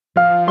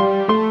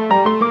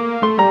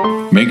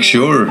make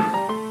sure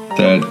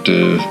that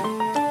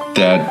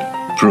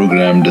that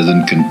program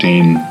doesn't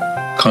contain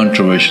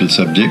controversial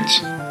subjects,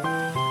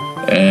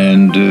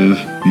 and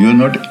you're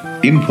not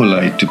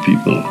impolite to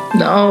people.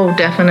 No,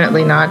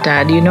 definitely not,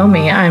 Dad. You know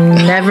me. I'm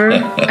never,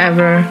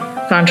 ever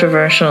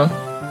controversial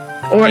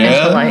or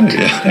impolite.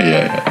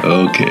 Yeah.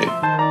 Okay.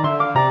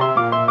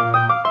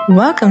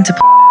 Welcome to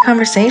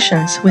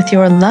Conversations with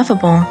your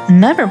lovable,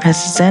 never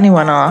pisses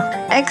anyone off,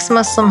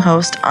 ex-Muslim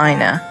host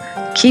Aina,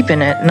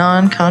 keeping it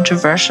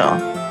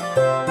non-controversial.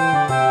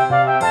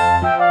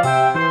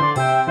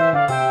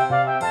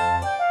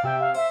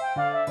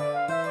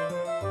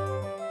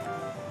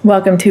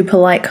 Welcome to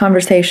Polite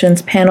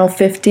Conversations Panel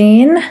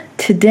 15.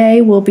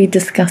 Today we'll be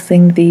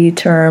discussing the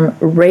term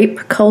rape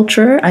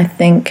culture. I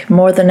think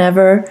more than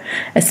ever,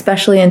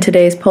 especially in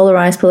today's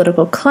polarized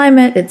political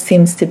climate, it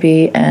seems to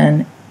be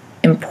an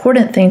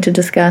important thing to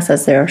discuss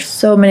as there are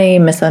so many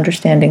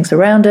misunderstandings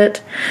around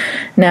it.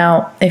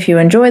 Now, if you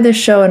enjoy this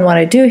show and what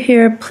I do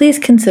here, please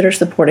consider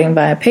supporting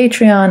via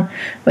Patreon.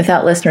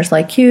 Without listeners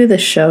like you,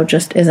 this show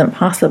just isn't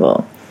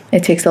possible.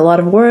 It takes a lot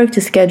of work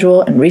to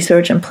schedule and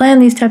research and plan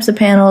these types of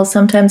panels,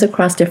 sometimes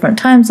across different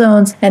time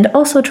zones, and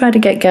also try to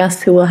get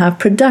guests who will have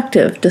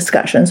productive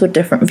discussions with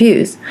different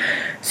views.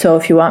 So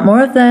if you want more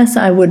of this,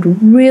 I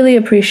would really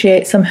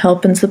appreciate some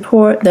help and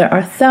support. There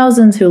are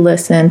thousands who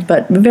listen,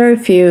 but very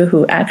few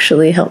who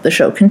actually help the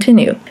show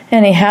continue.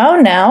 Anyhow,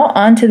 now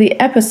on to the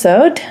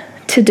episode.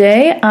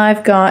 Today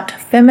I've got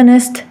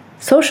feminist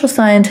social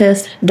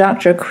scientist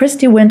Dr.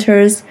 Christy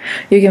Winters.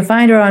 You can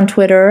find her on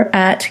Twitter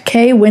at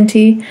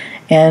kwinty,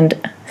 and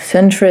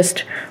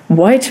centrist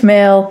white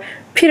male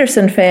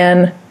Peterson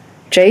fan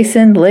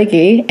Jason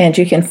Liggy, and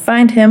you can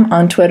find him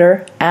on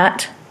Twitter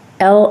at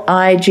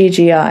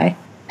LIGGI.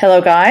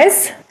 Hello,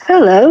 guys.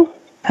 Hello.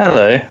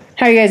 Hello.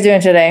 How are you guys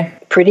doing today?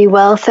 Pretty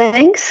well,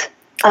 thanks.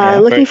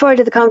 Looking forward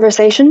to the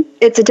conversation.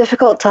 It's a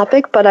difficult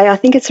topic, but I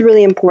think it's a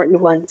really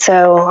important one.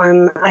 So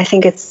I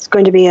think it's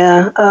going to be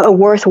a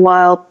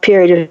worthwhile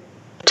period of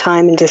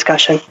time and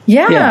discussion.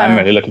 Yeah, I'm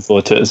really looking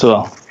forward to it as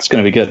well. It's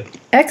going to be good.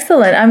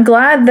 Excellent. I'm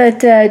glad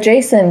that,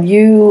 Jason,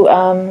 you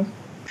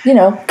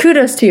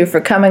kudos to you for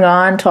coming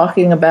on,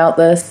 talking about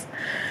this.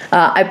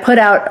 I put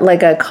out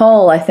like a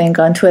call, I think,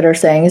 on Twitter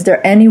saying, is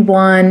there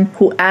anyone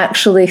who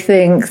actually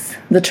thinks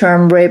the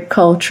term rape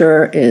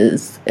culture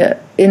is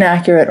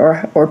inaccurate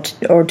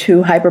or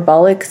too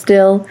hyperbolic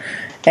still?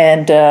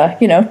 And,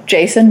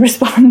 Jason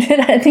responded.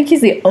 I think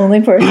he's the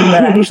only person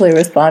that actually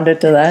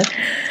responded to that.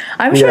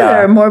 I'm sure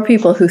there are more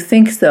people who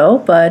think so,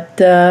 but...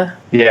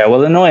 Yeah,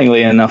 well,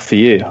 annoyingly enough for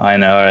you, I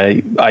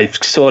know, I've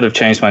sort of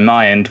changed my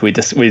mind. We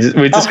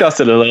discussed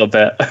it a little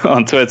bit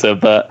on Twitter,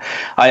 but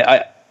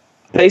I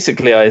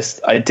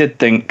did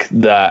think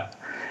that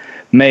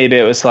maybe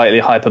it was slightly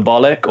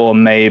hyperbolic, or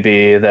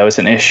maybe there was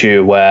an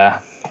issue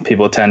where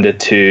people tended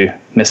to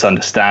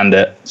misunderstand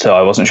it. So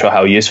I wasn't sure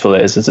how useful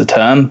it is as a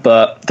term.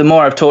 But the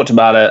more I've talked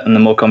about it and the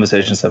more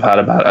conversations I've had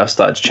about it, I've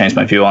started to change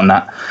my view on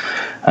that.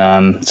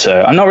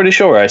 So I'm not really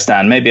sure where I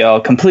stand. Maybe I'll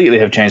completely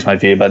have changed my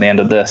view by the end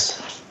of this.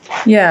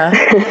 Yeah.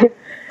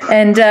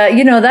 And,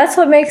 that's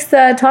what makes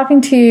talking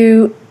to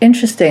you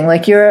interesting.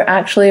 Like, you're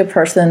actually a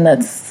person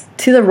that's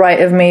to the right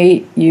of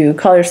me. You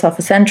call yourself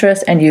a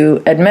centrist, and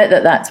you admit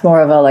that that's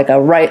more of a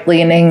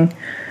right-leaning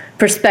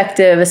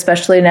perspective,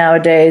 especially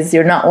nowadays.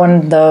 You're not one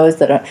of those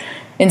that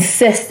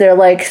insist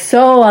they're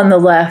so on the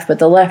left, but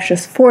the left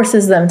just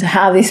forces them to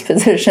have these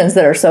positions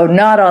that are so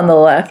not on the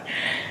left.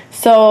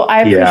 So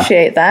I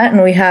appreciate that,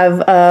 and we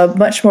have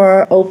much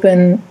more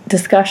open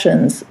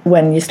discussions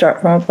when you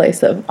start from a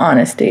place of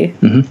honesty.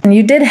 Mm-hmm. And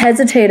you did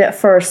hesitate at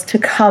first to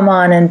come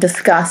on and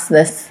discuss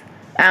this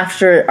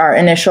after our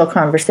initial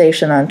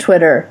conversation on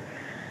Twitter.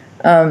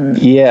 Can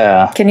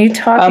you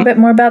talk a bit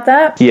more about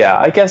that? Yeah,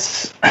 I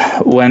guess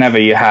whenever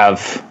you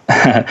have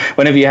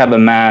a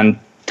man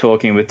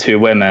talking with two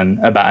women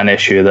about an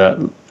issue that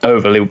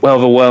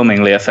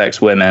overwhelmingly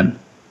affects women,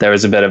 there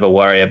is a bit of a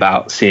worry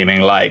about seeming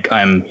like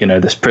I'm,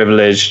 this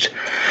privileged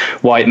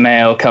white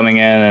male coming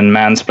in and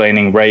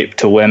mansplaining rape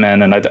to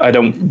women, and I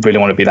don't really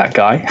want to be that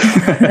guy.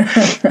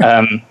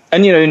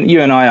 And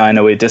you and I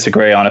know we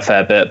disagree on a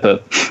fair bit,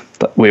 but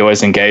we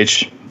always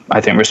engage,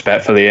 I think,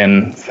 respectfully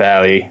and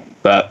fairly.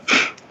 But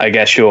I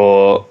guess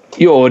your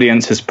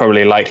audience is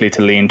probably likely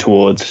to lean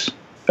towards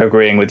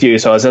agreeing with you.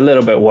 So I was a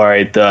little bit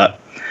worried that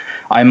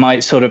I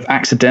might sort of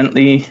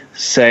accidentally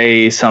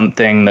say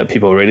something that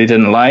people really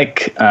didn't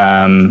like.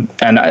 And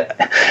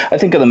I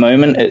think at the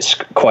moment it's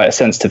quite a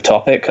sensitive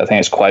topic. I think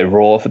it's quite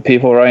raw for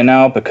people right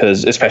now,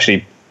 because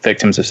especially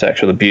victims of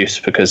sexual abuse,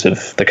 because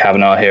of the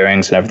Kavanaugh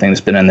hearings and everything that's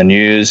been in the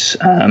news.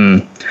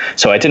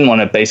 So I didn't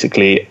want to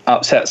basically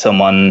upset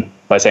someone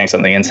by saying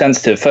something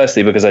insensitive,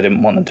 firstly, because I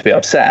didn't want them to be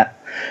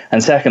upset.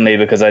 And secondly,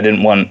 because I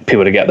didn't want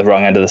people to get the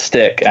wrong end of the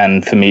stick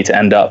and for me to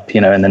end up,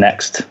 in the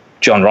next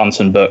Jon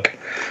Ronson book.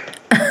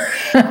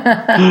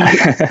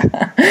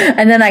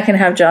 And then I can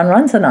have Jon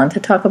Ronson on to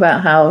talk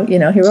about how, he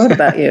wrote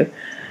about you.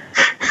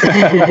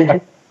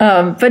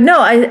 But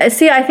no, I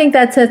think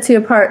that sets you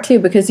apart too,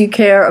 because you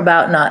care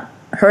about not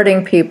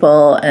hurting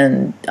people,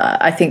 and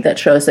I think that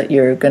shows that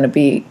you're going to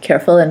be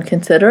careful and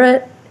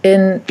considerate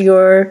in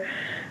your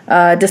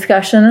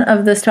discussion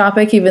of this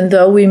topic, even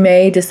though we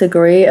may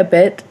disagree a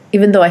bit,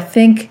 even though I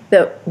think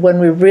that when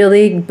we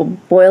really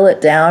boil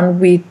it down,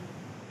 we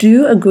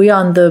do agree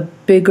on the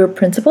bigger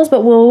principles,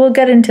 but we'll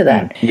get into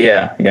that.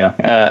 Yeah.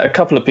 A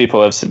couple of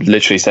people have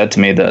literally said to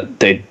me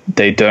that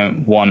they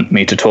don't want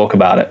me to talk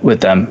about it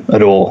with them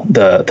at all,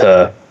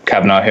 the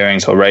Kavanaugh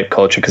hearings or rape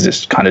culture, because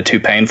it's kind of too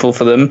painful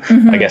for them,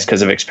 I guess,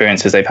 because of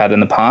experiences they've had in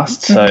the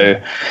past.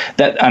 So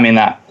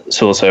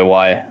that's also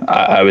why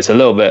I was a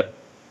little bit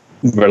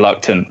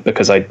reluctant,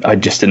 because I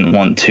just didn't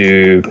want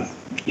to,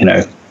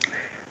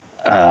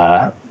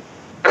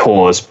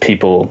 cause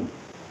people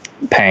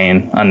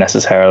pain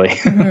unnecessarily.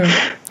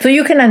 So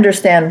you can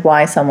understand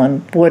why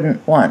someone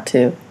wouldn't want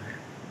to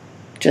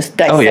just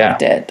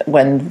dissect it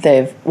when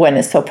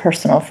it's so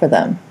personal for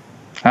them.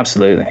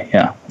 Absolutely,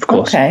 yeah, of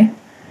course. Okay.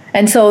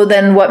 And so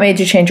then what made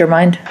you change your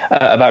mind?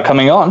 About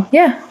coming on?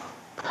 Yeah.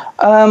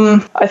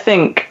 I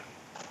think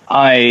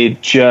I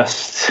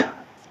just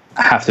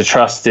have to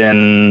trust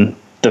in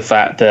the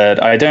fact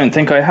that I don't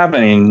think I have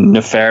any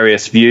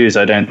nefarious views.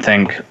 I don't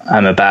think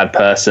I'm a bad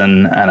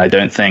person, and I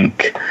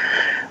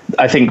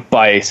think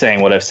by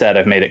saying what I've said,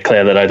 I've made it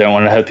clear that I don't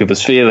want to hurt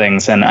people's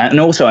feelings, and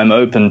also I'm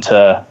open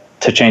to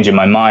changing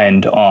my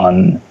mind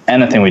on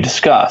anything we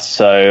discuss.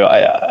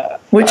 So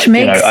which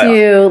makes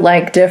you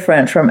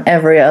different from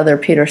every other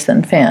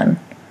Peterson fan.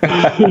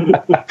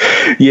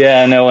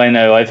 Yeah, no, I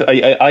know.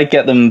 I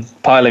get them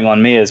piling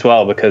on me as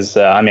well, because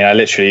I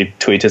literally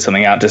tweeted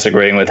something out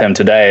disagreeing with him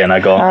today, and I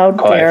got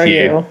quite a few.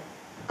 You.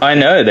 I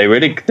know, they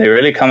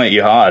really come at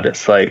you hard.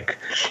 It's like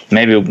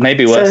maybe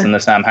worse than the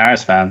Sam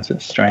Harris fans.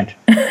 It's strange.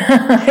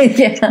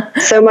 Yeah.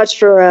 So much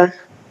for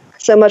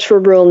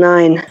Rule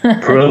 9.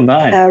 Rule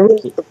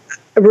 9.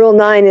 Rule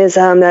 9 is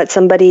that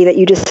somebody that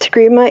you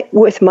disagree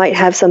with might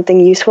have something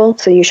useful,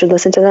 so you should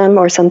listen to them,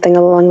 or something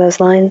along those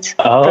lines.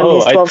 Oh, from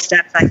his 12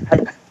 steps.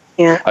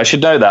 Yeah. I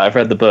should know that. I've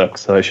read the book,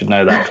 so I should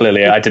know that.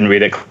 Clearly, I didn't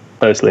read it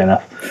closely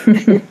enough.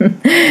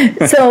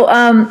 So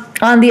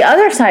on the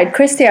other side,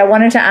 Christy, I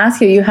wanted to ask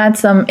you, you had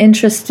some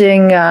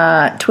interesting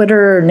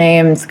Twitter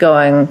names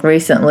going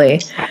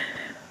recently.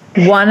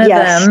 One of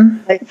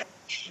them,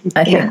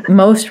 I think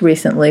most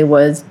recently,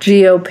 was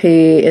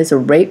GOP is a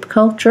rape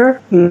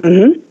culture.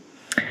 Mm-hmm.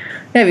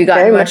 Have you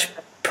gotten much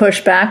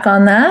pushback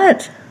on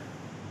that?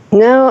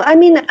 No,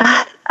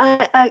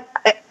 I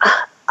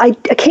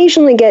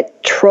occasionally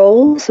get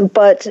trolls,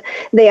 but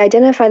they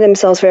identify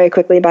themselves very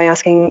quickly by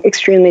asking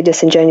extremely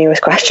disingenuous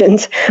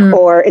questions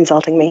or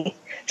insulting me.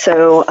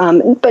 So,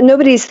 but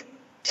nobody's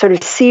sort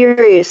of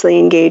seriously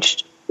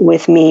engaged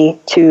with me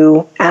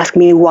to ask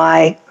me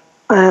why,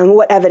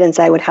 what evidence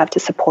I would have to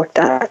support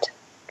that.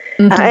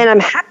 Mm-hmm. And I'm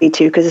happy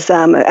to, because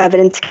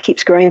evidence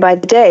keeps growing by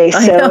the day. So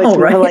it's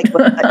more like,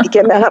 let me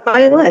get that up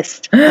my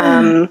list.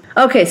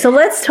 Okay, so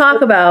let's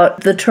talk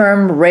about the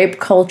term rape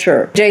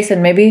culture.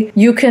 Jason, maybe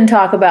you can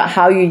talk about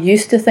how you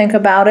used to think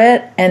about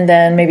it, and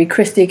then maybe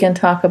Christy can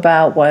talk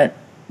about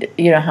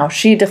how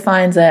she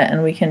defines it,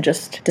 and we can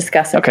just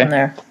discuss it from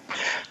there.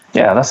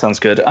 Yeah, that sounds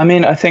good.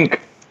 I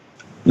think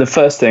the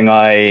first thing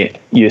I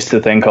used to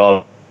think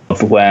of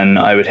when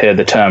I would hear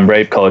the term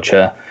rape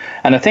culture,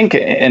 and I think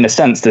in a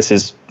sense this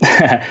is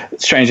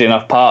strangely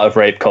enough part of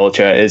rape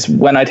culture, is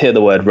when I'd hear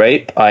the word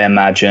rape, I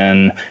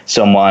imagine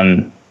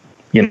someone,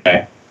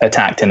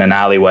 attacked in an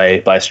alleyway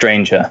by a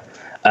stranger.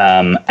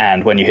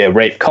 And when you hear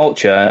rape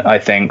culture, I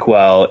think,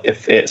 well,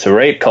 if it's a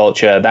rape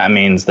culture, that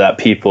means that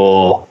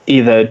people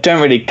either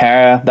don't really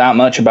care that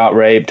much about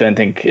rape, don't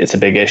think it's a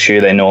big issue,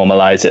 they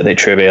normalize it, they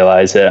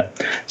trivialize it.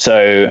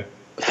 So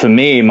for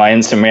me, my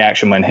instant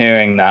reaction when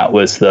hearing that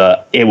was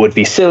that it would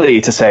be silly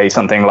to say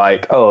something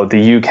like, oh,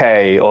 the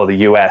UK or the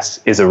US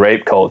is a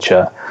rape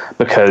culture,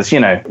 because,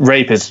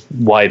 rape is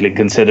widely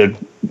considered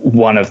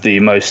one of the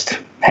most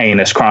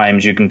heinous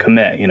crimes you can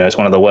commit. It's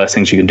one of the worst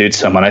things you can do to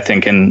someone. I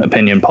think in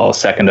opinion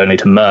polls, second only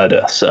to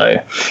murder. So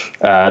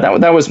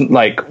that was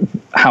like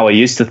how I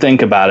used to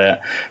think about it.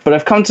 But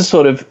I've come to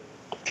sort of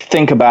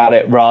think about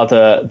it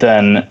rather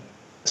than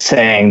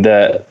saying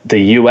that the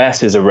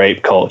US is a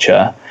rape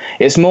culture.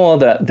 It's more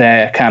that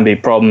there can be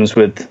problems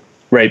with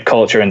rape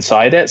culture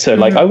inside it.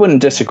 So I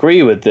wouldn't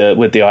disagree with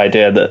the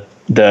idea that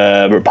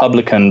the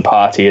Republican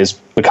Party is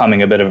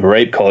becoming a bit of a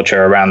rape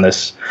culture around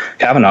this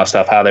Kavanaugh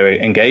stuff, how they're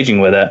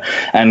engaging with it.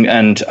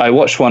 And I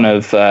watched one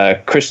of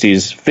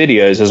Christie's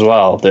videos as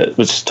well that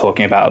was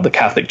talking about the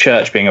Catholic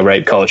Church being a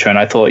rape culture. And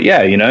I thought,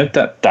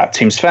 that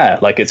seems fair.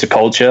 Like, it's a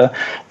culture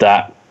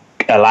that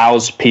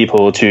allows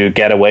people to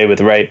get away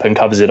with rape and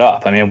covers it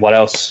up. What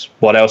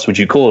else would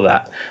you call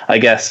that? I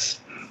guess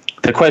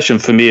the question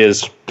for me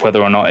is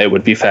whether or not it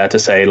would be fair to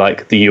say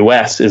like the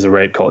US is a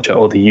rape culture,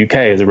 or the UK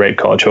is a rape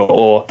culture,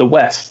 or the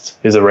West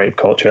is a rape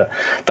culture.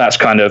 That's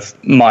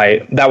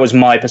that was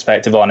my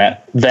perspective on it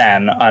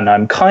then, and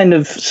I'm kind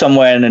of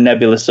somewhere in a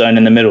nebulous zone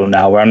in the middle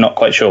now where I'm not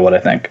quite sure what I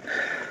think.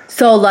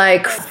 So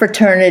like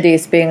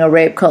fraternities being a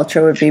rape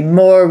culture would be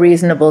more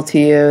reasonable to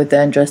you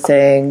than just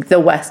saying the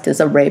West is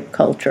a rape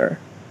culture.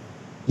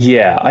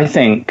 Yeah, I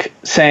think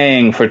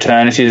saying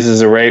fraternities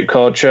is a rape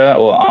culture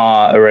or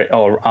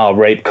are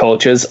rape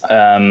cultures,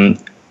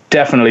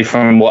 definitely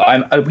from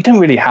what we don't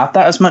really have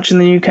that as much in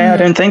the UK. I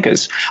don't think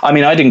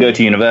I didn't go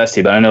to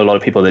university, but I know a lot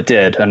of people that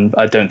did, and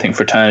I don't think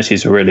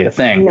fraternities are really a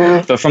thing.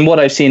 No. But from what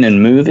I've seen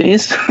in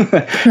movies,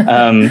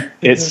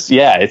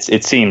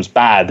 it seems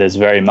bad. There's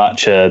very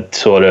much a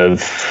sort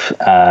of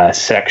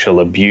sexual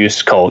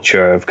abuse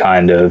culture of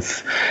kind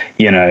of,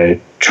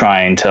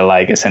 trying to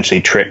like essentially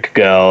trick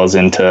girls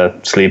into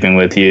sleeping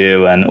with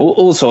you and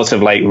all sorts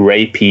of like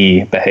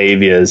rapey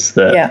behaviors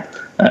that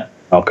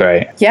not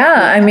great.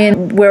 Yeah,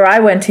 where I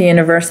went to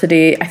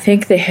university, I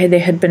think they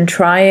had been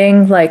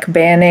trying like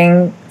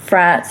banning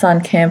frats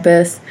on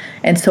campus,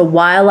 and so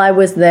while I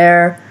was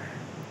there,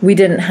 we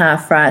didn't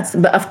have frats.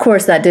 But of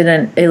course, that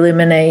didn't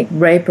eliminate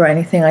rape or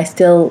anything. I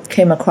still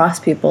came across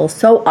people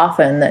so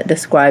often that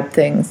described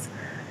things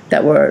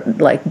that were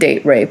like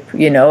date rape,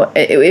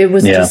 It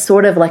was just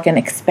sort of like an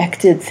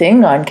expected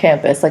thing on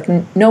campus. Like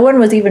no one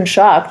was even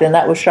shocked, and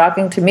that was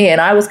shocking to me. And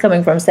I was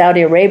coming from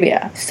Saudi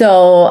Arabia.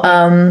 So,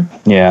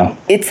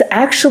 it's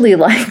actually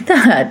like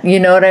that. You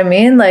know what I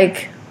mean?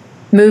 Like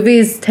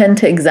movies tend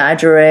to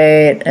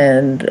exaggerate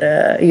and,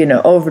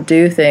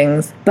 overdo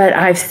things. But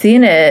I've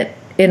seen it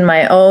in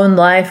my own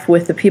life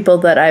with the people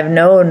that I've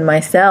known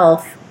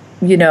myself,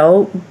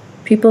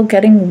 people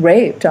getting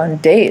raped on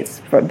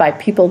dates by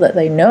people that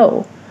they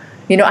know.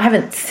 I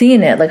haven't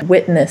seen it, like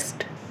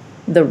witnessed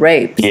the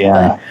rapes,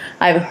 but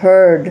I've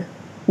heard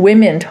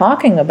women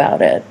talking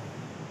about it.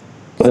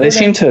 Well, they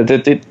seem to,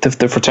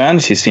 the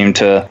fraternities seem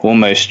to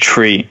almost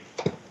treat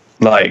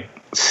like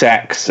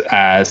sex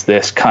as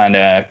this kind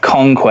of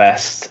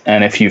conquest,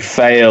 and if you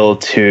fail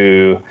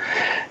to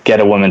get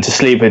a woman to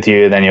sleep with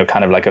you, then you're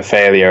kind of like a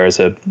failure as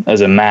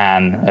a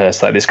man.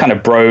 It's like this kind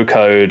of bro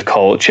code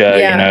culture,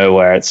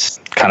 where it's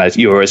kind of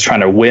you're always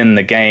trying to win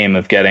the game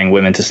of getting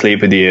women to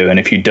sleep with you, and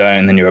if you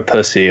don't, then you're a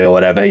pussy or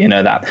whatever,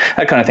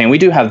 that kind of thing. We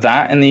do have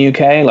that in the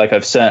UK. Like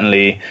I've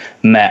certainly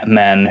met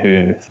men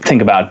who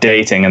think about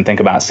dating and think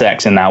about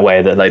sex in that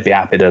way, that they'd be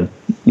happy to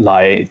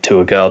lie to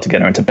a girl to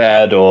get her into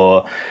bed,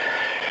 or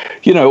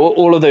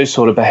all of those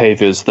sort of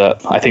behaviors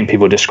that I think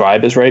people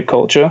describe as rape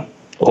culture,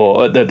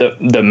 or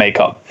that make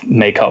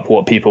up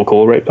what people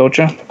call rape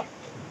culture.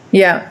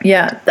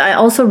 Yeah. I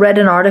also read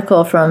an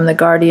article from The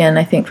Guardian,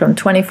 I think from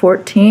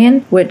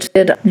 2014, which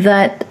said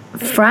that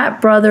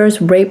frat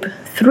brothers rape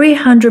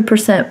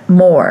 300%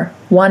 more.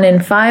 1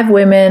 in 5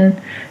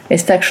 women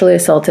is sexually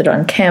assaulted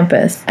on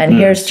campus. And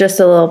here's just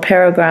a little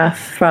paragraph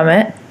from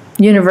it.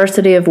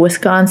 University of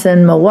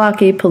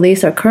Wisconsin-Milwaukee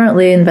police are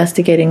currently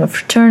investigating a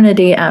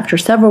fraternity after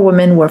several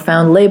women were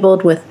found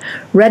labeled with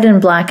red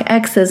and black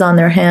X's on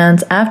their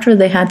hands after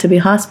they had to be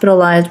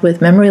hospitalized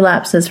with memory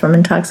lapses from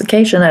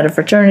intoxication at a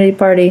fraternity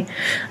party.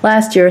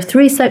 Last year,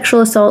 3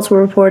 sexual assaults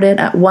were reported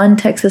at one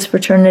Texas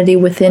fraternity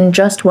within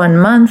just 1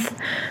 month.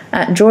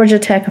 At Georgia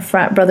Tech, a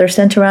frat brother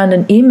sent around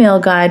an email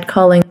guide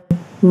calling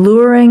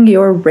luring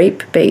your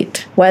rape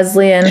bait.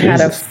 Wesleyan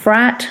had a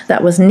frat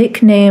that was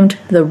nicknamed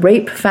the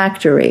Rape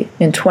Factory.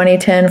 In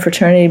 2010,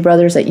 fraternity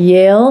brothers at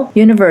Yale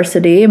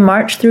University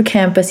marched through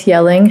campus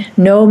yelling,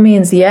 "No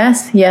means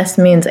yes, yes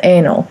means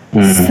anal."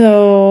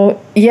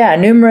 So,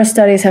 numerous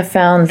studies have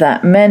found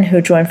that men who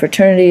join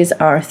fraternities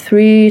are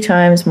 3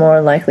 times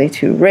more likely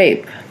to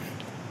rape.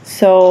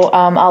 So,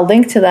 I'll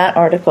link to that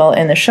article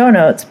in the show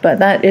notes, but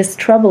that is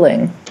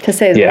troubling, to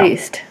say the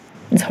least.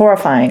 It's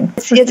horrifying.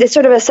 It's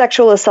sort of a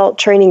sexual assault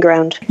training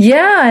ground.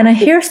 Yeah, and I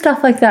hear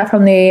stuff like that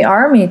from the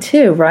Army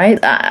too, right?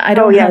 I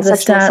don't have the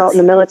sexual stats. Assault in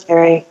the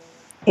military.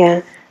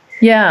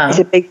 Yeah. It's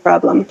a big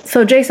problem.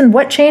 So, Jason,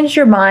 what changed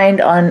your mind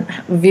on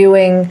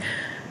viewing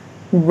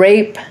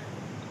rape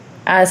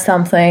as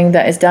something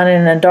that is done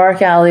in a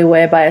dark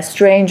alleyway by a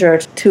stranger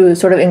to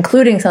sort of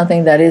including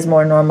something that is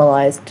more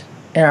normalized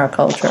in our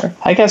culture?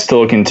 I guess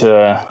talking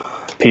to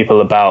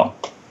people about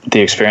the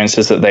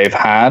experiences that they've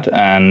had,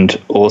 and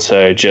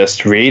also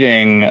just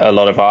reading a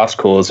lot of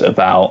articles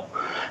about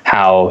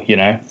how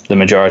the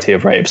majority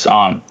of rapes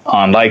aren't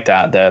like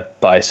that. They're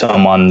by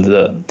someone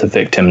that the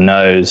victim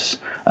knows,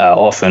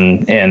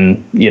 often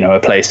in a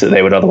place that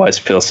they would otherwise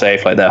feel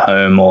safe, like their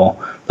home or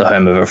the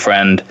home of a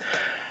friend.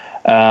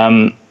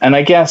 And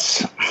I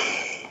guess,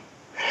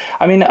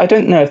 I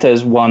don't know if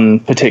there's one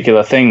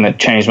particular thing that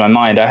changed my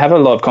mind. I have a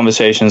lot of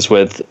conversations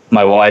with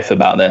my wife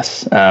about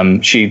this.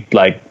 She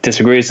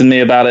disagrees with me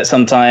about it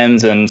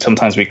sometimes, and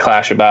sometimes we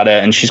clash about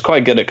it. And she's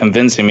quite good at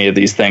convincing me of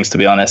these things, to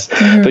be honest.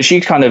 But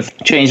she kind of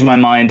changed my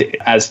mind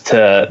as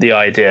to the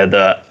idea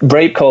that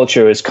rape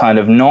culture is kind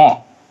of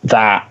not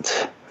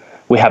that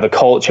we have a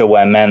culture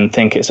where men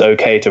think it's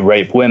okay to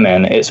rape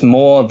women. It's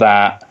more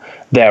that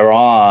there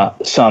are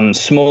some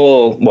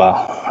small,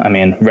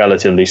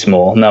 relatively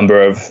small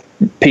number of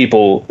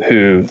people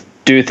who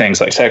do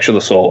things like sexual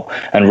assault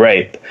and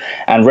rape.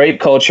 And rape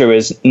culture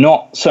is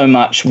not so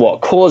much what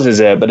causes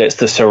it, but it's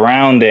the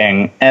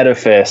surrounding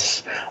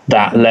edifice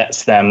that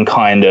lets them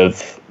kind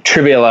of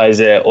trivialize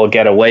it or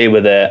get away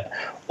with it,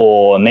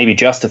 or maybe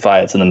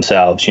justify it to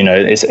themselves.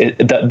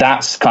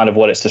 That's kind of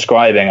what it's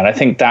describing. And I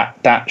think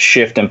that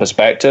shift in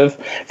perspective,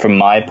 from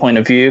my point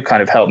of view,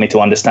 kind of helped me to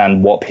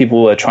understand what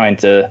people were trying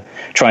to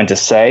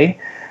say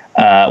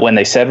when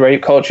they said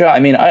rape culture. I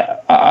mean,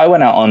 I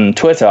went out on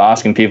Twitter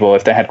asking people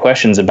if they had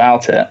questions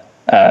about it.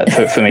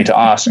 For me to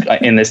ask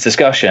in this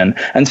discussion,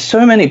 and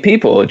so many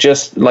people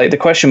just the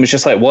question was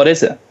just what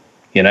is it?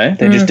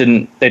 They just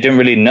didn't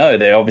really know.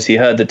 They obviously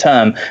heard the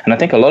term, and I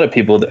think a lot of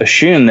people that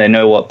assume they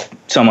know what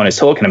someone is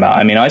talking about.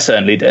 I mean, I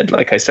certainly did.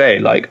 Like I say,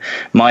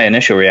 my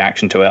initial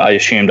reaction to it, I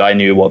assumed I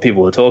knew what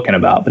people were talking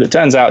about, but it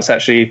turns out it's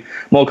actually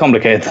more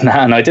complicated than that,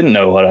 and I didn't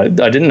know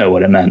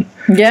what it meant.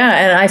 Yeah,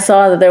 and I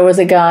saw that there was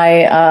a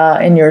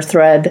guy in your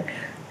thread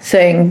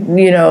saying,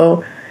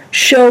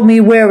 show me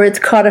where it's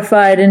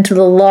codified into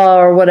the law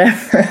or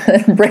whatever.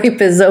 Rape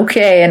is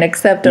okay and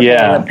acceptable.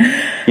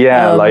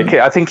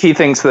 I think he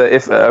thinks that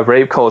if a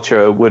rape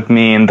culture would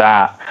mean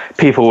that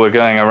people were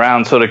going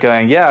around sort of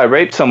going, yeah, I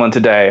raped someone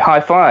today,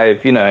 high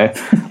five,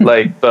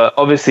 but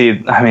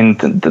obviously, I mean,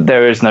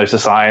 there is no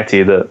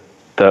society that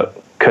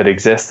could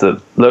exist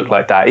that look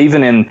like that.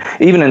 Even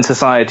in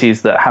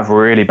societies that have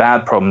really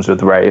bad problems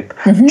with rape,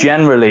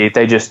 generally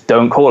they just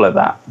don't call it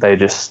that. They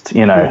just,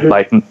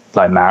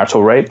 like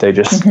marital rape, they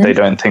just they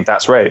don't think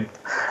that's rape.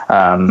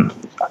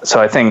 So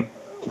I think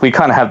we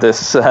kind of have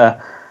this.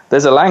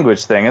 There's a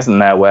language thing, isn't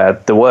there,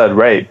 where the word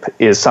rape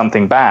is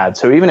something bad.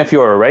 So even if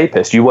you're a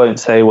rapist, you won't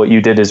say what you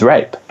did is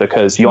rape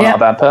because you're not a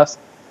bad person.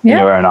 In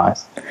your own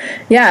eyes.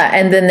 Yeah,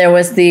 and then there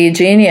was the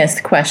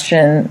genius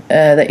question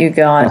that you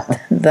got.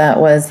 That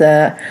was,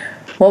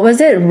 what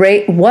was it?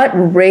 What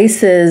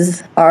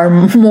races are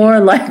more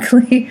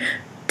likely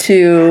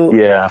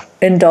to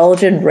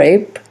indulge in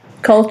rape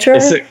culture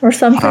or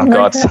something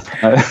like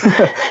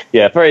that?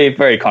 Yeah, very,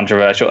 very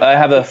controversial. I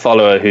have a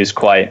follower who's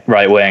quite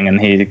right-wing,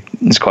 and he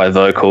is quite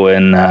vocal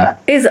in...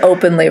 He's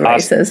openly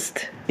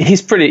racist.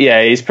 He's pretty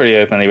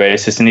openly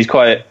racist, and he's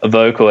quite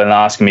vocal in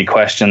asking me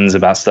questions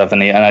about stuff.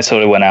 And I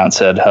sort of went out and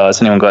said, has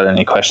anyone got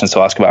any questions to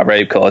ask about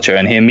rape culture?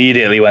 And he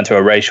immediately went to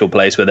a racial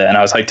place with it. And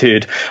I was like,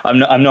 dude, I'm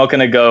not going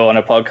to go on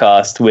a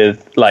podcast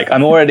with,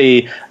 I'm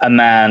already a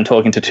man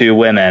talking to two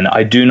women.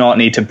 I do not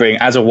need to bring,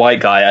 as a white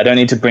guy, I don't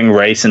need to bring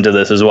race into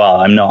this as well.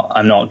 I'm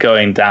not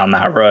going down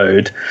that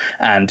road.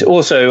 And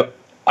also,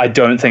 I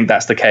don't think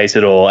that's the case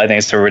at all. I think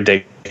it's a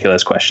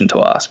ridiculous question to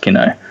ask,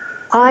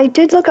 I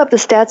did look up the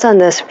stats on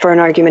this for an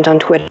argument on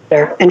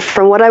Twitter, and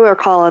from what I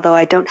recall, although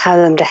I don't have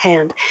them to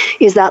hand,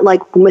 is that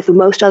with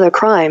most other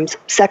crimes,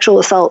 sexual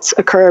assaults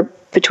occur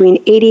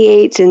between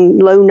 88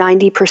 and low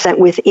 90%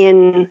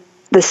 within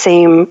the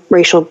same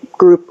racial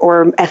group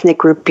or ethnic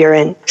group you're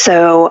in.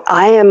 So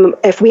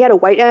if we had a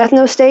white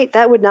ethno state,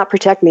 that would not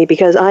protect me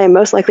because I am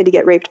most likely to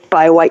get raped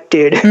by a white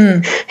dude.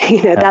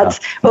 That's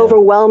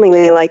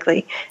overwhelmingly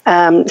likely.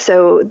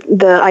 So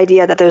the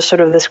idea that there's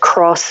sort of this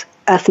cross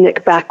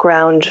ethnic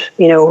background,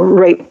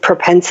 rape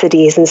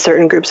propensities in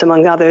certain groups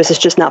among others is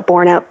just not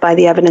borne out by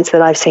the evidence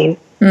that I've seen.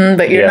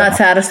 But you're not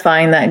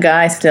satisfying that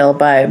guy still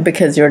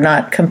because you're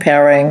not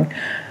comparing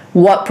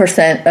what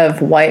percent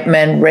of white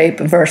men rape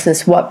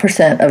versus what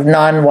percent of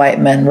non-white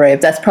men rape.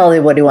 That's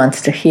probably what he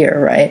wants to hear,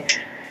 right?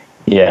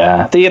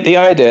 Yeah. The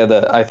idea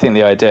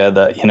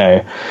that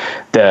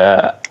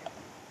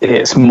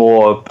it's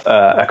more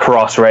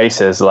across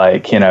races,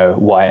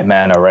 white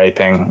men are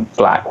raping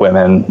black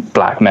women,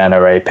 black men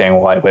are raping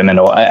white women,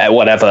 or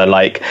whatever.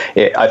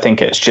 I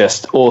think it's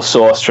just all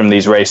sourced from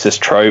these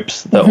racist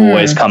tropes that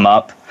always come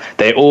up.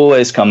 They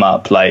always come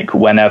up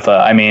whenever.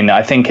 I mean,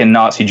 I think in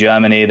Nazi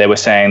Germany, they were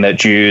saying that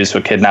Jews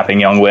were kidnapping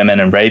young women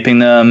and raping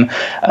them.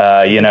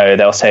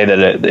 They'll say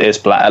that it's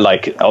black,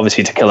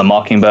 obviously To Kill a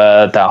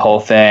Mockingbird, that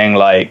whole thing,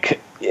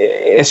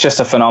 it's just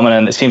a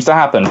phenomenon that seems to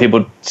happen.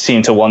 People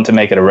seem to want to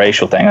make it a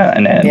racial thing.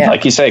 And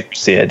like you say,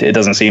 Christy, it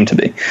doesn't seem to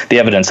be. The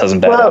evidence doesn't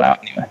bear that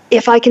out anyway.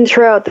 If I can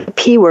throw out the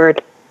P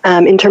word,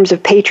 in terms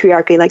of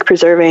patriarchy,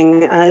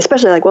 preserving,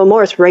 especially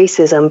more it's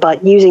racism,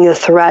 but using the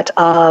threat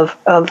of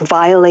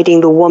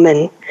violating the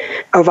woman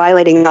or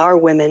violating our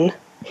women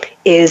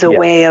is a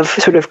way of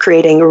sort of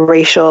creating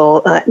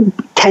racial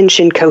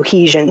tension,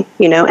 cohesion,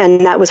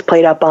 and that was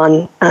played up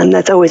on,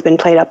 that's always been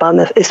played up on,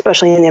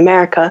 especially in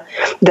America,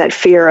 that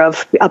fear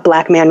of a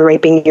black man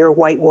raping your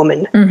white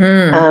woman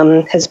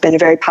has been a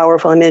very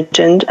powerful image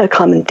and a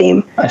common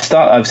theme. I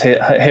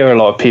hear a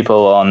lot of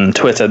people on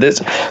Twitter.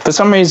 For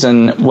some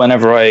reason,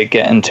 whenever I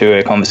get into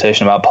a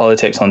conversation about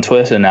politics on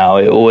Twitter now,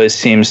 it always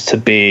seems to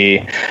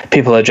be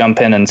people that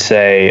jump in and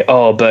say,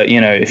 oh, but,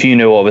 if you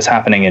knew what was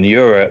happening in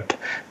Europe,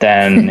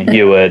 then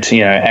you would,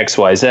 X,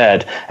 Y, Z.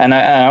 And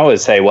I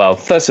always say, well,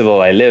 first of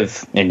all, I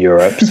live in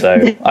Europe, so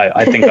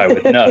I think I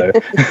would know.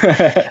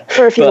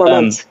 For a few more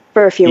months.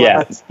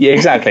 Yeah,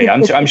 exactly.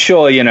 I'm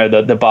sure,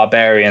 the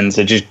barbarians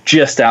are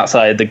just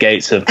outside the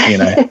gates of,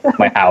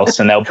 my house,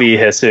 and they'll be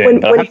here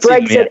soon. When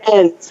Brexit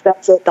ends,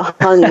 that's it. The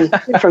Hun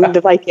from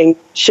the Viking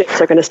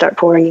ships are going to start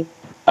pouring in.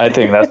 I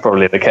think that's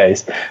probably the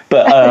case.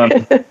 But,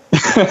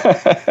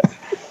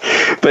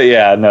 but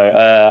yeah,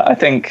 no, I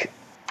think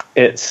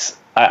it's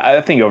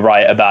I think you're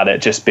right about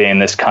it just being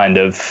this kind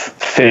of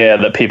fear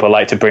that people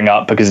like to bring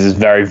up because it's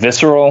very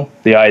visceral.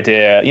 The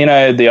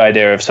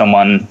idea of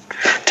someone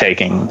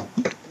taking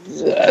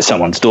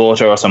someone's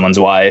daughter or someone's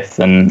wife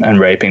and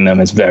raping them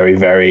is very,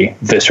 very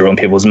visceral in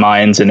people's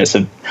minds, and it's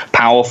a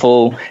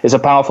powerful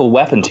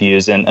weapon to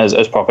use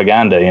as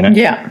propaganda.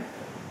 Yeah.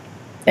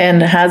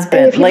 And has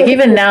been, like,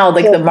 even now,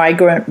 like the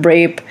migrant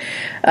rape,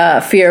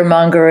 fear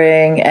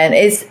mongering, and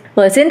it's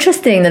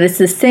interesting that it's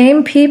the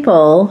same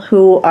people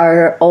who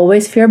are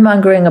always fear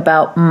mongering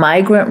about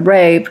migrant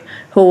rape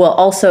who will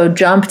also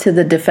jump to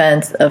the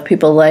defense of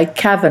people like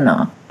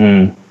Kavanaugh.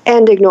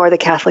 And ignore the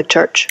Catholic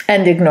Church.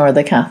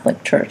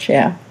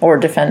 Yeah, or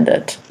defend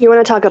it. You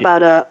want to talk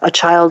about a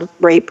child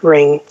rape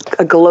ring,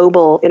 a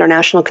global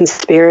international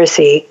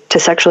conspiracy to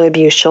sexually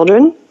abuse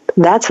children?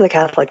 That's the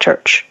Catholic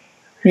Church.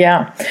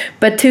 Yeah.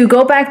 But to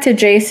go back to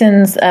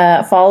Jason's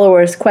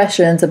followers'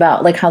 questions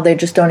about like how they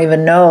just don't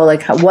even know,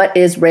 like what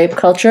is rape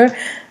culture?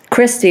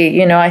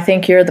 Christy, I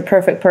think you're the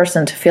perfect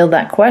person to field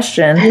that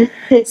question.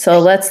 So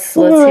let's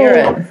hear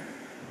it.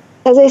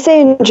 As I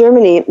say in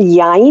Germany,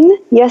 jein,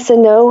 yes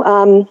and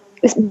no,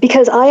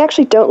 because I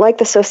actually don't like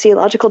the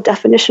sociological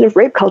definition of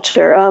rape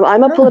culture.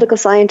 I'm a political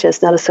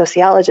scientist, not a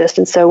sociologist,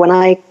 and so when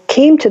I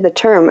came to the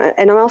term,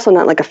 and I'm also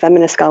not like a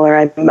feminist scholar,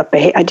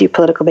 I do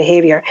political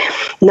behavior,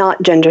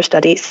 not gender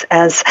studies,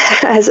 as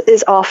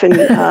is often,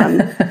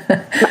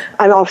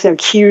 I'm often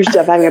accused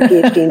of having a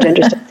PhD in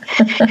gender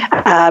studies.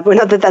 Well,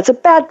 not that that's a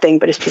bad thing,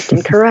 but it's just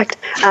incorrect.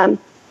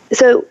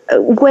 So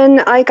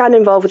when I got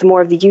involved with more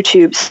of the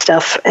YouTube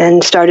stuff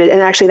and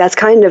actually that's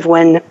kind of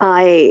when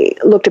I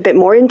looked a bit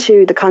more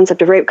into the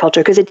concept of rape culture,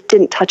 because it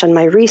didn't touch on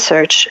my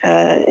research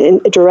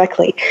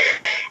directly.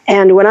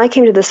 And when I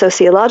came to the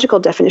sociological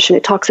definition,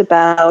 it talks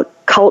about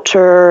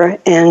culture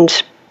and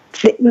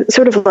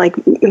sort of like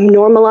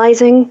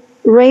normalizing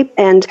rape,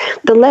 and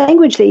the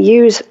language they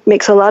use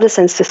makes a lot of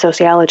sense to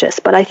sociologists.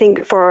 But I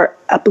think for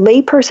a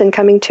layperson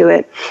coming to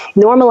it,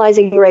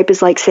 normalizing rape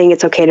is like saying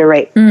it's okay to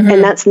rape.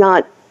 And that's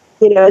not,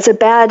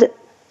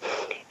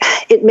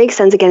 it makes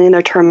sense again in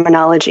their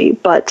terminology.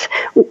 But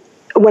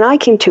when I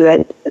came to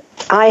it,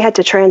 I had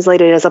to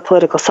translate it as a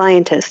political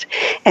scientist.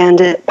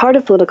 And part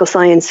of political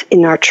science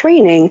in our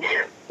training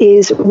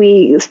is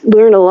we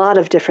learn a lot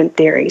of different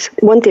theories.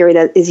 One theory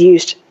that is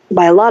used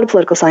by a lot of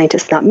political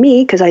scientists, not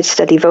me, because I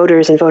study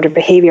voters and voter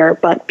behavior,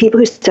 but people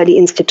who study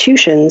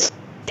institutions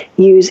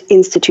use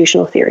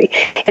institutional theory.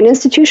 And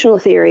institutional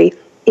theory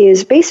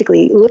is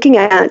basically looking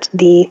at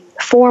the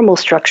formal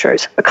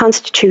structures, a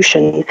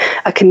constitution,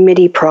 a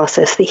committee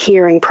process, the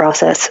hearing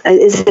process.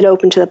 Is it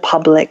open to the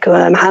public?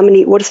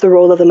 What is the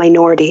role of the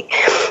minority?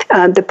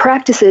 The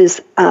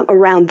practices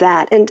around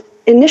that. And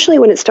initially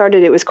when it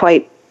started, it was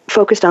quite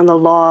focused on the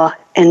law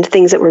and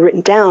things that were written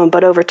down,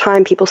 but over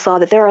time people saw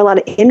that there are a lot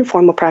of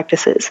informal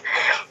practices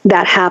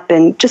that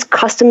happen, just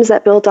customs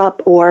that built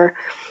up, or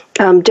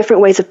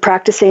different ways of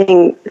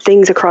practicing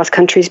things across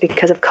countries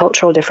because of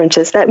cultural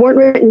differences that weren't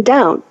written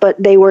down, but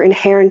they were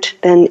inherent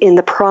then in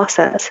the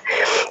process.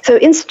 So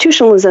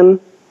institutionalism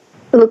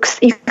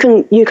you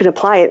can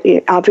apply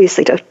it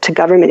obviously to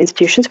government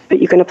institutions,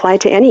 but you can apply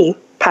it to any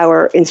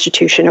power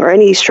institution or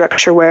any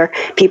structure where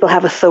people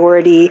have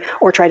authority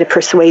or try to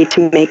persuade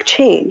to make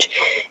change.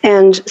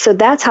 And so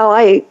that's how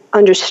I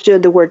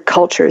understood the word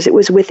cultures. It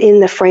was within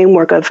the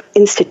framework of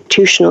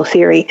institutional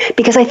theory,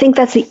 because I think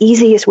that's the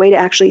easiest way to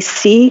actually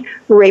see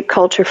rape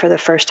culture for the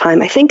first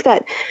time. I think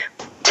that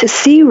to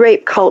see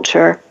rape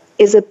culture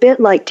is a bit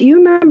like, do you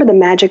remember the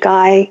Magic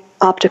Eye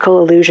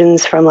optical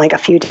illusions from like a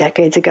few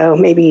decades ago?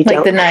 Maybe you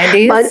don't. Like the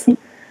 90s? But,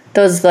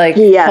 those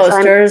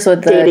posters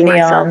with the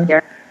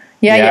neon.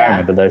 Yeah, I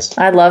remember those.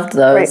 I loved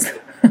those.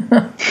 Right.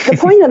 The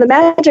point of the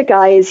Magic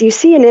Eye is you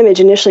see an image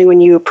initially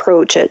when you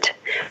approach it,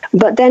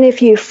 but then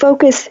if you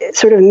focus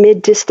sort of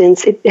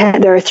mid-distance,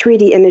 there are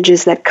 3D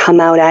images that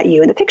come out at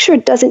you, and the picture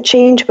doesn't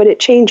change, but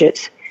it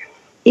changes.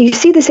 You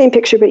see the same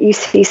picture, but you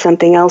see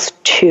something else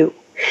too.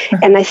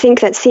 And I think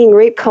that seeing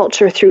rape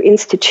culture through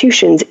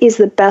institutions is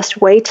the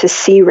best way to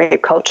see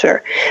rape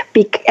culture.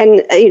 And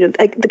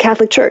the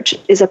Catholic Church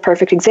is a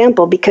perfect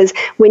example, because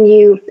when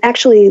you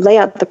actually lay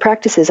out the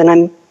practices, and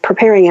I'm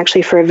preparing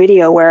actually for a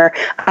video where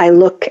I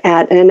look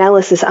at an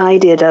analysis I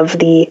did of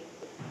the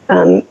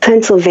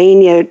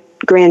Pennsylvania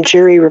grand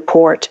jury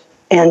report,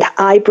 and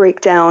I break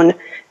down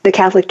the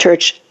Catholic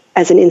Church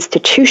as an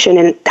institution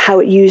and how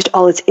it used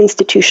all its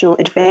institutional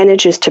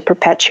advantages to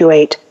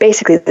perpetuate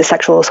basically the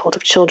sexual assault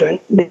of children.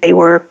 They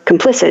were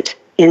complicit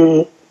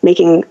in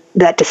making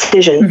that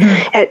decision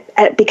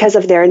because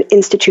of their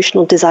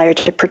institutional desire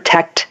to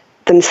protect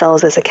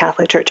themselves as a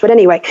Catholic Church. But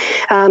anyway,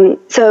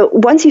 so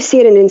once you see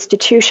it in an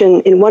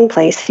institution in one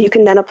place, you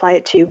can then apply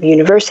it to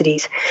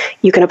universities.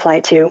 You can apply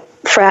it to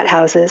frat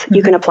houses.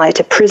 You can apply it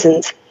to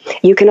prisons.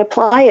 You can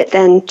apply it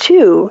then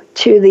to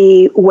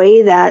the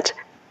way that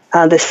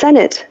the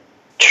Senate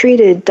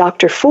treated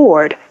Dr.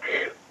 Ford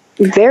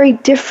very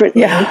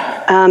differently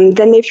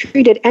than they've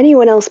treated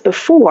anyone else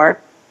before.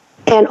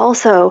 And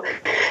also,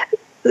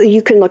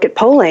 you can look at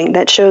polling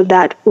that showed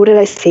that, what did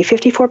I say,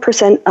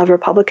 54% of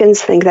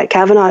Republicans think that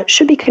Kavanaugh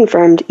should be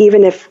confirmed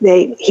even if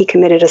he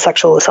committed a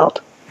sexual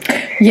assault.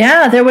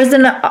 Yeah, there was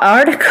an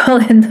article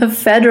in the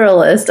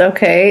Federalist,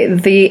 okay?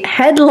 The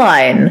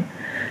headline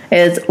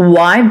is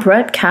why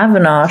Brett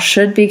Kavanaugh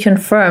should be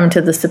confirmed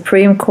to the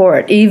Supreme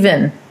Court,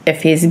 even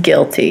if he's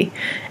guilty.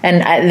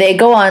 And they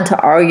go on to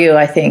argue,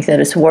 I think, that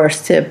it's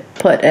worse to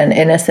put an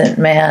innocent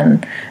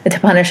man, to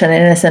punish an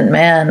innocent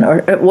man.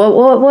 Or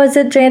what was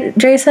it,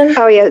 Jason?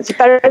 Oh, yeah, it's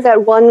better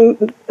that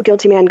one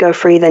guilty man go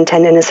free than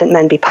 10 innocent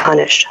men be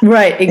punished.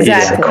 Right,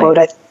 exactly. That's a quote,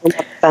 I think,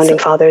 from the Founding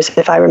Fathers,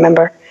 if I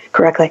remember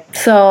correctly.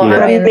 So, yeah.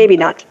 I mean, maybe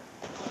not.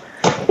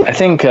 I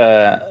think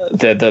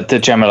the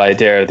general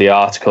idea of the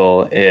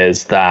article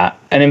is that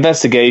an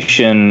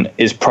investigation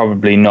is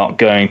probably not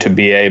going to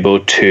be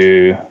able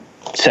to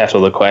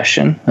settle the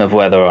question of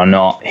whether or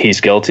not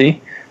he's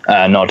guilty,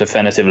 not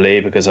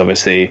definitively, because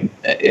obviously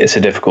it's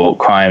a difficult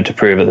crime to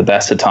prove at the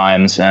best of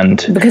times,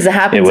 and because it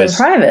happens in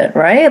private,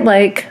 right?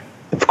 Like,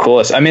 of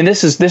course. I mean,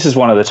 this is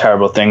one of the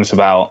terrible things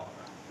about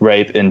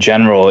rape in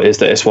general, is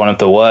that it's one of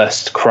the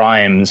worst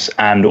crimes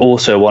and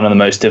also one of the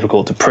most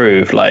difficult to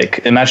prove. Like,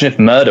 imagine if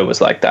murder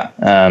was like that.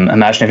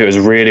 Imagine if it was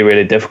really,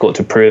 really difficult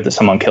to prove that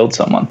someone killed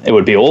someone. It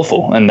would be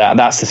awful. And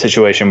that's the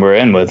situation we're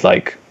in with,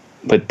 like,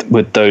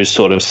 with those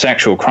sort of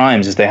sexual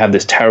crimes, is they have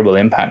this terrible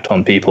impact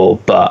on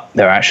people, but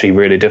they're actually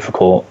really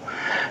difficult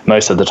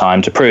most of the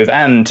time to prove.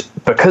 And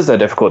because they're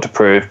difficult to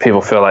prove,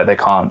 people feel like they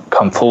can't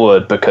come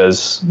forward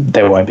because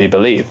they won't be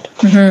believed.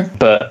 Mm-hmm.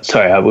 But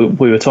sorry,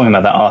 we were talking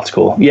about that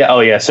article.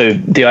 Yeah. So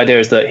the idea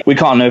is that we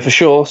can't know for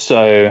sure.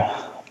 So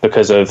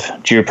because of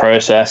due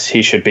process,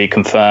 he should be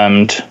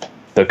confirmed,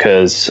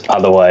 because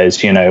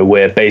otherwise,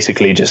 we're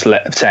basically just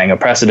setting a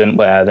precedent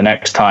where the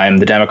next time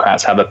the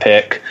Democrats have a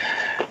pick,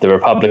 the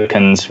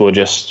Republicans will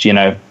just,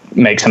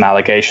 make some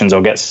allegations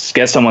or get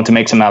someone to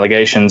make some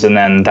allegations, and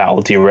then that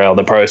will derail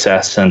the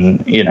process.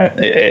 And,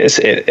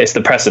 it's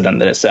the precedent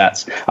that it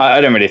sets. I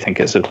don't really think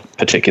it's a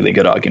particularly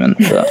good argument,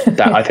 but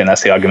I think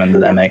that's the argument that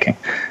they're making.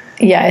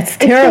 Yeah, it's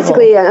terrible. It's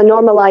basically a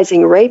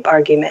normalizing rape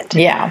argument.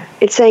 Yeah.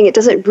 It's saying it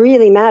doesn't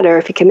really matter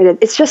if he committed,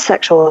 it's just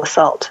sexual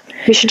assault.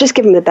 We should just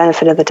give him the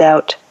benefit of the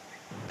doubt.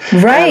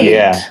 Right.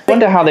 Yeah. I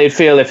wonder how they'd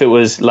feel if it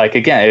was like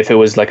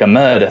a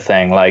murder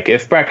thing. Like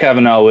if Brett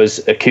Kavanaugh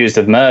was accused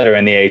of murder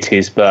in the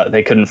 80s, but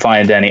they couldn't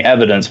find any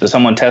evidence, but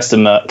someone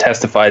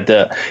testified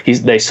that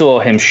they saw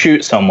him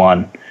shoot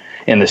someone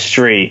in the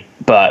street,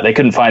 but they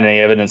couldn't find any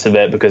evidence of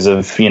it because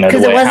of,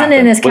 because it wasn't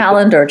in his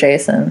calendar,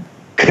 Jason.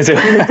 Because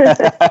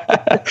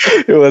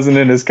it wasn't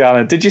in his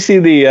calendar. Did you see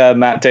the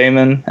Matt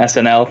Damon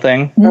SNL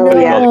thing? No,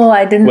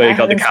 I didn't. Where he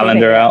got the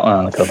calendar out.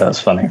 Oh god, that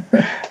was funny.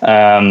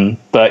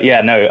 But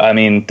yeah, no, I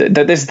mean,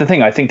 this is the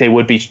thing. I think they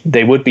would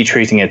be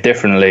treating it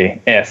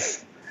differently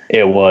if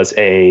it was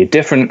a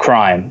different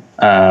crime.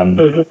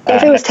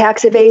 If it was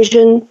tax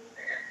evasion,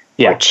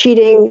 or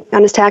cheating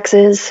on his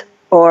taxes,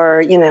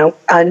 or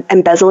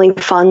embezzling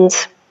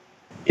funds.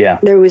 Yeah,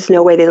 there was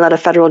no way they let a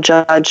federal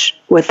judge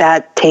with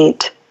that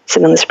taint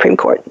sit on the Supreme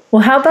Court.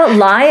 Well, how about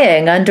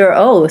lying under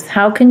oath?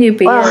 How can you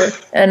be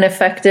an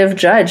effective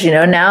judge?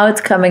 Now it's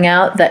coming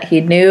out that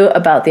he knew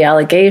about the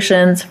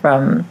allegations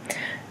from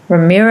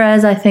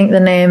Ramirez, I think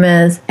the name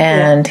is,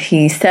 and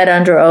he said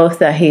under oath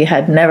that he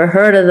had never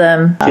heard of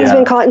them. He's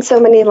been caught in so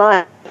many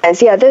lies.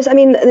 Yeah,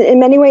 in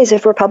many ways,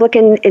 if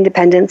Republican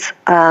independents,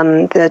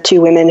 the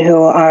two women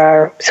who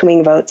are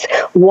swing votes,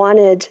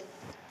 wanted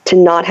to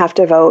not have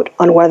to vote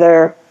on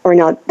whether or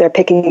not they're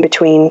picking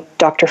between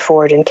Dr.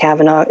 Ford and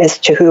Kavanaugh as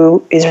to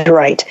who is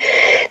right,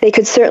 they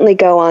could certainly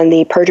go on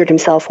the perjured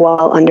himself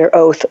while under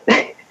oath.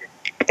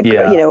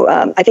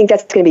 I think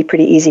that's going to be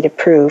pretty easy to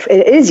prove.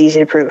 It is easy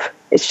to prove.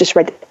 It's just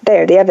right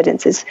there. The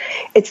evidence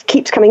it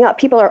keeps coming up.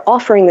 People are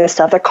offering this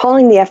stuff. They're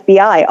calling the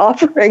FBI,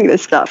 offering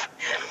this stuff.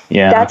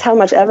 Yeah. That's how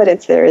much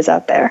evidence there is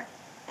out there.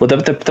 Well,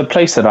 the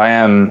place that I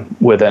am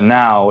with it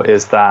now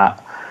is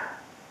that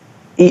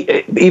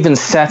even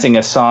setting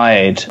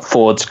aside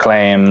Ford's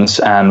claims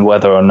and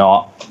whether or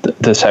not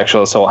the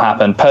sexual assault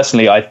happened,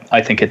 personally,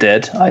 I think it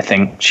did. I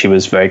think she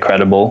was very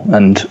credible,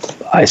 and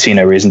I see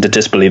no reason to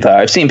disbelieve her.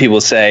 I've seen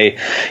people say,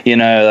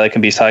 there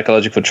can be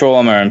psychological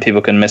trauma and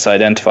people can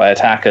misidentify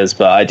attackers,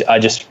 but I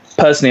just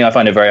personally, I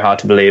find it very hard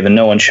to believe, and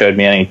no one showed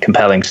me any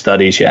compelling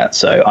studies yet,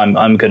 so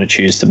I'm going to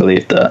choose to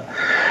believe that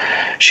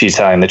she's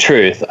telling the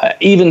truth.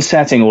 Even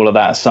setting all of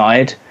that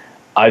aside,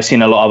 I've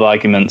seen a lot of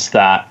arguments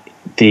that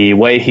the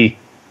way he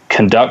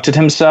conducted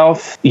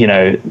himself,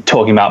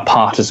 talking about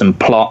partisan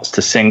plots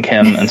to sink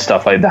him and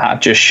stuff like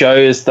that, just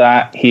shows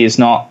that he is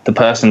not the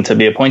person to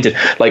be appointed.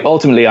 Like,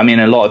 ultimately, I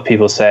mean, a lot of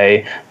people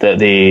say that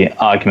the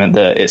argument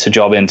that it's a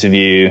job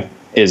interview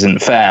isn't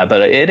fair,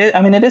 but it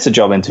is a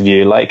job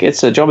interview. Like,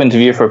 it's a job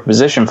interview for a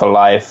position for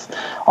life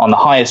on the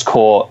highest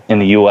court in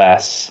the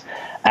US.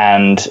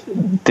 And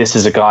this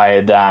is a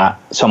guy that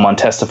someone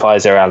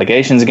testifies their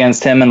allegations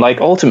against him. And,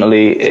 like,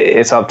 ultimately,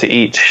 it's up to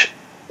each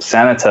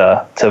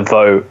senator to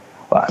vote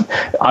But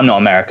I'm not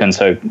American,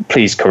 so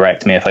please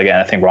correct me if I get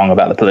anything wrong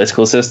about the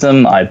political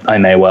system. I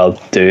may well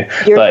do.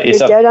 You're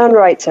dead on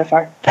right so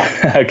far.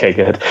 Okay,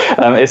 good.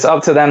 It's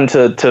up to them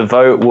to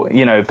vote,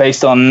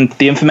 based on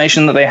the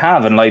information that they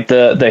have. And like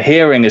the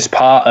hearing is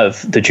part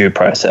of the due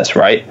process,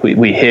 right?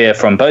 We hear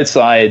from both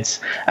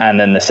sides, and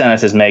then the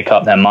senators make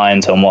up their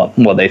minds on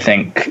what they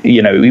think.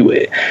 You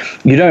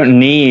don't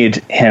need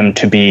him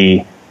to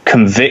be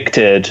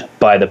convicted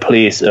by the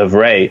police of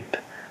rape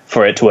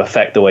for it to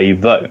affect the way you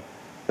vote.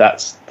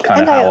 That's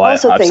kind of how I've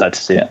started to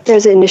see it.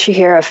 There's an issue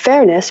here of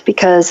fairness,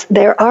 because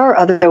there are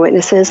other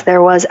witnesses.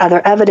 There was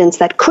other evidence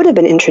that could have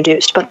been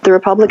introduced, but the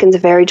Republicans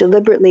very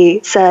deliberately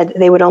said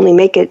they would only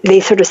make it. They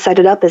sort of set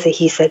it up as a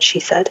he said,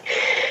 she said,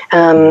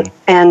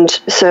 and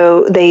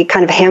so they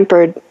kind of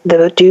hampered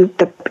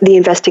the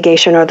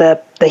investigation or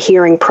the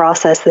hearing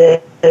process, the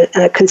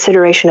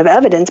consideration of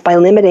evidence, by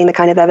limiting the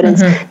kind of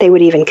evidence they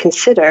would even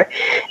consider.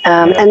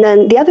 And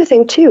then the other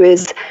thing too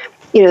is,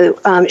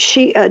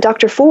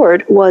 Dr.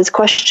 Ford was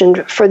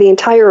questioned for the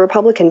entire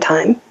Republican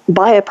time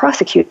by a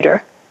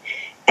prosecutor.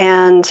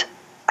 And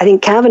I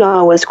think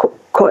Kavanaugh was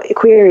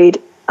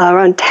queried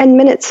around 10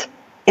 minutes.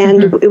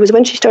 And it was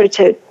when she started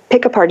to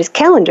pick apart his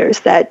calendars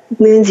that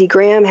Lindsey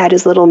Graham had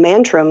his little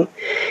mantram.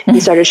 He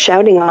started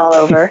shouting all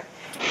over.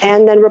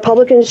 And then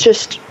Republicans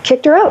just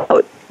kicked her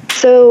out.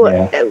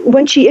 So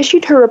when she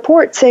issued her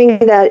report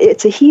saying that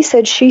it's a he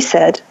said, she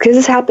said, because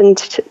this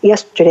happened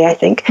yesterday, I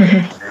think,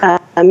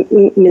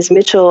 Ms.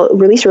 Mitchell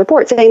released a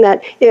report saying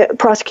that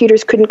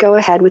prosecutors couldn't go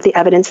ahead with the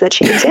evidence that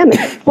she examined.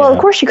 Well, of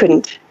course she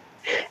couldn't.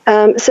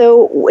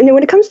 So when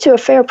it comes to a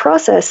fair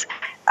process,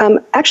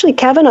 actually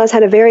Kavanaugh's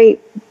had a very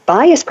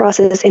biased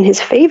process in his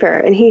favor,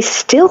 and he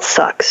still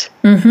sucks.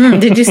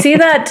 Did you see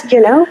that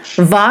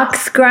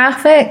Vox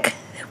graphic?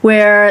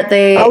 Where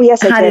they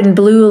had in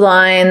blue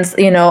lines,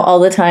 all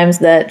the times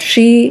that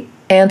she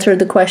answered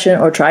the question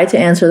or tried to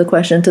answer the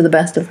question to the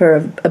best of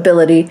her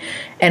ability,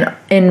 and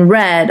in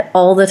red,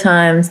 all the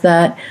times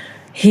that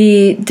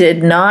he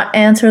did not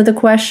answer the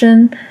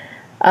question.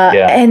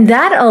 And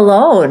that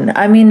alone,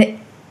 I mean,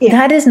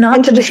 that is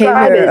not the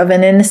behavior of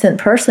an innocent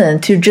person,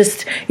 to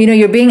just,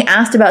 you're being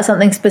asked about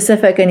something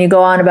specific and you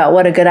go on about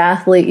what a good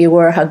athlete you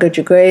were, how good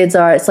your grades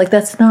are. It's like,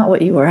 that's not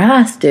what you were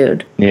asked,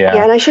 dude. Yeah,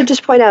 and I should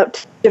just point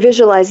out, to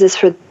visualize this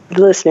for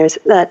the listeners,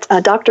 that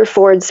Dr.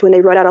 Ford's, when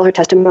they wrote out all her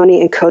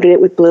testimony and coded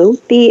it with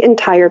blue, the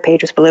entire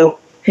page was blue.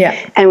 Yeah.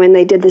 And when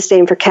they did the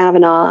same for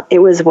Kavanaugh, it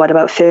was,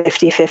 about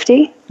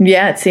 50-50?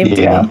 Yeah, it seemed to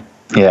me.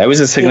 Yeah, it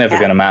was a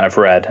significant amount of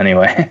red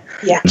anyway.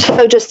 Yeah,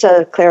 so just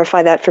to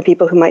clarify that for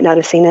people who might not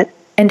have seen it.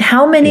 And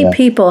how many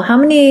how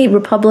many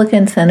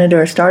Republican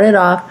senators started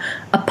off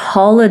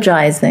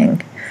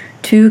apologizing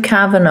to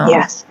Kavanaugh?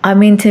 Yes. I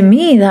mean, to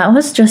me, that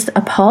was just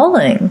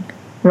appalling,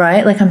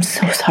 right? Like, I'm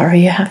so sorry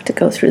you have to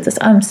go through this.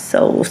 I'm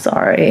so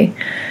sorry.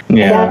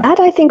 Yeah, that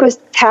I think was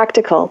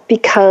tactical,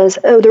 because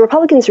the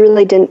Republicans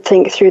really didn't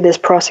think through this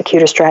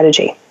prosecutor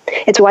strategy.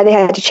 It's why they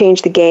had to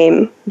change the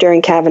game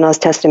during Kavanaugh's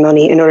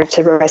testimony in order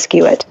to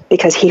rescue it,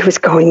 because he was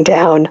going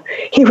down.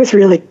 He was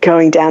really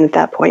going down at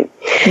that point.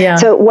 Yeah.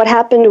 So what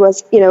happened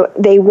was,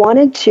 they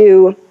wanted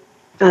to,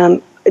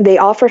 they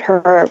offered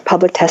her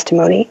public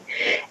testimony.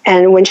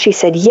 And when she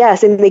said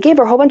yes, and they gave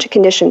her a whole bunch of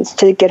conditions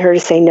to get her to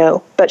say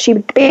no. But she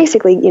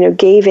basically,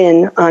 gave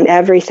in on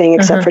everything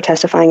except for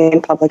testifying in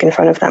public in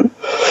front of them.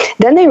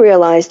 Then they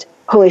realized,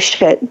 holy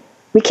shit,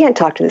 we can't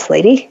talk to this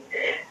lady.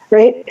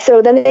 Right?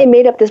 So then they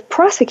made up this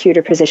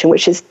prosecutor position,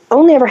 which has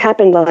only ever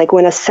happened like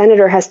when a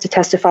senator has to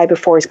testify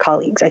before his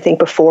colleagues. I think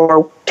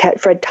before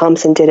Fred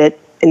Thompson did it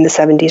in the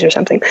 70s or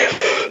something.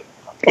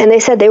 And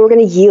they said they were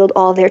going to yield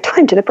all their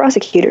time to the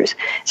prosecutors.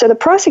 So the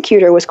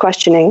prosecutor was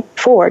questioning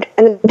Ford,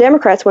 and the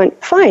Democrats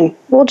went, fine,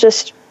 we'll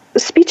just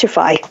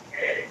speechify.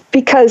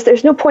 Because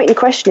there's no point in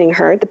questioning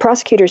her. The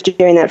prosecutor's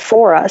doing that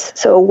for us.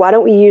 So why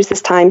don't we use this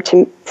time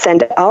to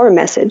send our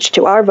message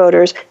to our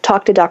voters,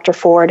 talk to Dr.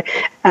 Ford,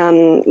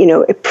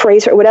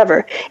 praise her,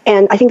 whatever.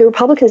 And I think the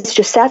Republicans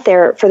just sat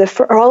there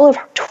for all of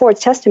Ford's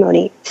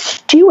testimony,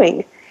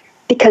 stewing,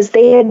 because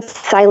they had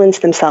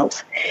silenced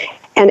themselves.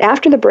 And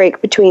after the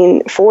break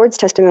between Ford's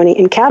testimony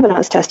and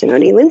Kavanaugh's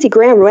testimony, Lindsey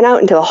Graham went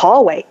out into the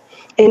hallway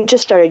and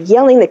just started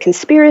yelling the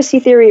conspiracy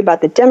theory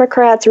about the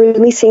Democrats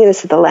releasing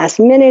this at the last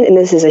minute, and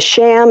this is a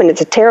sham, and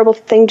it's a terrible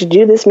thing to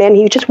do this, man.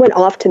 He just went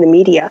off to the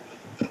media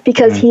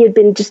because he had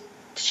been just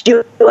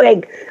stewing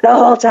the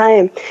whole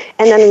time.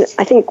 And then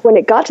I think when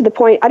it got to the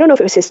point, I don't know if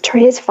it was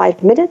his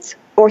 5 minutes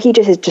or he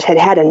just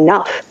had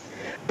enough.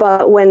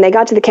 But when they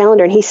got to the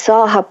calendar and he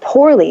saw how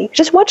poorly,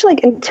 just watch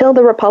until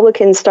the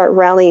Republicans start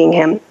rallying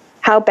him,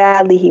 how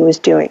badly he was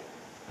doing.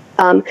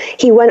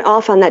 He went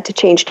off on that to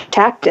change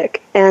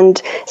tactic. And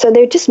so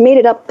they just made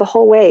it up the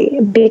whole way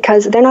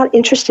because they're not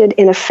interested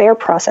in a fair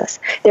process.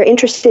 They're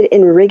interested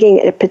in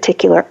rigging a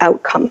particular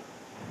outcome.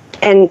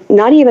 And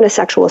not even a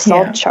sexual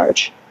assault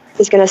charge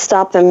is going to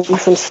stop them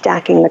from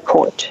stacking the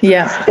court.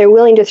 Yeah. They're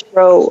willing to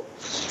throw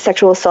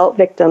sexual assault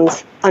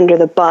victims under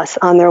the bus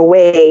on their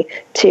way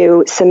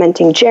to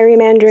cementing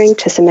gerrymandering,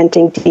 to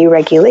cementing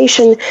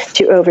deregulation,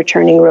 to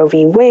overturning Roe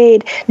v.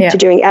 Wade, to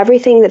doing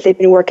everything that they've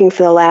been working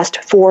for the last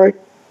four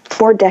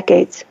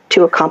decades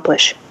to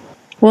accomplish.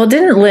 Well,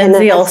 didn't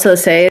Lindsay also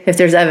say if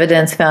there's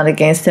evidence found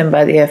against him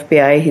by the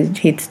FBI,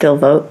 he'd still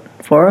vote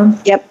for him?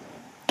 Yep.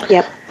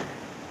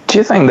 Do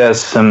you think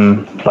there's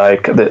some,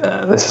 like,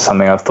 this is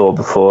something I've thought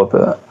before,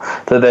 but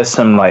that there's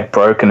some, like,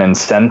 broken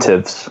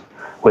incentives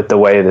with the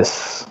way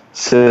this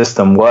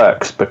system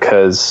works?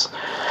 Because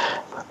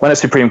when a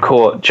Supreme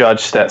Court judge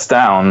steps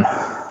down,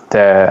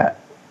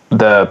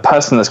 the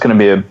person that's going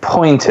to be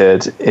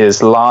appointed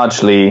is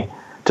largely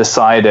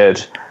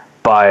decided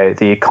by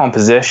the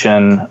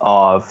composition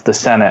of the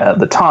Senate at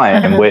the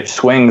time, which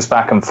swings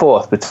back and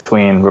forth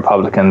between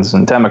Republicans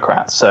and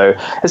Democrats. So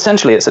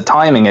essentially it's a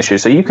timing issue.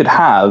 So you could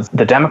have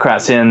the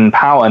Democrats in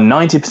power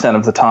 90%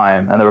 of the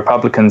time and the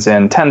Republicans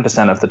in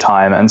 10% of the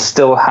time and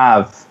still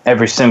have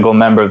every single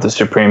member of the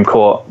Supreme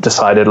Court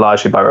decided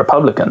largely by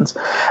Republicans.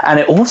 And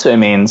it also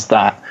means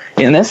that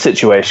in this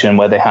situation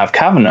where they have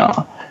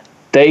Kavanaugh,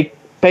 they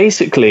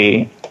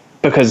basically,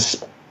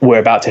 because we're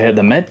about to hit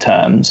the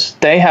midterms,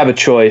 they have a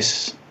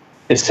choice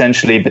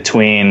essentially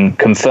between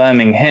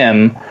confirming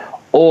him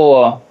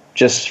or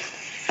just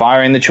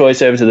firing the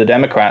choice over to the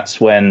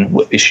Democrats when,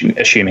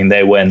 assuming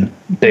they win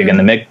big in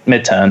the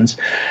midterms.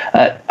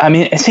 I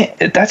mean,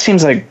 that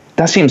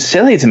seems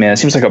silly to me. It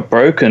seems like a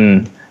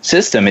broken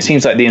system. It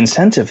seems like the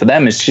incentive for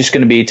them is just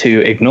going to be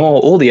to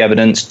ignore all the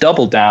evidence,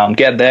 double down,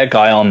 get their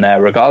guy on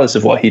there, regardless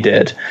of what he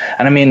did.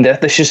 And I mean,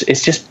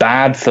 it's just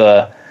bad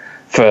for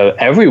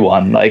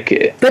everyone.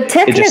 But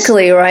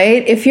technically,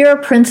 right, if you're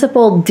a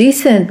principled,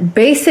 decent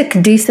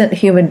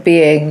human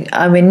being,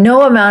 I mean,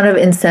 no amount of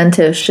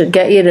incentive should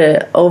get you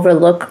to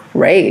overlook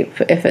rape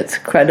if it's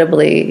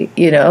credibly,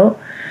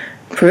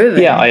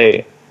 proven.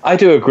 Yeah, I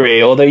do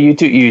agree. Although you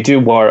do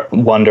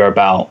wonder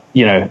about,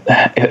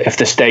 if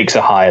the stakes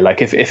are high.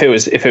 Like if it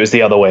was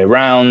the other way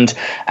around,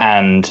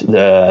 and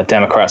the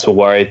Democrats were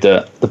worried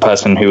that the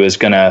person who was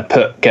going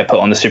to get put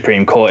on the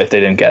Supreme Court, if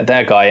they didn't get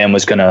their guy in,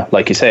 was going to,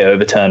 like you say,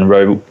 overturn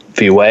Roe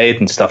v. Wade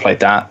and stuff like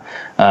that.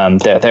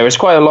 There is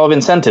quite a lot of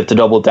incentive to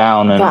double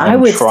down and. But I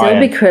would still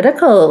be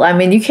critical. I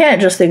mean, you can't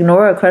just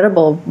ignore a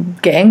credible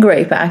gang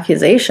rape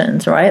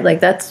accusations, right? Like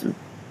that's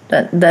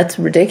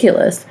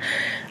ridiculous.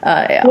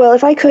 Well,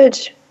 if I could.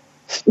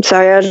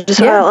 Sorry,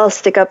 I'll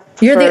stick up.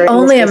 You're the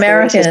only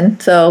American,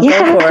 so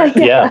go for it.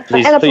 Yeah,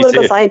 please, and a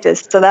political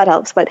scientist, so that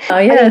helps. But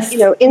yes.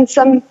 In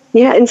some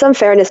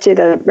fairness to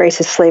the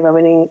racist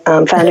slave-owning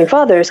founding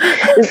fathers,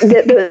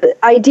 the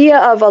idea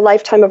of a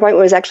lifetime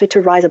appointment was actually to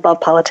rise above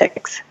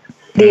politics.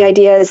 The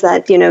idea is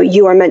that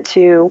you are meant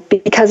to,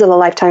 because of a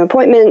lifetime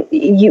appointment,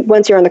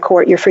 once you're on the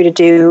court, you're free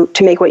to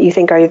make what you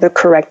think are the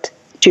correct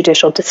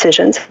judicial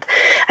decisions.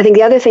 I think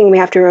the other thing we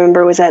have to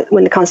remember was that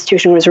when the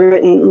Constitution was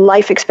written,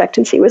 life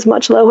expectancy was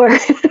much lower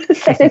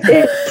than it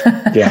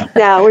is. Yeah.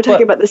 Now we're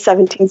talking about the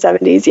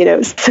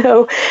 1770s,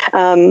 so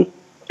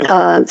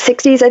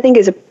 60s, I think,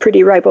 is a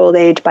pretty ripe old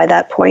age by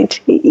that point,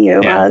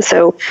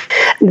 so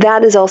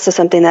that is also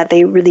something that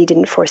they really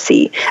didn't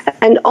foresee.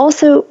 And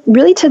also,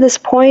 really to this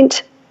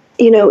point,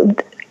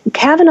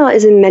 Kavanaugh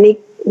is in many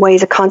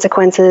ways a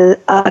consequence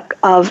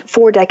of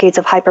 4 decades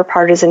of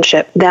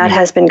hyper-partisanship that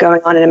has been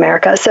going on in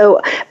America. So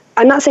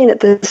I'm not saying that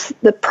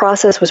the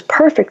process was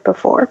perfect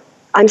before.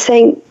 I'm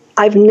saying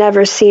I've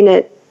never seen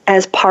it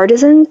as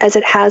partisan as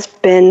it has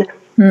been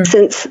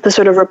since the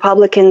sort of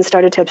Republicans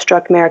started to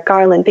obstruct Merrick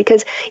Garland,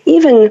 because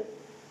even,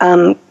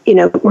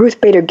 Ruth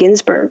Bader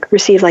Ginsburg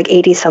received like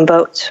 80-some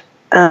votes.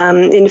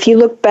 And if you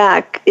look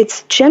back,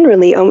 it's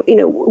generally,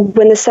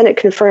 when the Senate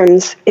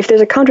confirms, if there's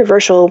a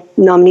controversial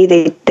nominee,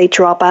 they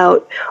drop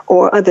out,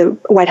 or the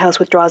White House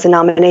withdraws a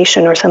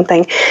nomination or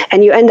something,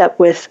 and you end up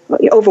with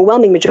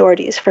overwhelming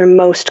majorities for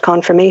most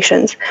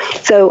confirmations.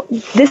 So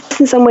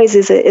this, in some ways,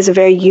 is a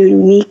very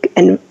unique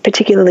and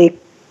particularly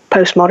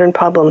postmodern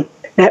problem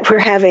that we're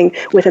having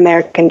with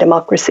American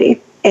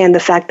democracy, and the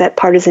fact that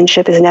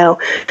partisanship has now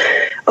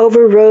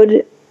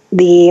overrode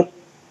the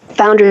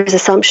founders'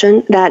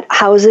 assumption that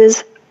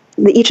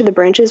each of the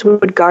branches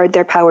would guard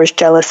their powers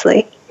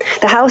jealously.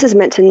 The House is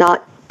meant to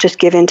not just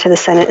give in to the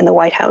Senate and the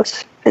White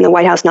House, and the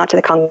White House not to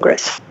the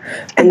Congress,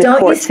 and the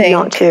courts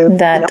not to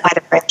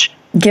either branch.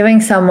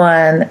 Giving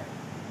someone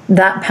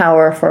that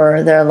power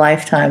for their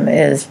lifetime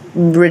is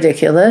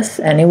ridiculous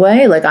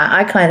anyway? Like,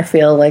 I kind of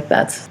feel like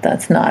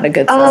that's not a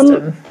good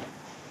system.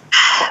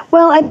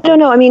 Well, I don't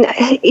know. I mean,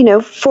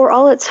 for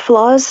all its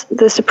flaws,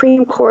 the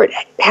Supreme Court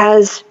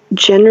has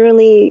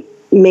generally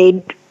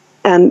made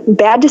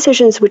bad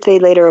decisions which they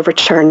later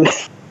overturned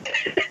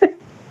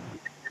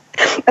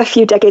a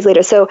few decades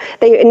later. So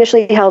they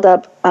initially held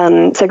up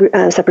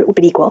separate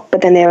but equal,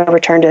 but then they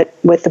overturned it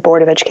with the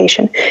Board of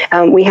Education.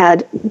 We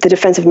had the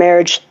Defense of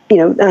Marriage,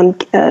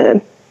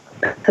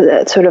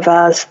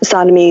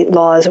 sodomy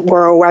laws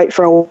were right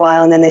for a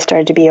while, and then they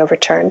started to be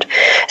overturned.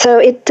 So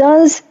it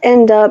does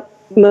end up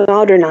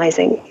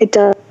modernizing. It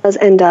does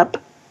end up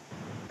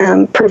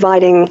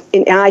providing,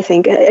 I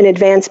think, an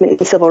advancement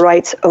in civil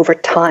rights over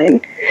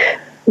time.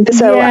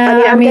 So,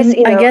 yeah,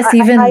 I guess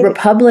even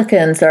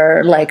Republicans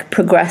are like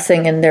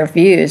progressing in their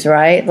views,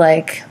 right?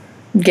 Like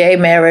gay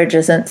marriage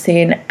isn't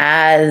seen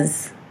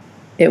as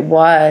it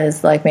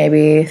was like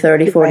maybe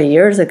 30, 40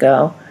 years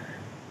ago.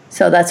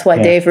 So that's why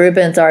Dave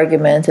Rubin's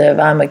argument of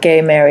I'm a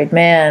gay married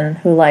man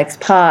who likes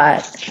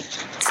pot,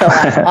 so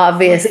I'm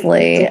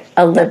obviously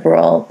a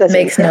liberal,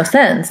 makes no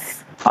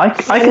sense. I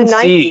can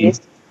see...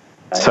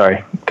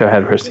 Sorry, go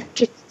ahead, Christy.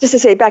 Just to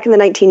say, back in the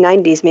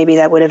 1990s, maybe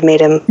that would have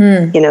made him,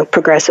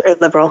 progressive or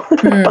liberal,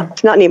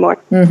 but not anymore.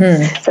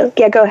 Mm-hmm. So,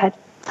 yeah, go ahead.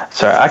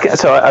 Sorry,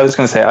 I was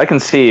going to say, I can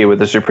see with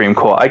the Supreme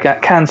Court, I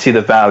can see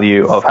the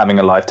value of having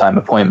a lifetime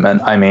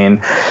appointment. I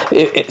mean,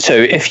 so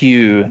if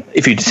you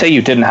say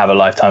you didn't have a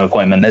lifetime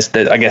appointment,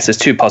 I guess there's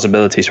two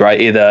possibilities, right?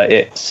 Either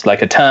it's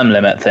like a term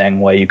limit thing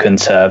where you can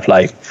serve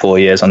like 4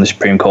 years on the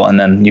Supreme Court and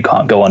then you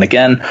can't go on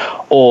again,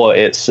 or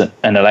it's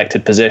an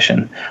elected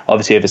position.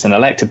 Obviously, if it's an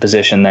elected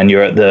position, then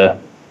you're at the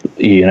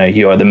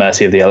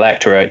mercy of the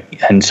electorate,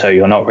 and so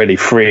you're not really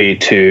free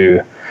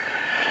to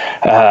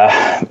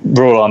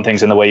rule on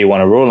things in the way you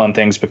want to rule on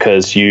things,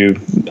 because you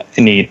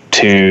need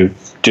to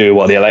do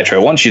what the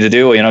electorate wants you to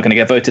do, or you're not going to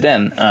get voted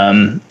in.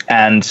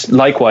 And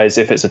likewise,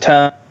 if it's a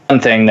term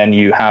thing, then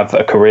you have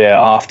a career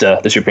after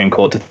the Supreme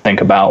Court to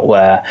think about,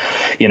 where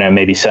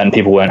maybe certain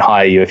people won't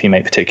hire you if you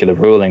make particular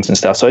rulings and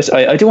stuff. So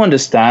I do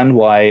understand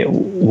why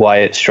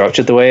it's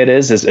structured the way it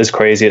is, as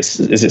crazy as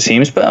it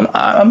seems. But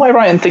am I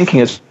right in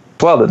thinking as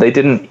well that they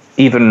didn't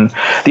even,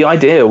 the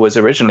idea was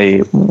originally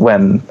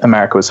when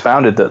America was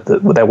founded that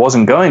there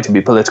wasn't going to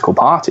be political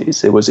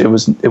parties. It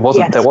wasn't there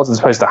wasn't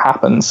supposed to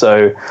happen.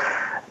 So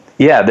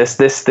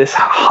this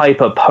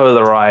hyper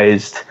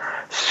polarized,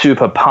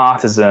 super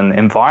partisan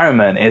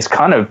environment is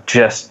kind of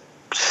just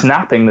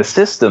snapping the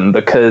system,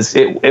 because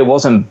it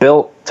wasn't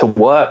built to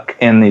work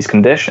in these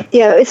conditions.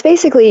 Yeah, it's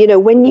basically,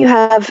 when you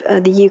have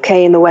the UK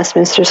and the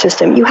Westminster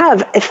system, you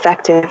have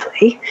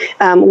effectively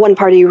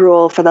one-party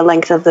rule for the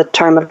length of the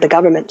term of the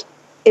government.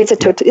 It's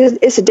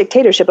a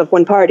dictatorship of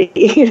one party,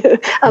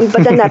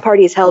 but then that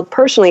party is held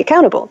personally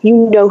accountable.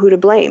 You know who to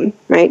blame,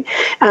 right?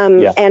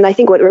 And I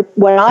think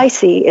what I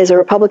see is a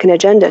Republican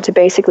agenda to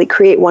basically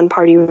create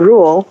one-party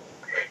rule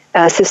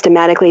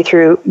systematically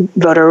through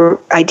voter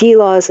ID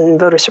laws and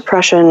voter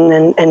suppression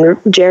and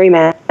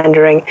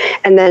gerrymandering,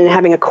 and then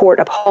having a court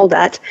uphold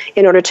that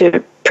in order to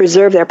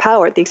preserve their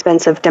power at the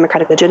expense of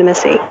democratic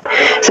legitimacy.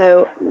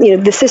 So,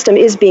 the system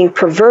is being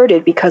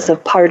perverted because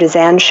of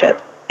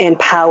partisanship and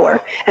power.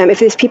 If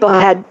these people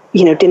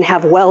didn't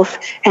have wealth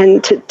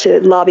and to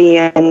lobby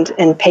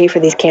and pay for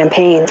these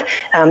campaigns,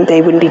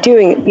 they wouldn't be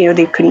doing it.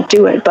 They couldn't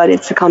do it. But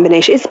it's a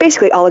combination. It's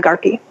basically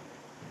oligarchy,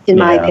 in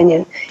my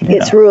opinion. Yeah.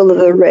 It's rule of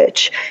the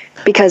rich,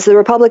 because the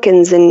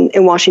Republicans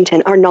in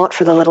Washington are not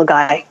for the little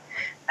guy.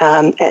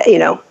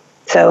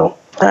 So.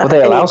 Well,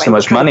 they allow so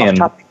much money in.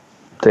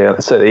 They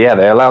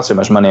allow so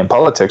much money in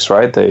politics,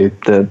 right?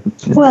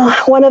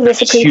 One of the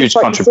Supreme huge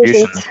Court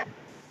contributions. Decisions,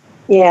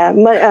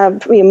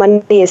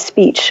 money is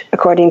speech,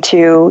 according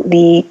to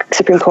the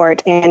Supreme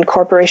Court, and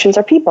corporations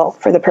are people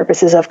for the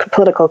purposes of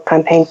political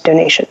campaign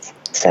donations.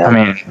 So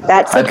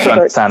that's I don't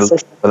understand,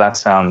 but that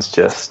sounds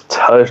just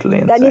totally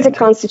insane. That needs a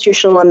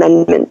constitutional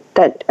amendment.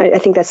 That I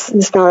think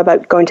it's not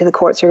about going to the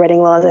courts or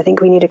writing laws. I think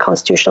we need a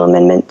constitutional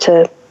amendment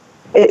to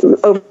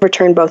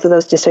overturn both of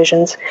those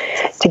decisions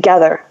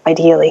together,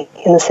 ideally,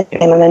 in the same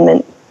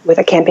amendment, with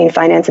a campaign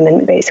finance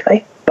amendment,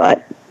 basically.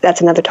 But that's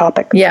another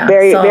topic. Yeah,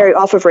 very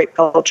off of rape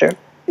culture.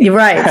 You're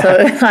right. So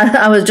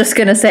I was just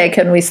going to say,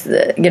 can we,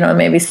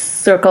 maybe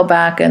circle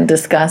back and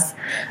discuss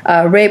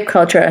rape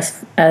culture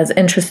as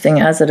interesting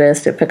as it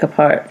is to pick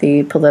apart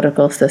the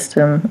political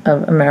system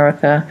of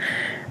America.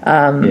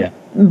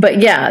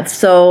 But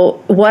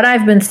so what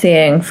I've been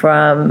seeing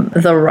from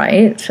the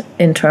right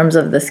in terms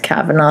of this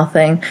Kavanaugh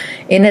thing,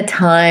 in a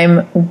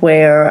time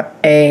where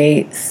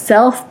a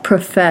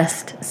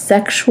self-professed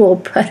sexual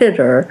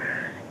predator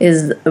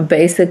is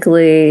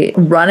basically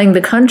running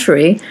the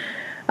country,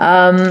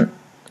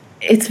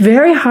 it's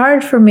very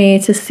hard for me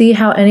to see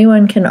how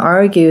anyone can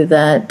argue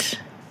that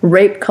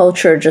rape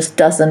culture just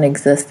doesn't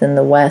exist in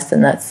the West,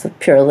 and that's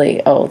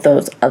purely,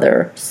 those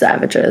other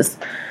savages,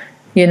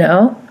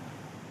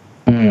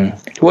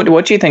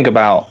 What do you think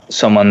about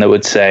someone that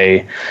would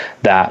say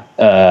that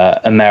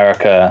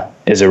America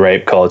is a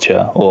rape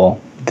culture, or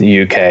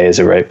the UK is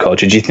a rape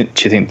culture? Do you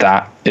think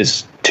that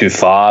is too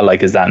far?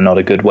 Like, is that not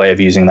a good way of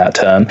using that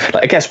term?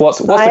 Like, I guess what's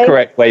the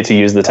correct way to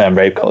use the term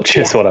rape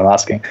culture is what I'm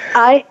asking.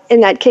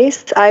 In that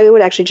case, I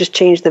would actually just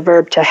change the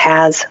verb to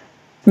has.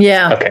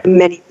 Yeah. Okay.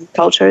 Many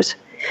cultures,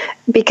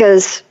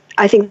 because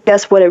I think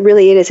that's what it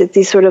really is. It's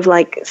these sort of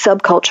like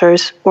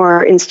subcultures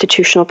or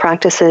institutional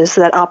practices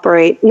that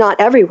operate not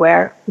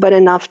everywhere, but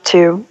enough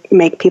to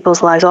make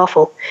people's lives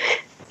awful.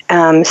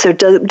 So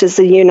does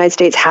the United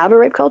States have a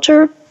rape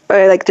culture?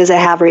 Or does it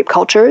have rape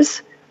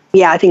cultures?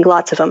 Yeah, I think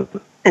lots of them.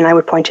 And I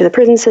would point to the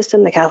prison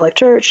system, the Catholic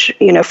Church,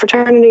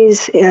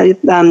 fraternities,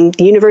 the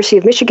University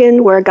of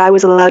Michigan, where a guy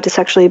was allowed to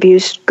sexually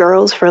abuse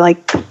girls for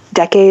like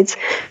decades,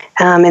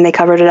 and they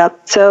covered it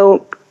up.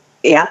 So,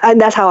 yeah, and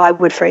that's how I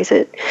would phrase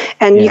it.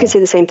 And you can say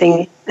the same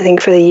thing, I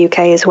think, for the UK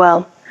as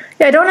well.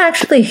 Yeah, I don't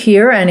actually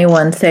hear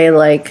anyone say,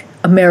 like,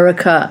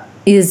 America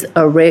is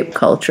a rape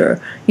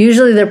culture.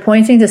 Usually they're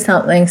pointing to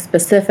something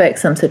specific,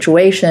 some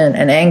situation,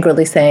 and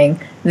angrily saying,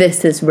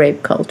 this is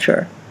rape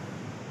culture.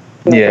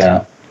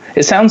 Yeah.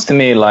 It sounds to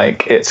me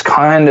like it's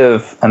kind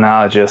of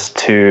analogous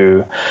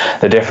to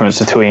the difference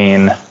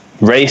between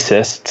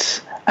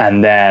racists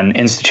and then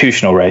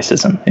institutional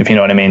racism, if you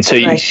know what I mean.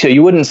 So, so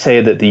you wouldn't say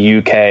that the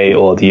UK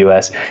or the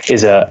US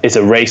is a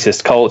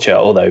racist culture,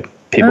 although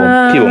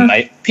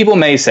people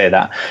may say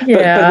that.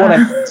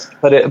 Yeah.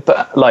 But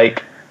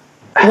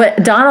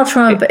Donald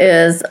Trump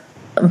is.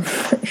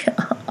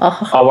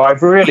 I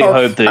really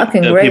hope that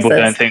people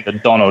don't think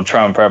that Donald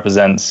Trump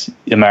represents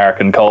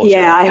American culture.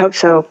 Yeah, I hope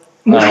so.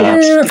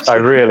 I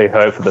really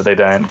hope that they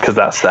don't, because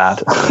that's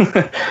sad.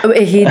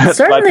 He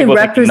certainly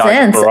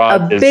represents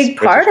a big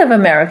part of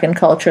American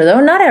culture,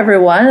 though not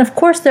everyone. Of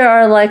course, there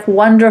are like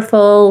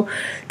wonderful,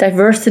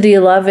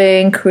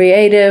 diversity-loving,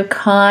 creative,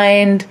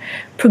 kind,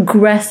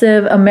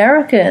 progressive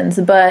Americans.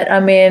 But I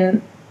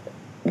mean,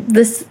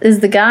 this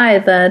is the guy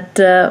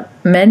that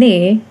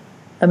many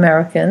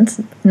Americans,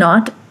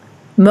 not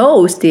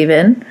most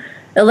even,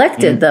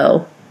 elected,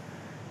 though.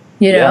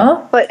 You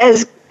know? But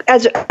as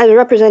a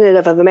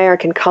representative of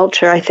American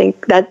culture, I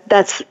think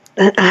that's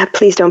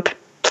please don't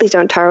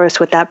tar us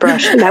with that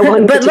brush, that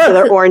one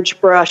particular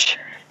orange brush.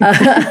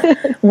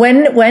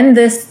 When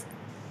this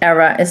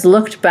era is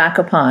looked back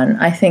upon,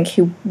 I think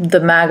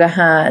the MAGA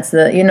hats,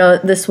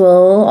 this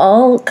will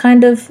all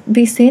kind of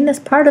be seen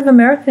as part of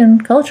American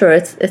culture.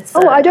 It's.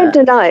 I don't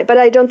deny it, but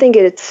I don't think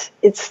it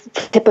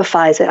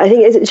typifies it. I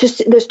think it's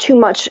just there's too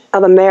much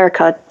of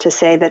America to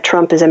say that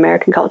Trump is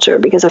American culture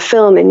because of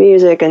film and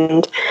music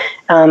and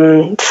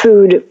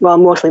food. Well,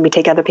 mostly we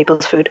take other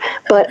people's food,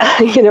 but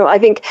I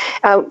think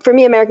for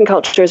me, American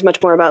culture is much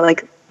more about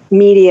like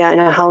media and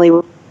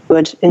Hollywood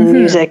and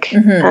music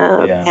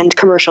and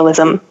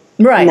commercialism.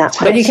 Right,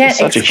 but you can't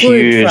such exclude a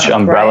huge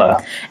Trump, umbrella.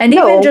 Right? And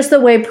even just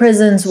the way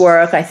prisons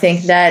work, I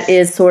think that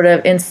is sort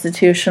of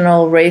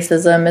institutional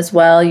racism as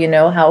well. You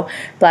know, how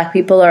black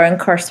people are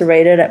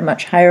incarcerated at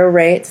much higher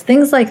rates,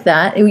 things like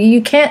that.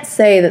 You can't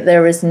say that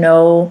there is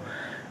no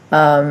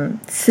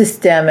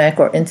systemic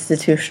or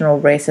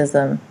institutional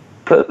racism.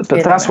 But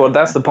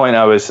that's the point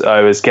I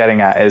was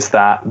getting at, is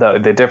that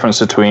the difference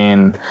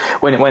between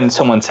when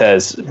someone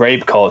says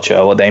rape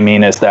culture, what they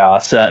mean is there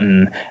are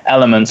certain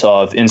elements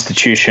of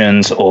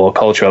institutions or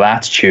cultural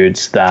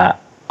attitudes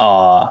that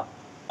are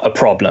a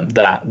problem,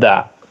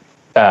 that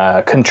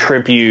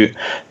contribute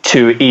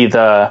to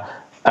either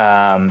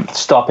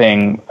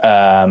stopping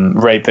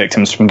rape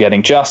victims from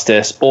getting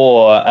justice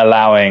or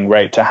allowing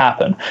rape to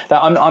happen.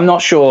 That I'm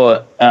not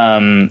sure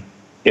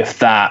if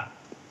that.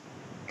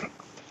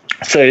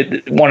 So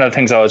one of the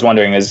things I was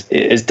wondering is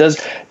does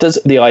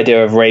the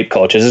idea of rape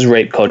culture, does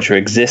rape culture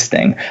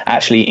existing,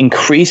 actually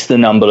increase the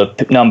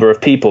number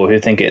of people who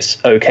think it's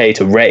okay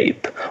to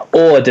rape,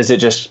 or does it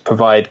just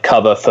provide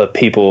cover for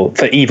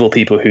evil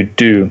people who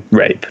do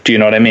rape? Do you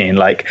know what I mean?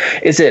 Like,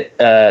 is it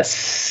a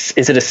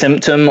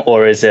symptom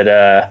or is it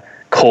a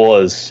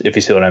cause? If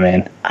you see what I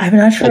mean. I'm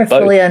not sure I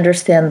fully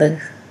understand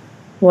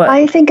what.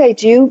 I think I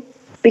do.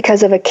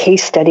 Because of a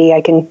case study I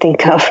can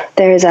think of.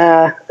 There's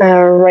a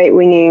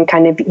right-winging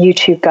kind of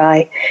YouTube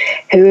guy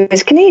who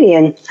is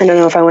Canadian. I don't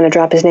know if I want to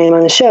drop his name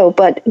on the show,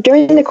 but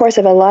during the course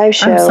of a live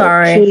show... I'm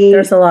sorry,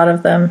 there's a lot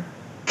of them.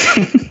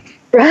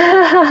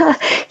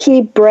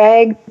 He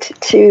bragged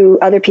to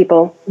other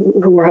people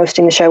who were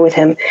hosting the show with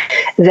him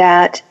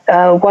that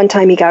one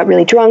time he got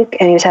really drunk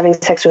and he was having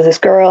sex with this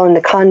girl and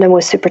the condom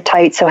was super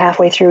tight, so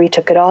halfway through he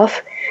took it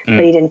off,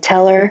 but he didn't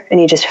tell her and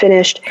he just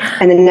finished.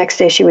 And then the next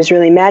day she was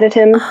really mad at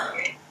him.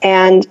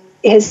 And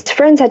his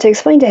friends had to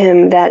explain to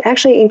him that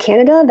actually in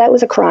Canada, that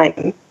was a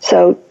crime.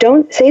 So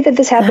don't say that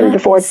this happened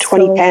before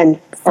 2010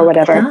 or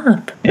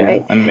whatever.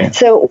 Right? Yeah,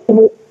 so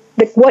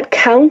what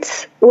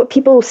counts, what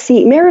people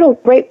see, marital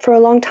rape for a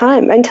long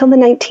time, until the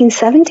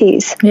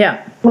 1970s,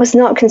 was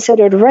not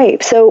considered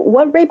rape. So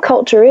what rape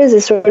culture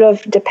is sort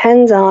of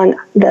depends on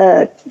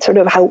the sort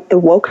of how the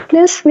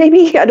wokeness,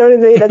 maybe? I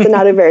don't know, that's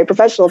not a very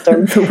professional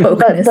term. The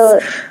wokeness.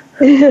 But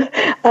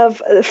of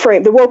the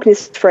frame, the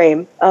wokeness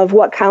frame of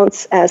what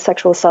counts as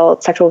sexual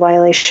assault, sexual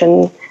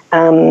violation,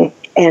 and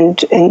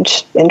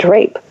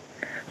rape.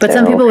 But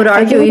some people would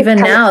argue even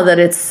now that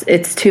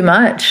it's too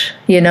much.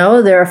 You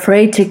know, they're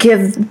afraid to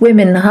give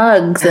women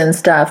hugs and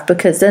stuff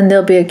because then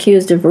they'll be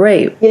accused of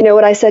rape. You know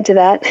what I said to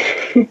that?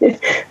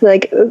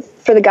 Like,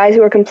 for the guys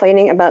who are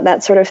complaining about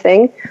that sort of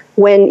thing,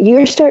 when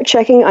you start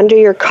checking under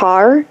your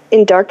car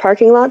in dark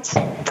parking lots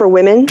for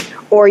women,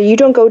 or you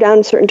don't go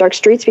down certain dark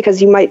streets because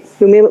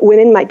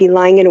women might be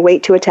lying in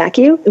wait to attack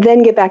you,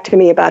 then get back to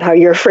me about how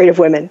you're afraid of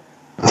women.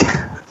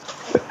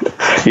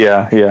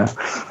 Yeah.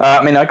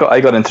 I mean, I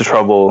got into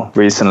trouble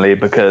recently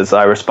because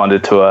I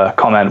responded to a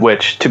comment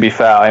which, to be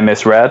fair, I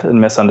misread and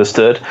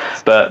misunderstood.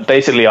 But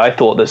basically, I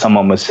thought that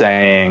someone was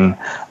saying,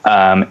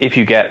 if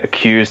you get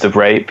accused of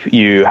rape,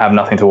 you have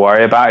nothing to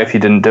worry about if you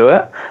didn't do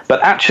it.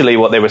 But actually,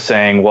 what they were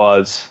saying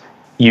was,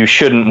 you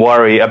shouldn't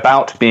worry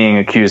about being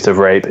accused of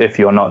rape if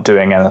you're not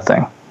doing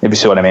anything. If you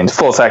see what I mean.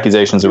 False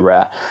accusations are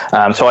rare.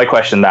 So I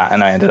questioned that,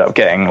 and I ended up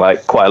getting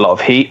like quite a lot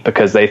of heat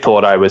because they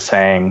thought I was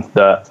saying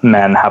that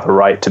men have a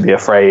right to be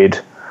afraid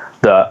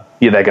that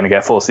they're going to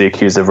get falsely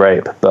accused of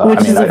rape. But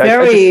which is a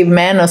very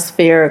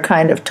manosphere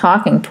kind of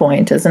talking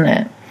point, isn't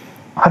it?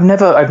 I've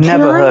never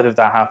heard of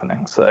that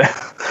happening. So,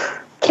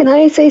 can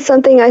I say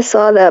something I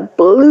saw that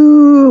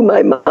blew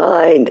my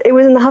mind? It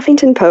was in the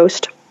Huffington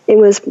Post. It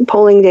was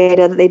polling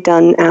data that they'd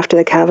done after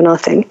the Kavanaugh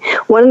thing.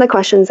 One of the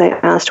questions I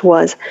asked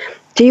was,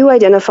 do you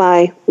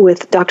identify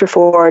with Dr.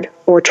 Ford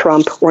or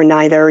Trump or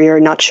neither, or you're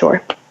not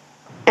sure?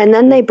 And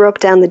then they broke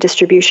down the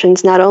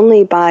distributions not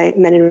only by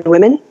men and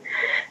women,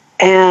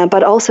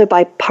 but also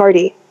by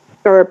party,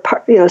 or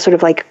sort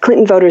of like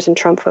Clinton voters and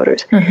Trump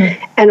voters.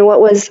 Mm-hmm. And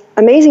what was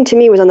amazing to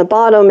me was on the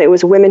bottom, it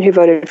was women who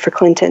voted for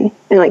Clinton.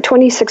 And like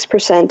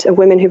 26% of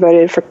women who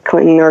voted for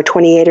Clinton, or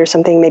 28 or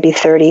something, maybe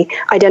 30,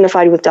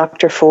 identified with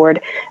Dr. Ford.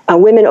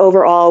 Women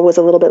overall was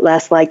a little bit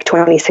less, like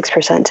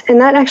 26%. And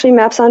that actually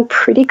maps on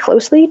pretty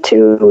closely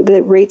to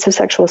the rates of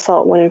sexual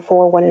assault, 1 in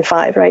 4, 1 in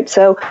 5, right?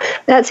 So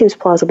that seems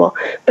plausible.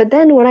 But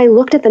then when I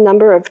looked at the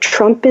number of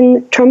Trump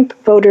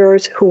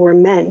voters who were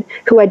men,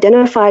 who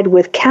identified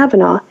with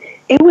Kavanaugh,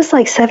 it was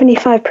like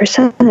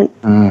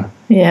 75%.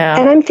 Yeah.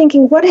 And I'm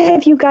thinking, what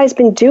have you guys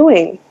been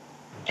doing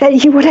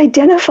that you would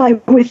identify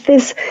with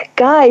this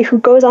guy who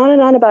goes on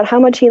and on about how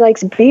much he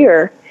likes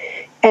beer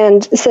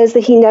and says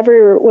that he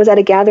never was at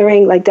a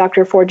gathering like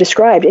Dr. Ford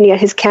described, and yet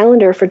his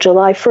calendar for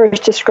July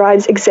 1st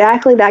describes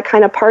exactly that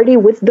kind of party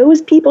with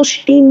those people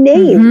she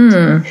named.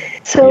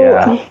 Mm-hmm. So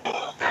yeah.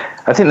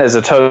 I think there's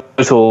a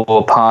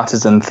total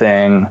partisan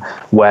thing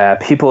where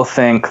people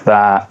think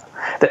that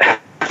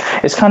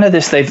it's kind of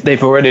this,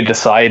 they've already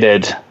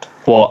decided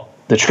what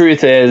the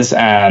truth is,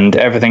 and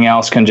everything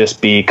else can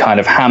just be kind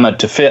of hammered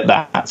to fit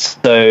that.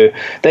 So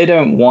they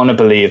don't want to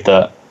believe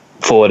that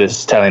Ford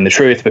is telling the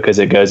truth because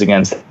it goes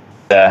against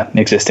their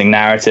existing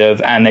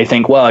narrative. And they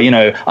think, well,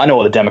 I know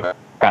what the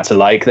Democrats are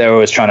like. They're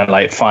always trying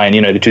to find,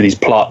 they do these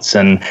plots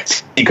and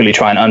secretly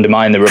try and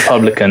undermine the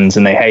Republicans,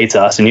 and they hate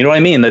us. And you know what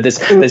I mean? That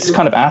this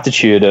kind of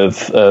attitude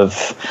of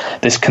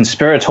this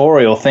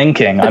conspiratorial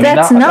thinking. But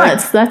that's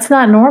nuts. That's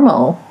not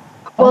normal.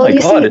 Well,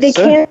 you see, they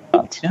can't.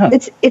 Yeah.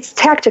 It's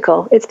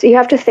tactical. You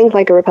have to think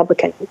like a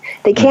Republican.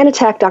 They can't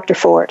attack Dr.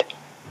 Ford.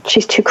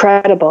 She's too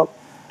credible.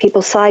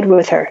 People side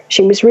with her.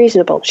 She was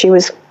reasonable. She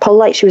was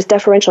polite. She was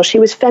deferential. She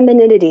was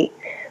femininity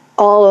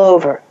all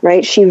over,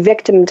 right? She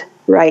victimed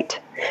right.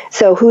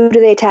 So who do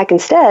they attack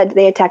instead?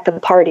 They attack the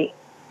party.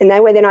 And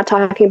that way they're not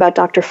talking about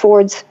Dr.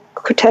 Ford's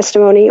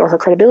testimony or her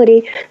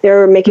credibility.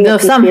 They're making up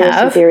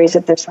conspiracy theories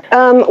of this.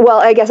 Well,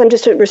 I guess I'm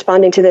just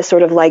responding to this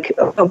sort of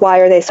why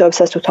are they so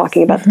obsessed with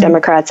talking about the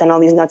Democrats and all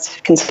these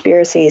nuts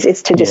conspiracies?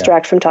 It's to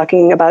distract from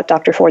talking about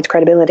Dr. Ford's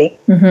credibility.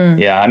 Mm-hmm.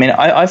 Yeah, I mean,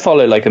 I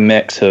follow a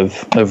mix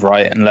of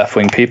right and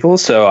left-wing people,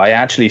 so I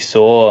actually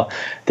saw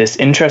this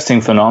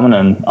interesting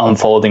phenomenon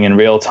unfolding in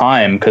real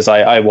time because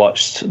I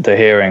watched the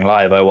hearing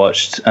live. I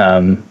watched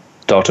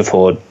Dr.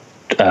 Ford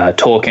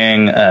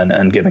talking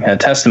and giving her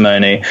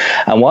testimony,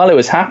 and while it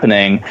was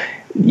happening,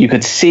 you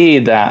could see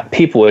that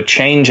people were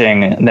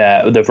changing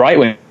the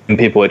right-wing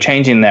people were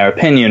changing their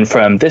opinion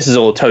from this is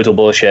all total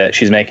bullshit,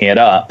 she's making it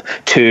up,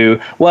 to,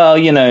 well,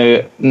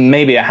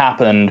 maybe it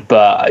happened,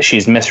 but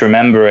she's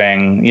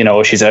misremembering,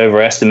 or she's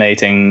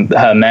overestimating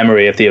her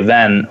memory of the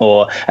event,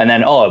 and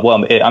then,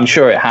 I'm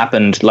sure it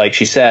happened like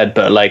she said,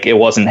 but it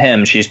wasn't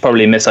him, she's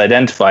probably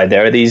misidentified.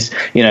 There are these,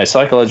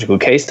 psychological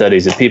case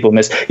studies of people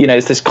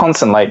it's this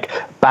constant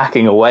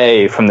backing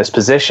away from this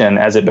position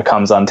as it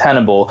becomes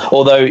untenable.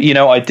 Although,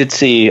 I did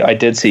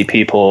see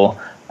people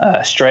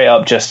straight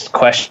up just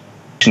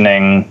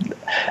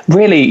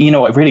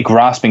really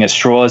grasping at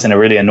straws in a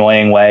really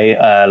annoying way,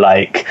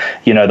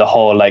 the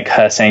whole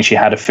her saying she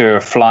had a fear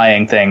of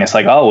flying thing. It's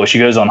she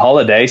goes on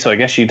holiday, so I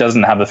guess she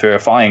doesn't have a fear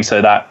of flying,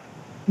 so that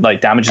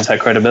damages her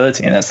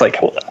credibility. And it's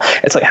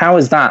how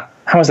is that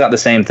the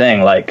same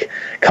thing?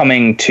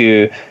 Coming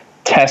to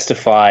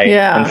testify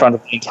in front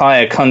of the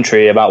entire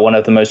country about one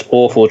of the most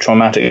awful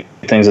traumatic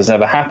things that's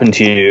ever happened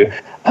to you,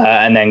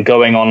 and then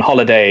going on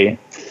holiday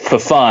for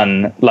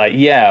fun,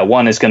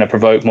 one is going to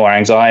provoke more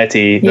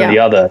anxiety than the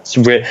other.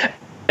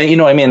 You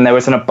know what I mean? There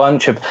was a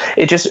bunch of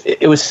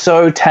it was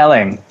so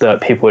telling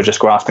that people were just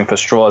grasping for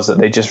straws, that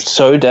they just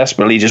so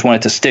desperately just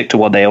wanted to stick to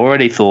what they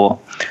already thought,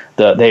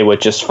 that they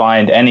would just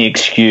find any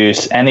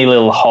excuse, any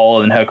little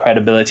hole in her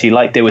credibility.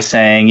 Like they were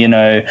saying,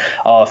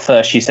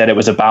 first she said it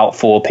was about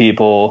 4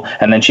 people,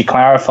 and then she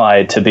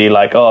clarified to be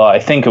I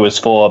think it was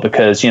 4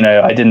 because,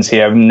 I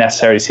didn't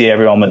necessarily see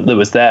everyone that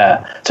was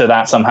there. So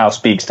that somehow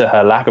speaks to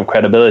her lack of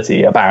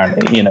credibility,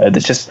 apparently.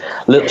 There's just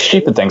little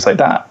stupid things like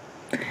that.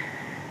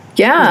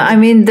 Yeah, I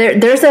mean,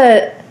 there's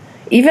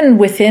even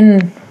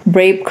within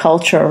rape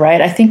culture,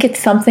 right? I think it's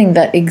something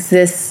that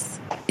exists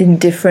in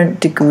different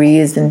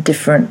degrees in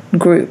different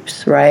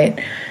groups, right?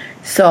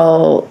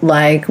 So,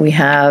 like, we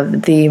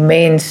have the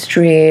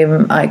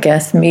mainstream, I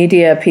guess,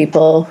 media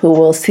people who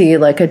will see,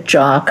 like, a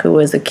jock who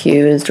was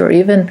accused, or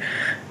even,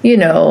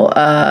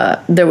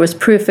 there was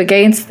proof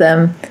against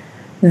them.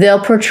 They'll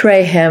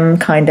portray him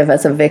kind of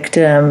as a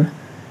victim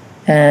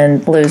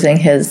and losing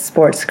his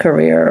sports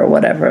career or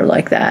whatever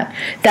like that.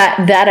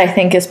 That I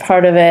think is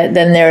part of it.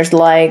 Then there's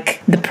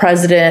like the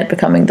president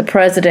becoming the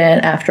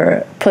president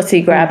after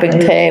pussy grabbing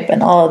tape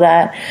and all of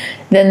that.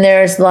 Then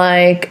there's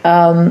like,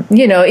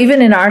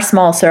 even in our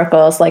small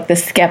circles, like the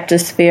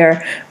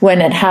skeptosphere, when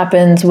it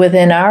happens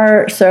within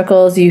our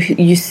circles,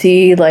 you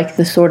see like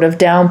the sort of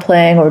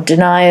downplaying or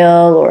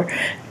denial or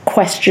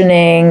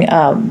questioning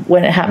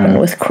when it happened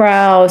with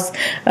Krauss,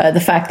 the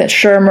fact that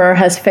Shermer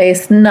has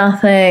faced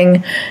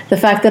nothing, the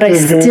fact that I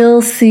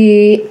still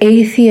see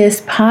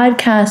atheist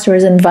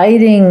podcasters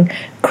inviting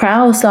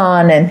Krauss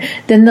on, and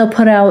then they'll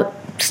put out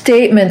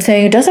statements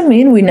saying it doesn't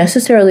mean we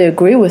necessarily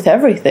agree with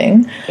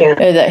everything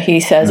that he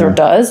says or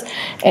does.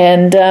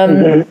 And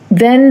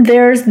then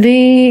there's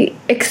the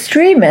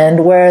extreme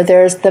end where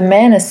there's the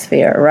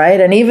manosphere,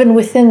 right? And even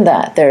within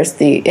that, there's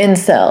the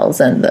incels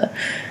and the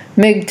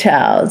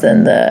MGTOWs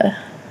and the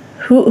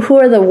who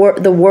are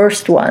the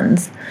worst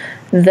ones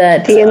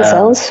that the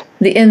incels.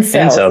 The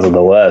incels are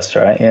the worst,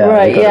 right? Yeah.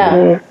 Right.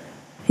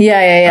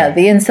 Yeah.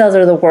 The incels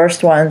are the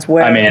worst ones.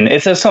 Where I mean,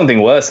 if there's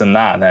something worse than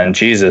that, then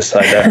Jesus,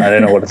 I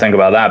don't know what to think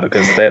about that,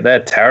 because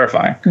they're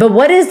terrifying. But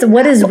what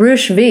is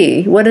Rush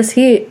V? What does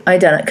he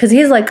identify? Because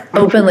he's like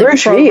openly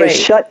Rush V is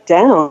shut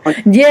down.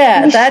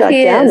 Yeah, he's that shut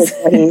he down is.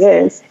 What he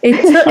is.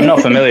 I'm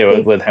not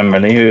familiar with him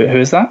really. Who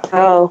is that?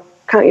 Oh.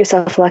 Count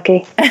yourself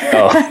lucky.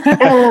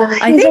 Oh.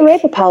 He's a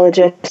rape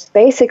apologist,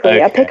 basically,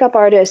 a pickup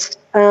artist,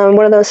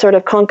 one of those sort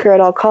of conquer at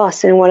all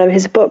costs. In one of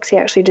his books, he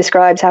actually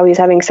describes how he was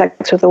having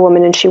sex with a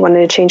woman and she wanted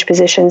to change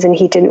positions and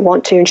he didn't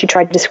want to, and she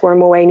tried to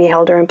squirm away and he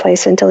held her in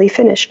place until he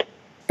finished.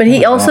 But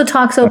he also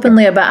talks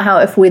openly about how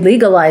if we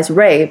legalize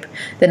rape,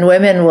 then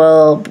women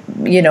will,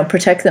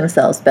 protect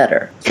themselves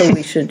better. So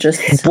we should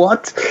just...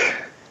 What?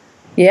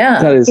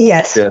 Yeah. That is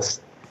yes.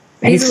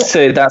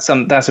 So that's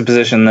a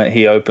position that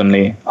he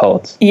openly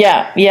holds.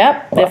 Yeah.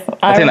 Well,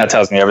 I think that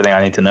tells me everything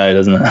I need to know,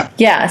 doesn't it?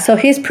 Yeah. So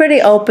he's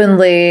pretty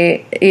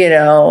openly,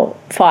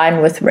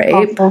 fine with rape.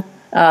 Awful.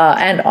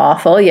 And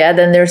awful. Yeah.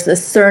 Then there's the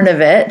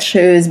Cernovich,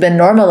 who's been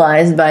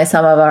normalized by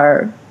some of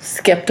our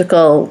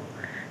skeptical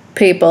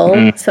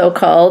people,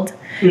 so-called,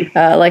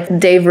 like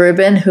Dave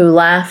Rubin, who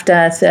laughed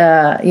at,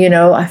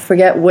 I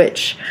forget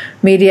which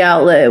media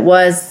outlet it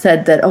was,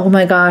 said that, oh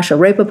my gosh, a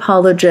rape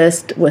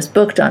apologist was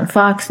booked on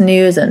Fox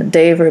News, and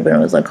Dave Rubin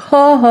was like,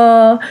 ha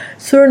ha,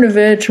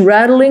 Cernovich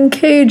rattling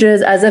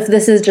cages, as if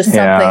this is just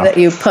something that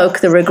you poke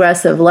the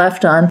regressive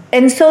left on.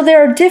 And so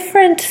there are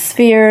different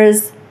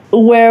spheres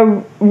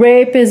where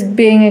rape is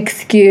being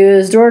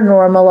excused or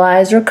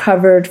normalized or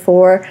covered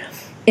for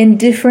in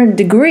different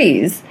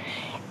degrees.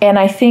 And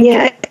I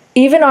think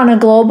even on a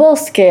global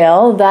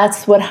scale,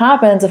 that's what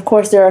happens. Of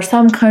course, there are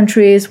some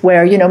countries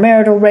where,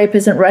 marital rape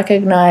isn't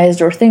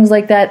recognized or things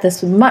like that.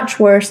 This is much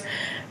worse.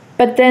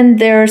 But then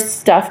there's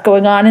stuff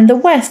going on in the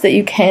West that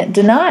you can't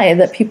deny,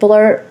 that people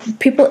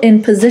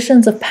in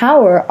positions of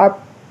power are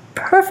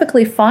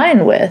perfectly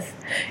fine with.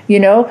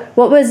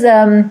 What was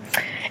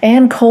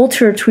Ann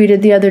Coulter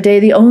tweeted the other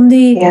day, the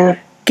only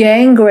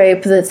gang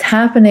rape that's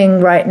happening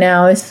right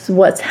now is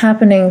what's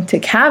happening to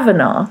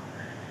Kavanaugh.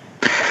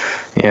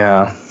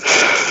 Yeah.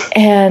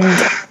 And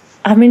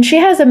I mean, she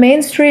has a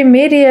mainstream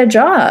media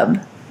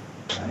job.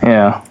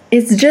 Yeah.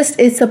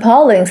 It's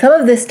appalling. Some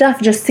of this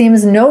stuff just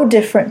seems no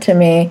different to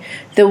me.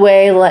 The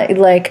way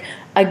like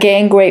a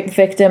gang rape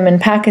victim in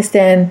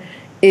Pakistan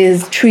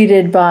is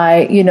treated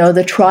by,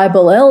 the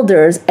tribal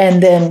elders,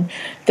 and then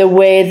the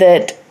way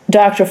that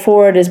Dr.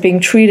 Ford is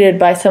being treated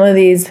by some of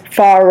these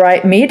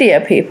far-right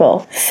media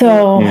people.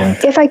 So,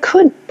 if I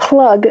could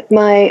plug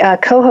my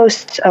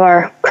co-host of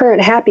our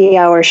current Happy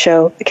Hour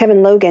show,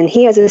 Kevin Logan,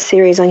 he has a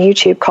series on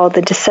YouTube called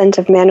The Descent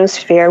of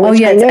Manosphere,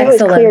 which I know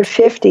has cleared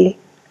 50.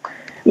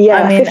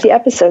 50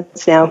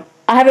 episodes now.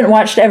 I haven't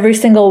watched every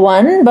single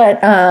one,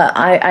 but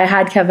I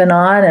had Kevin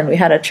on, and we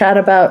had a chat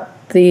about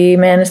the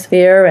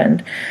Manosphere,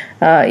 and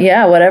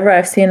whatever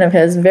I've seen of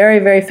his, very,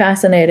 very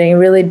fascinating. He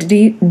really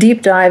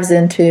deep dives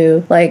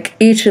into like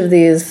each of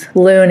these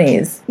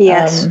loonies.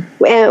 Yes,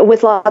 and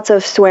with lots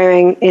of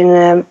swearing in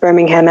a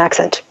Birmingham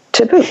accent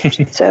to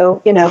boot.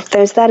 So,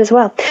 there's that as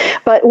well.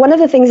 But one of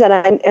the things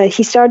that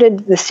he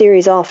started the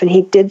series off, and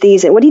he did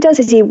these, and what he does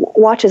is he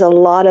watches a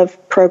lot of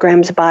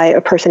programs by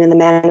a person in the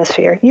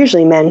manosphere,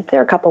 usually men. There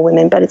are a couple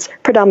women, but it's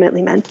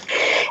predominantly men.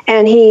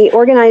 And he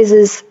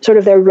organizes sort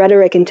of their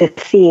rhetoric into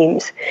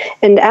themes.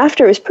 And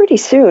after, it was pretty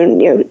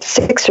soon,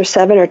 6 or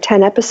 7 or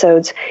 10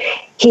 episodes,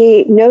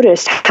 he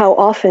noticed how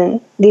often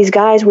these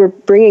guys were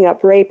bringing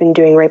up rape and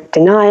doing rape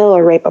denial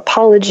or rape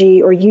apology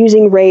or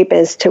using rape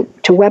as to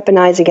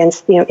weaponize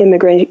against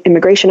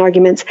immigration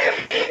arguments.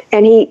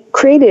 And he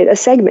created a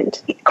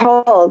segment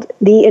called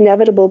The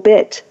Inevitable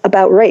Bit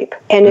about rape.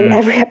 And in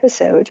every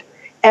episode,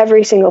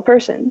 every single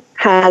person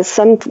has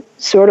some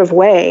sort of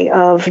way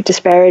of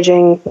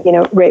disparaging,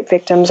 rape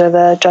victims or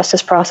the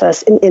justice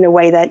process in a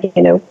way that,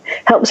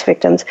 helps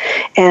victims.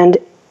 And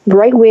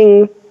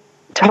right-wing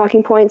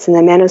talking points in the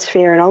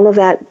manosphere and all of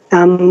that,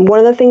 one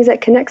of the things that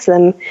connects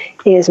them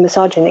is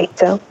misogyny.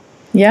 So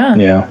yeah,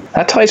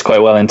 that ties quite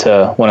well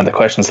into one of the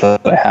questions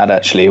that I had,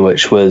 actually,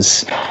 which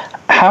was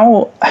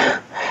how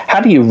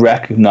do you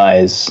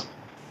recognize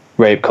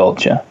rape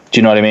culture? Do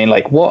you know what I mean?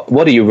 Like,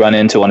 what do you run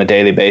into on a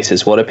daily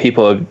basis? What are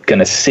people going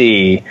to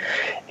see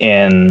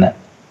in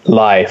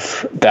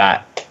life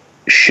that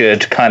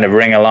should kind of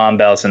ring alarm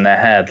bells in their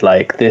head?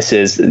 Like, this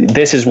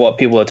is what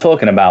people are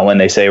talking about when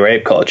they say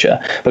rape culture.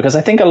 Because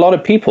I think a lot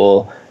of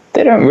people,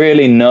 they don't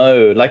really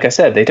know. Like I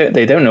said, they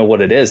don't know what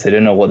it is. They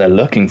don't know what they're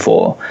looking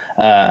for.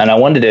 And I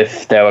wondered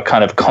if there were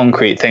kind of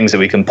concrete things that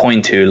we can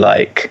point to,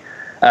 like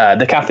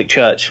the Catholic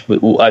Church.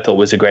 I thought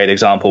was a great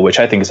example, which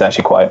I think is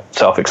actually quite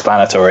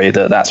self-explanatory,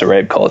 that that's a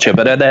rape culture.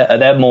 But are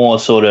there more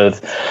sort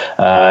of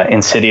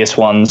insidious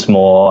ones,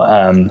 more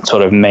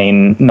sort of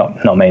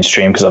not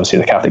mainstream, because obviously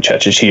the Catholic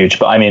Church is huge,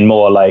 but I mean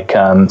more like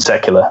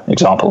secular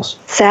examples?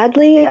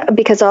 Sadly,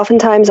 because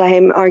oftentimes I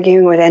am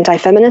arguing with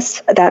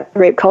anti-feminists that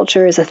rape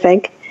culture is a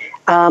thing,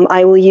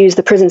 I will use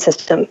the prison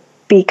system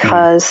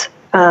because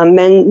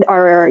men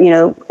are,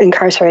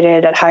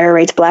 incarcerated at higher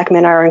rates. Black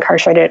men are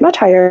incarcerated at much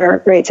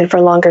higher rates and for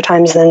longer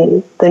times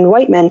than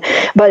white men.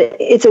 But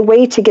it's a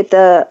way to get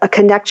a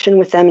connection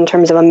with them in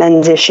terms of a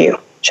men's issue,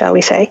 shall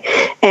we say.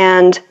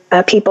 And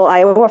people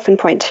I often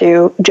point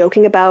to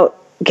joking about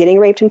getting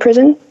raped in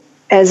prison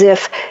as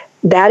if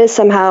that is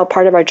somehow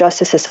part of our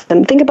justice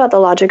system. Think about the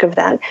logic of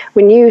that.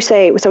 When you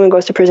say, when someone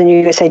goes to prison,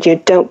 you say, you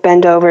don't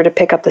bend over to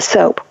pick up the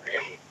soap.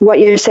 What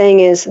you're saying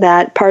is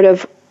that part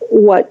of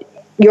what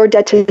your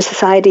debt to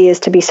society is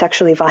to be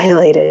sexually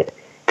violated.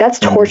 That's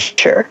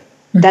torture.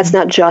 That's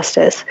not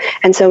justice.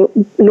 And so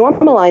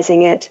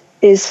normalizing it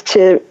is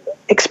to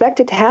expect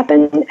it to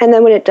happen, and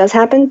then when it does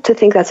happen, to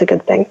think that's a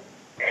good thing.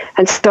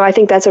 And so I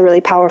think that's a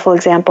really powerful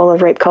example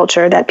of rape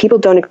culture that people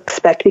don't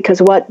expect,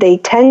 because what they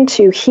tend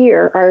to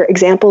hear are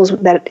examples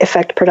that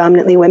affect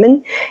predominantly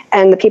women,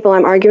 and the people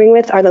I'm arguing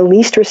with are the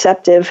least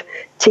receptive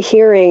to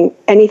hearing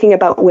anything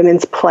about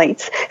women's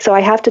plights. So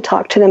I have to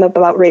talk to them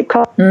about rape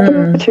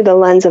culture through the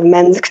lens of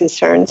men's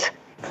concerns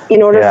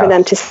in order for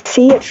them to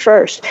see it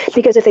first.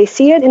 Because if they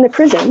see it in the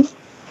prison,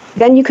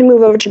 then you can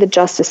move over to the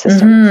justice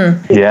system.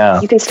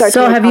 You can start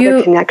to make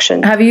other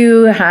connections. Have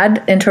you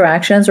had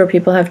interactions where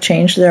people have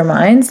changed their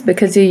minds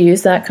because you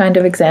use that kind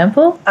of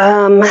example?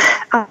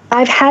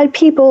 I've had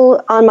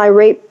people on my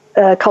rape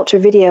culture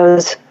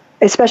videos,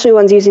 especially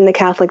ones using the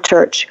Catholic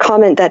Church,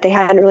 comment that they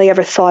hadn't really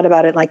ever thought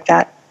about it like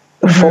that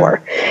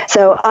before.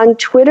 So on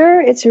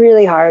Twitter, it's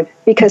really hard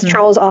because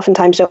trolls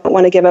oftentimes don't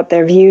want to give up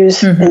their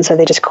views, and so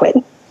they just quit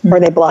or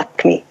they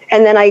block me.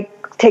 And then I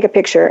take a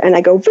picture and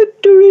I go,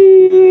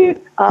 victory,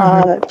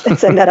 and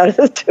send that out as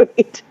a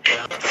tweet.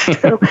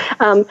 So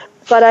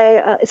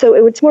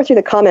it's more through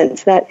the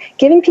comments that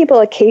giving people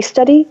a case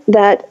study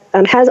that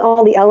has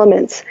all the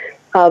elements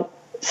of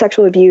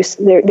sexual abuse,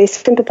 they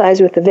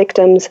sympathize with the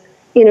victims.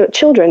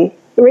 Children,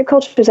 rape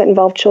cultures that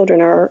involve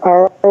children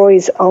are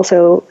always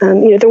also,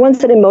 the ones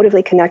that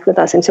emotively connect with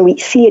us. And so we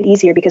see it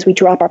easier because we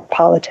drop our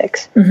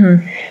politics.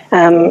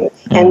 And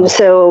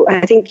so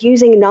I think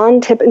using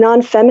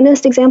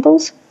non-feminist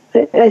examples,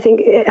 I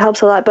think it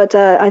helps a lot, but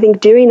I think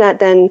doing that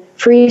then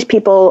frees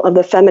people of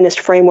the feminist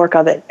framework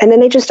of it, and then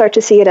they just start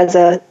to see it as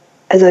a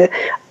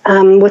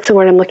what's the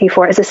word I'm looking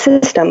for? As a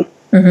system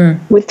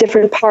with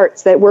different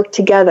parts that work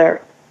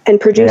together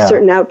and produce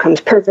certain outcomes,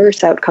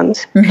 perverse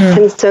outcomes.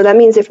 And so that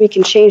means if we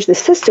can change the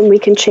system, we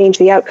can change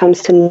the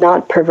outcomes to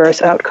not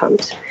perverse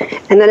outcomes,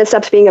 and then it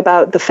stops being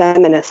about the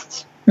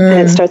feminists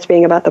and it starts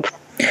being about the.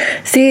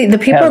 See, the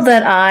people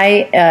that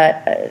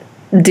I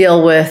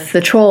deal with, the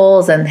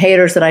trolls and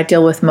haters that I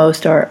deal with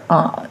most are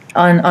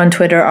on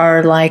Twitter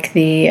are like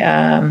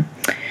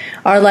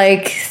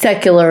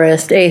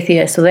secularist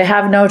atheists. So they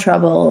have no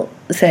trouble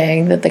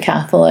saying that the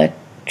Catholic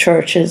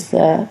Church is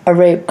a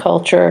rape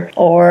culture,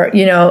 or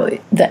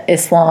that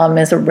Islam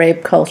is a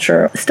rape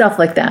culture, stuff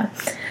like that.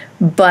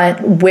 But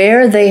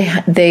where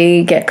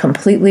they get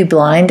completely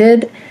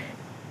blinded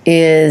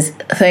is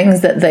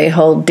things that they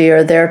hold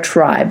dear, their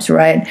tribes,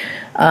 right?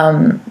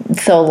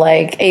 So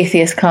like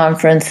atheist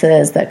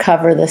conferences that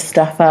cover this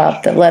stuff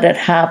up, that let it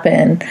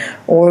happen,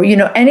 or,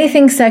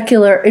 anything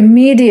secular,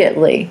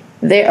 immediately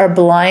they are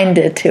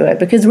blinded to it,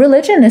 because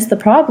religion is the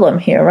problem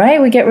here,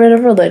 right? We get rid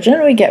of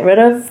religion, we get rid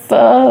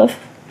of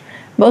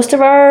most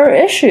of our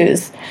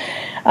issues.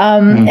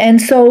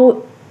 And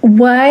so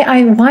why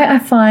I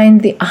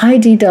find the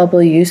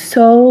IDW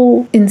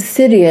so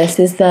insidious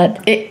is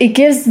that it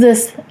gives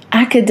this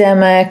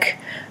academic,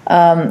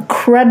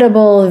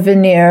 credible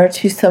veneer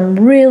to some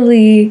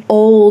really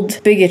old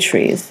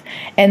bigotries.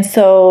 And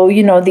so,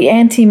 the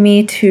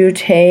anti-Me Too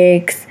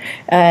takes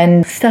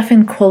and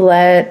Stephen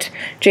Quillette,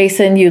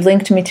 Jason, you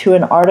linked me to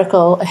an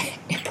article,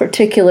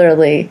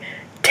 particularly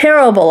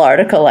terrible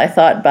article, I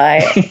thought,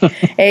 by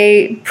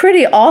a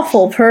pretty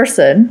awful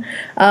person.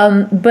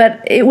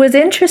 But it was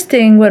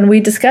interesting when we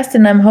discussed it,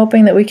 and I'm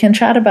hoping that we can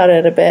chat about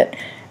it a bit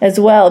as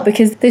well,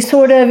 because they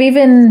sort of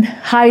even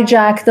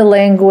hijack the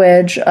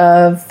language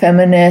of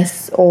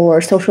feminists or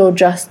social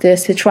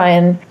justice to try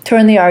and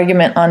turn the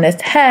argument on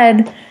its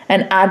head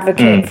and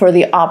advocate for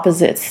the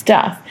opposite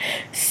stuff.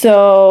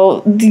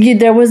 So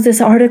there was this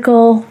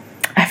article,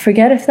 I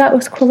forget if that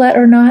was Quillette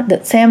or not,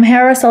 that Sam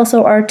Harris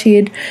also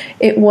RT'd.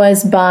 It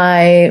was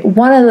by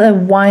one of the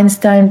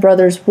Weinstein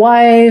brothers'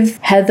 wives,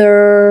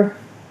 Heather.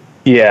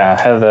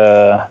 Yeah,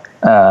 Heather.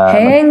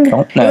 Hang?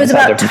 It was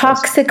about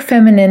toxic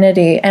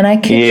femininity, and I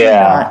kid you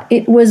not,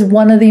 it was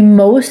one of the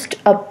most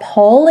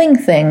appalling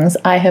things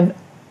I have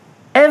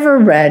ever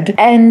read.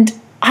 And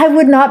I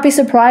would not be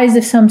surprised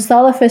if some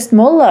Salafist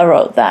mullah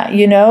wrote that,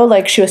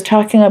 like she was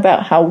talking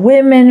about how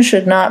women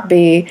should not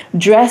be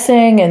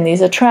dressing in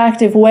these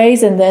attractive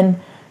ways and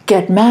then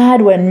get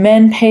mad when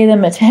men pay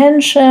them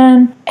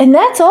attention. And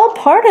that's all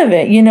part of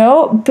it,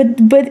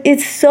 but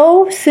it's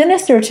so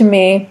sinister to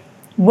me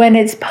when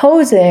it's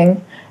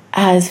posing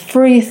as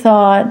free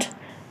thought,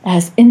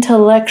 as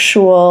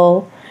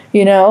intellectual,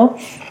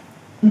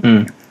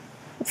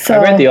 So,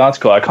 I read the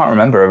article. I can't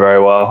remember it very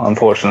well,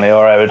 unfortunately,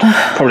 or I would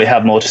probably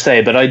have more to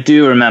say. But I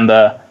do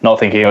remember not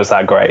thinking it was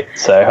that great.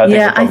 So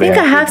I think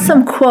I have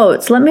some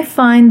quotes. Let me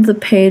find the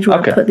page where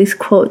I put these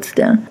quotes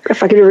down.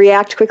 If I could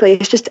react quickly,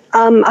 it's just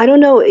I don't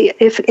know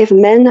if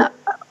men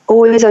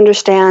always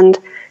understand,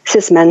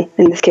 cis men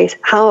in this case,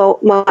 how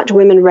much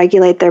women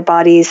regulate their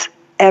bodies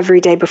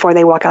every day before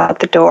they walk out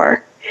the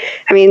door.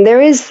 I mean,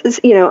 there is,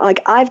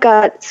 I've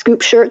got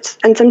scoop shirts,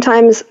 and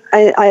sometimes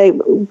I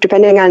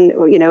depending on,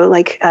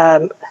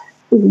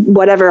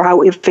 whatever,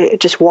 how, if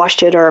it just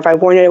washed it or if I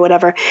worn it or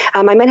whatever,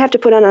 I might have to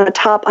put on a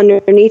top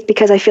underneath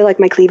because I feel like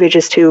my cleavage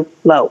is too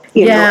low.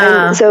 You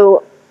know? And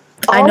so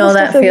I know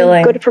that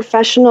feeling. Go to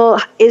professional.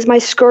 Is my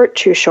skirt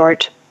too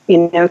short?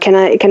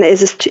 Is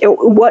this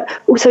what?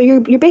 So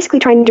you're basically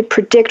trying to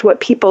predict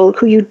what people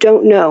who you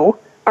don't know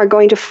are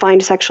going to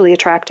find sexually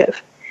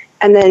attractive.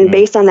 And then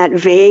based on that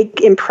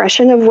vague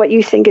impression of what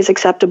you think is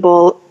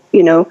acceptable,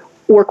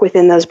 work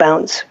within those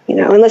bounds,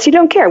 unless you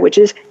don't care, which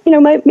is,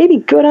 maybe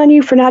good on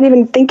you for not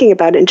even thinking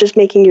about it and just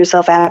making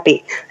yourself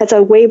happy. That's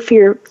a way for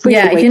your...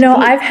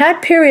 I've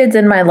had periods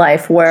in my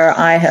life where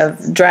I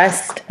have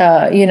dressed,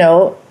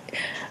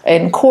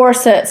 in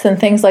corsets and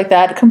things like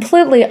that,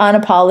 completely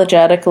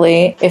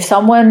unapologetically. If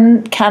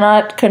someone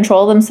cannot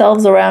control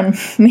themselves around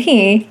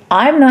me,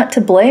 I'm not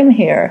to blame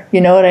here.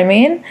 You know what I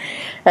mean?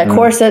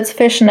 Corsets,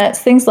 fishnets,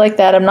 things like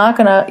that. I'm not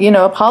going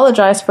to,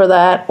 apologize for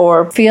that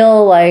or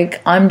feel like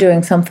I'm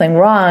doing something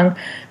wrong.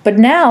 But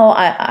now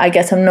I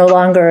guess I'm no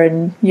longer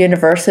in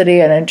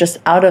university and I'm just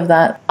out of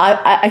that.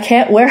 I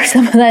can't wear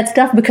some of that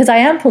stuff because I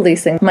am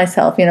policing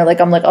myself. I'm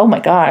like, oh my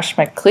gosh,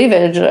 my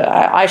cleavage,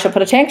 I should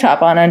put a tank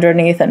top on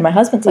underneath. And my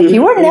husband's like,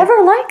 you were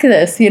never like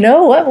this,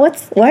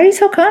 why are you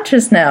so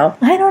conscious now?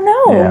 I don't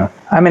know. Yeah.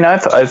 I mean,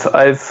 I've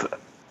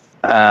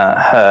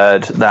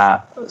heard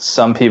that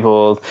some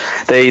people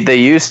they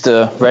used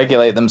to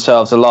regulate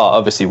themselves a lot.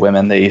 Obviously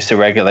women, they used to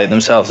regulate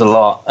themselves a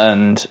lot,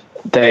 and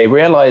they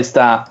realized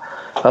that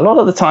a lot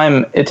of the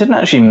time it didn't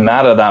actually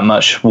matter that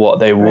much what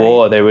they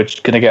wore. They were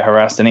going to get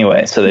harassed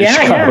anyway, so they just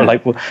kind of were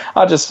like, well,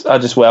 I'll just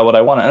wear what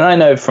I want. And I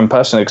know from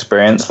personal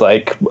experience,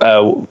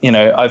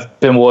 I've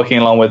been walking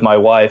along with my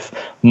wife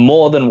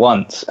more than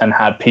once and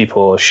had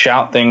people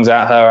shout things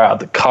at her out of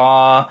the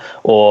car,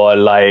 or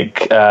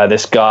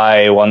this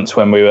guy once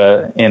when we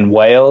were in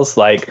Wales,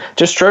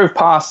 just drove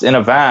past in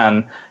a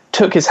van,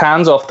 took his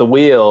hands off the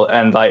wheel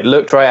and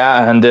looked right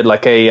at her and did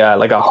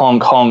a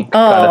honk kind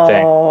of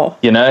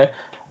thing,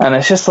 And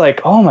it's just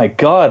like, oh my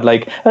God,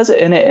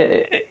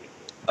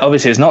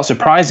 obviously it's not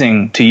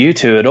surprising to you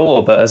two at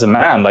all, but as a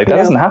man, that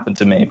doesn't happen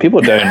to me. People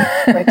don't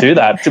do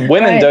that.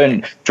 Women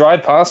don't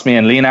drive past me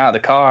and lean out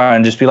of the car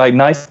and just be like,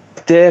 nice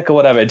dick or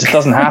whatever. It just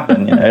doesn't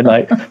happen,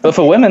 but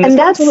for women, it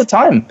happens all the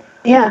time.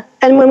 Yeah.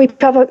 And when we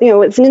pop up,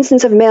 it's an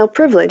instance of male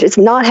privilege. It's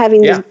not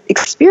having to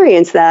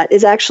experience that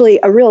is actually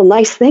a real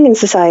nice thing in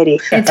society.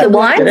 It's a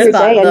blind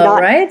spot, though,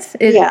 right?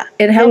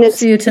 It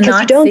helps you to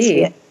not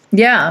see it.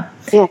 Yeah.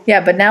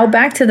 But now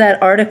back to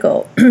that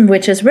article,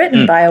 which is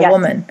written by a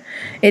woman.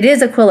 It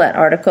is a Quillette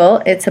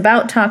article. It's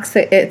about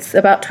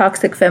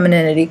toxic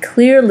femininity.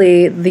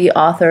 Clearly, the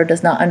author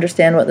does not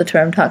understand what the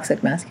term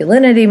toxic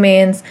masculinity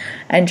means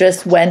and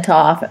just went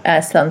off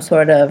as some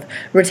sort of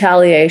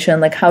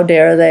retaliation. Like, how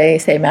dare they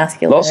say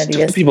masculinity?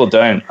 Lots of people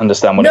don't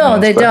understand what it means. No,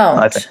 they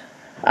don't.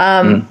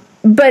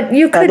 But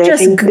you could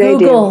just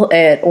Google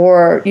it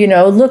or,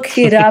 look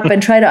it up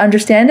and try to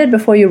understand it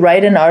before you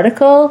write an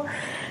article.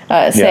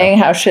 saying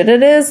how shit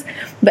it is.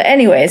 But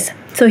anyways,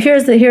 so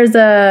here's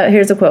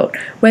a quote.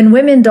 When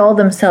women doll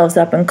themselves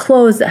up in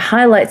clothes that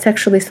highlight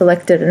sexually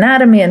selected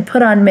anatomy and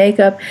put on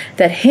makeup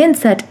that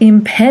hints at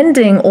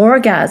impending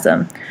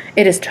orgasm,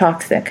 it is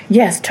toxic.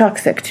 Yes,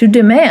 toxic to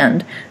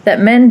demand that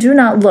men do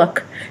not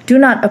look, do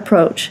not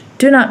approach,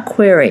 do not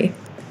query.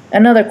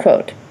 Another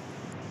quote.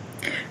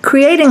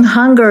 Creating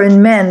hunger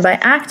in men by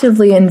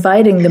actively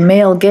inviting the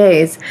male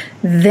gaze,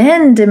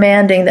 then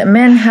demanding that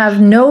men have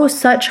no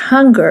such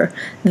hunger,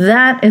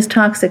 that is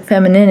toxic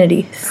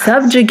femininity,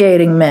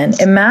 subjugating men,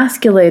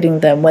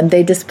 emasculating them when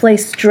they display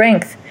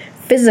strength,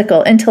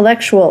 physical,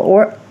 intellectual,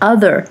 or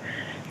other,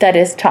 that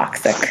is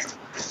toxic.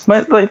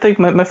 My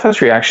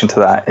first reaction to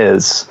that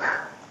is,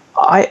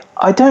 I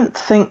don't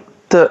think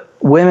that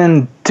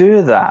women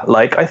do that.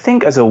 Like, I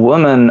think as a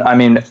woman, I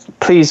mean,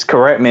 please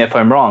correct me if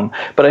I'm wrong,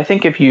 but I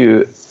think if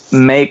you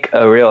make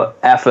a real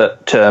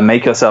effort to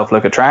make yourself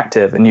look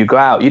attractive and you go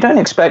out, you don't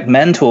expect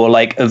men to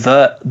like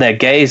avert their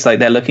gaze like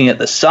they're looking at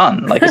the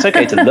sun. Like, it's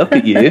okay to look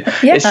at you.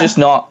 Yeah. It's just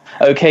not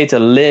okay to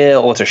leer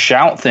or to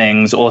shout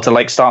things or to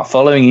like start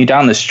following you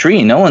down the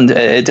street. No one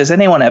does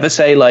anyone ever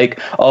say like,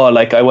 oh,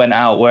 like I went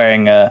out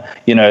wearing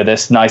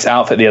this nice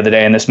outfit the other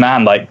day and this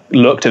man like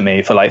looked at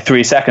me for like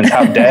 3 seconds.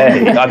 How dare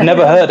he? I've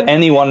never heard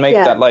anyone make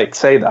that, like,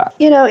 say that.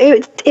 You know,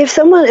 if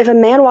a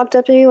man walked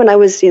up to me when I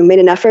was made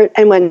an effort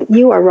and when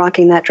you are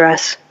rocking that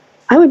dress,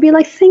 I would be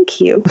like, thank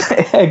you.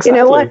 Exactly. You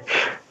know what?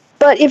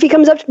 But if he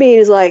comes up to me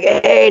and is like,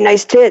 hey,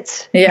 nice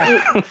tits.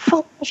 Yeah.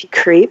 Fall off, you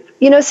creep.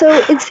 You know, so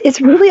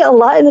it's really a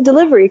lot in the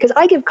delivery, because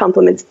I give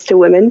compliments to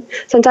women.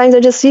 Sometimes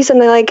I just see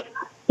something like,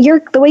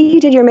 the way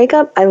you did your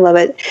makeup, I love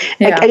it.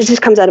 Yeah. It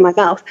just comes out of my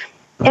mouth.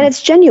 And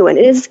it's genuine.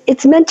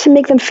 It's meant to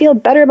make them feel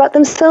better about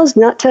themselves,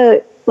 not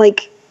to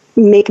like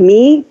make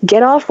me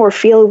get off or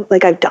feel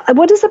like I've done.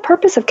 What is the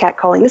purpose of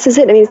catcalling? This is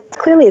it. I mean,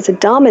 clearly it's a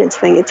dominance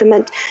thing. It's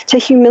meant to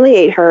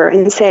humiliate her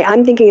and say,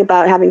 I'm thinking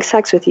about having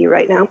sex with you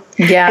right now.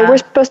 Yeah. And we're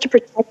supposed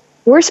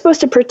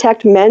to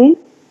protect men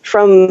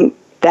from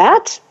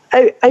that?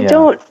 I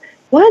don't,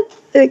 what?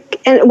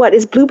 And what,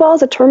 is blue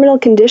balls a terminal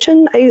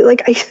condition?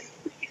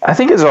 I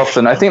think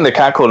the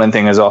catcalling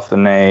thing is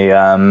often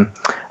a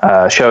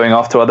showing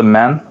off to other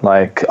men.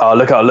 Like, oh,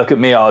 look at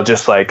me.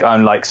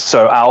 I'm like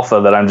so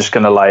alpha that I'm just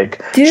going to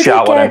like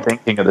shout what I'm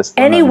thinking of this.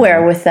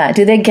 Anywhere with that?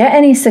 Do they get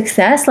any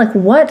success? Like,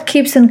 what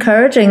keeps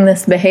encouraging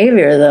this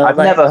behavior though? I've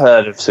never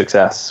heard of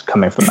success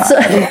coming from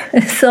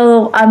that.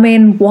 So I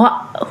mean,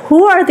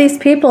 who are these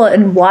people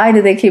and why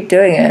do they keep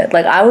doing it?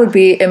 Like, I would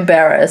be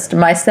embarrassed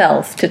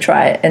myself to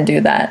try and do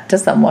that to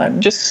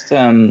someone. Just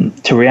to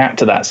react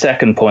to that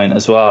second point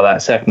as well,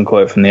 that second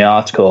quote from the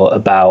article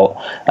about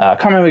I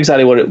can't remember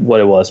exactly what it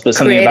was, but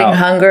something creating about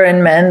hunger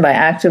in men by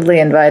actively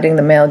inviting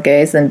the male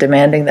gaze and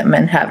demanding that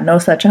men have no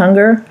such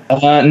hunger.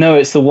 No,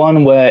 it's the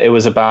one where it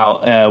was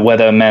about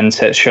whether men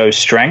show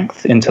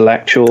strength,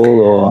 intellectual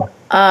or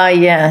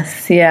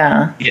yes,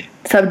 yeah.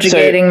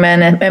 Subjugating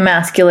men and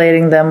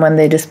emasculating them when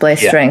they display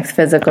strength,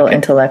 physical,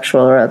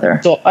 intellectual, or other.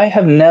 So I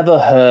have never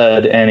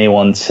heard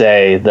anyone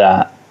say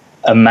that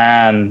a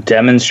man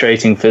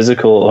demonstrating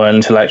physical or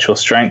intellectual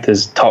strength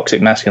is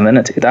toxic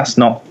masculinity. That's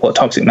not what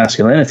toxic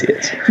masculinity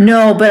is.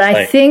 No, but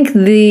I think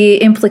the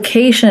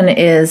implication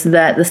is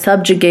that the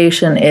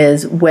subjugation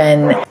is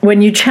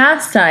when you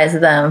chastise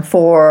them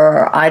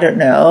for, I don't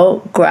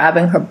know,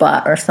 grabbing her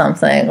butt or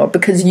something, or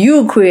because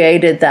you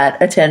created that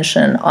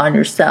attention on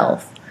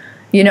yourself.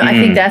 You know, I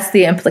think that's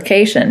the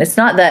implication. It's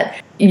not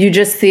that you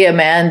just see a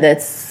man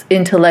that's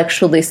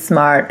intellectually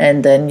smart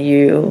and then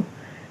you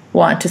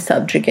want to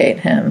subjugate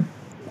him.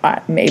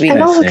 Maybe.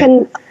 And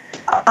also,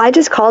 I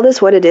just call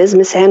this what it is,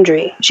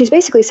 misandry. She's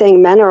basically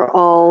saying men are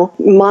all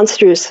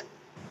monsters,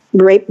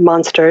 rape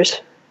monsters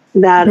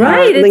that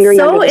are lingering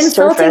under the surface. It's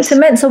so insulting to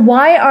men. So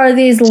why are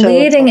these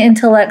leading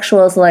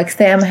intellectuals like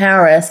Sam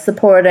Harris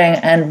supporting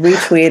and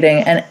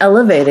retweeting and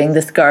elevating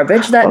this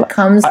garbage that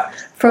comes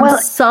from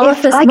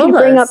salafist mullahs? I can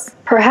bring up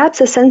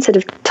perhaps a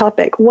sensitive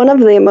topic. One of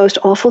the most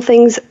awful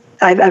things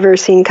I've ever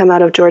seen come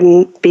out of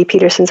Jordan B.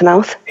 Peterson's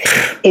mouth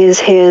is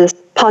his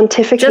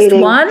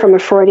pontificating from a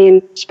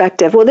Freudian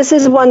perspective. Well, this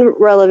is one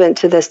relevant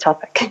to this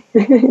topic.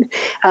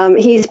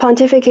 He's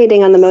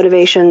pontificating on the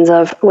motivations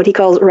of what he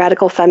calls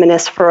radical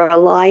feminists for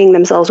allying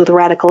themselves with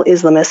radical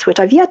Islamists, which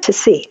I've yet to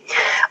see.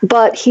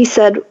 But he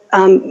said,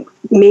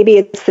 maybe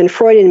it's the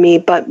Freud in me,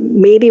 but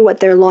maybe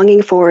what they're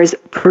longing for is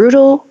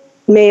brutal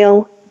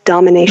male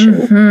domination.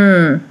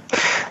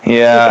 Mm-hmm.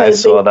 Yeah, because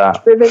I saw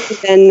that.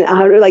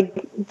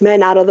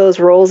 Men out of those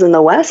roles in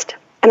the West.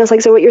 And I was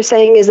like, so what you're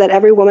saying is that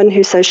every woman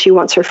who says she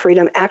wants her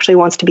freedom actually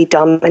wants to be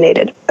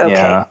dominated.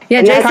 Okay.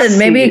 Yeah, Jason,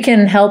 maybe you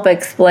can help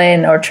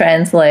explain or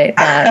translate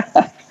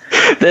that.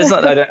 There's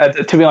not,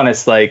 to be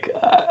honest, like,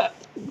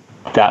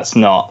 that's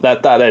not,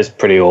 that is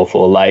pretty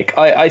awful. Like,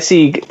 I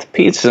see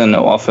Peterson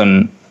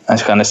often, I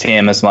kind of see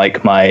him as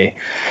like my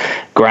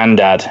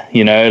granddad,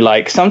 you know,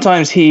 like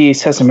sometimes he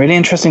says some really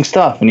interesting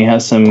stuff and he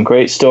has some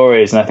great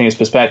stories and I think his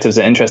perspectives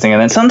are interesting. And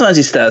then sometimes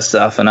he says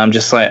stuff and I'm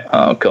just like,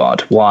 oh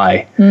God,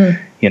 why?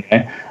 you know,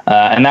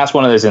 and that's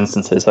one of those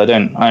instances. I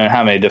don't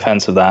have any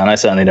defense of that, and I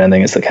certainly don't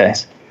think it's the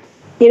case.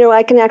 You know,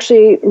 I can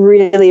actually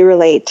really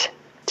relate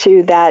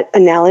to that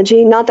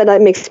analogy. Not that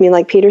it makes me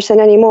like Peterson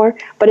anymore,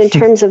 but in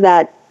terms of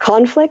that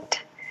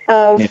conflict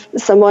of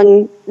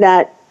someone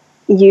that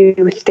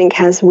you think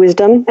has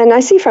wisdom. And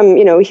I see from,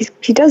 you know,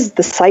 he does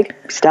the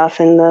psych stuff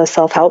and the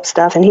self-help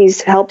stuff, and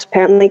he's helped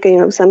apparently, you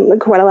know,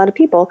 quite a lot of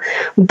people.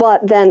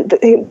 But then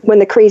when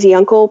the crazy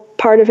uncle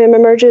part of him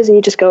emerges, and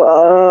you just go,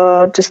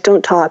 oh, just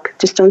don't talk,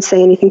 just don't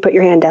say anything, put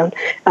your hand down.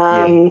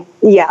 Or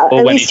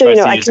at least, so, you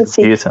know, I can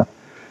see.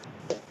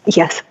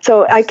 Yes,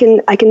 so I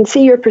can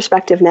see your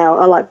perspective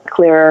now a lot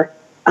clearer.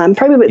 I'm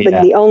probably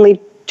like the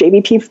only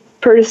JBP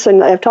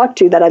person I've talked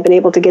to that I've been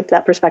able to get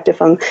that perspective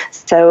from.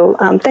 So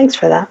thanks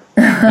for that.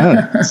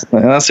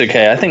 That's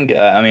okay. I think,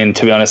 I mean,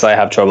 to be honest, I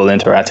have trouble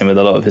interacting with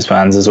a lot of his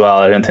fans as well.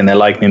 I don't think they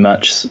like me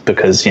much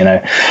because, you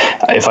know,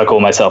 if I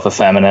call myself a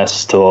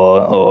feminist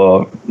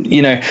or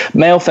you know,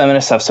 male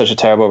feminists have such a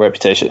terrible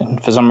reputation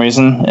for some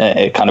reason.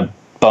 It kind of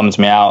bums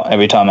me out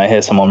every time I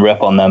hear someone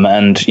rip on them.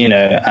 And, you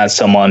know, as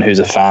someone who's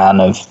a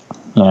fan of,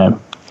 you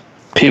know,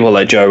 people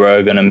like Joe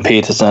Rogan and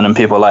Peterson and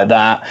people like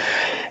that,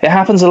 it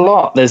happens a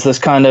lot. There's this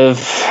kind of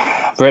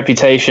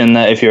reputation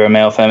that if you're a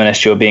male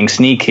feminist, you're being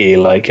sneaky,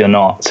 like you're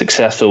not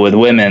successful with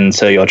women,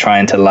 so you're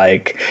trying to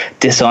like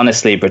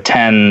dishonestly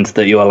pretend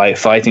that you're like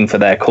fighting for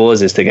their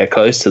causes to get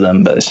close to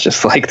them. But it's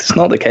just like, it's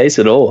not the case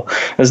at all.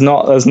 That's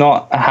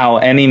not how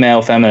any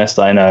male feminist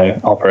I know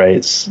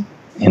operates.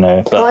 You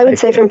know, but well, I would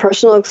say from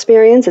personal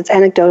experience, it's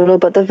anecdotal,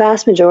 but the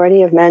vast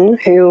majority of men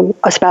who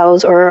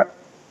espouse or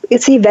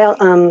see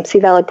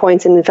valid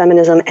points in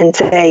feminism and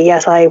say,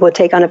 yes, I will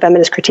take on a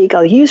feminist critique.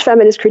 I'll use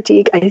feminist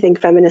critique. I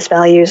think feminist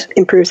values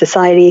improve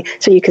society,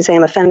 so you can say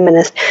I'm a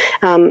feminist.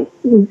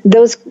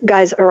 Those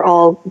guys are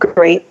all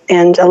great,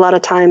 and a lot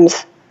of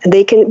times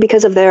they can,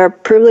 because of their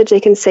privilege, they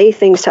can say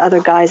things to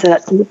other guys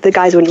that the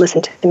guys wouldn't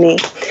listen to me.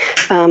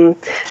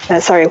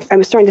 Sorry, I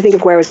was trying to think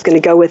of where I was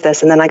going to go with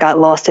this, and then I got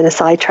lost in a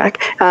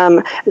sidetrack.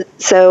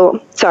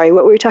 So, sorry,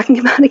 what were we talking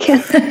about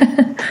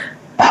again?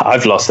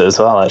 I've lost it as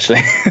well,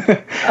 actually.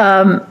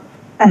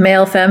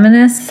 Male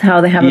feminists,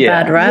 how they have a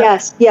bad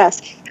rap.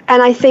 Yes.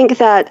 And I think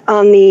that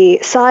on the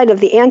side of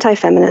the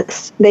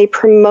anti-feminists, they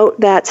promote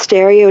that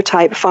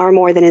stereotype far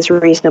more than is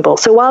reasonable.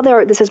 So while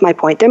this is my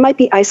point, there might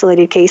be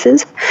isolated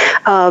cases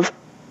of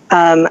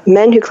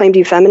men who claim to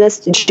be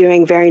feminists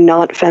doing very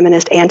not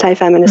feminist,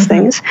 anti-feminist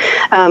things.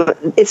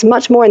 It's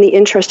much more in the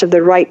interest of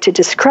the right to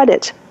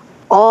discredit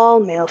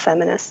all male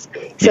feminists.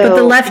 So but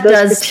the left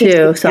does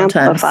too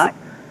sometimes.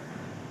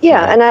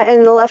 Yeah,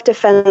 and the left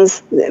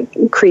defends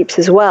creeps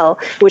as well,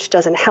 which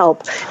doesn't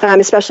help,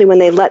 especially when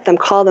they let them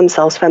call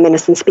themselves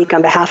feminists and speak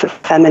on behalf of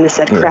feminists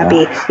at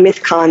crappy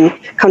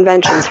MythCon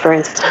conventions, for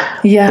instance.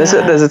 Yeah,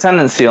 there's a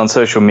tendency on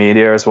social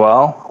media as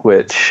well,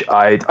 which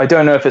I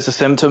don't know if it's a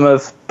symptom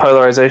of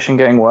polarization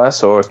getting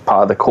worse or it's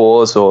part of the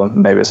cause, or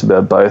maybe it's a bit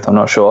of both, I'm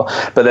not sure.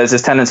 But there's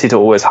this tendency to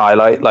always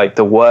highlight like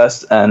the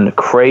worst and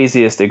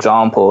craziest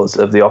examples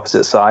of the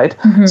opposite side.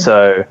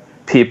 So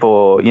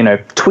people, you know,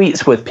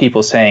 tweets with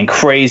people saying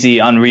crazy,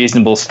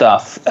 unreasonable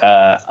stuff,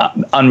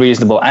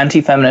 unreasonable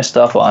anti-feminist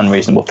stuff or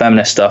unreasonable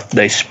feminist stuff,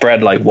 they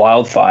spread like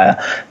wildfire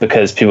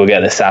because people get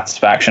the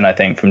satisfaction, I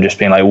think, from just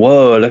being like,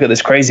 whoa, look at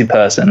this crazy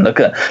person,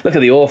 look at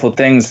the awful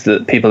things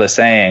that people are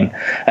saying.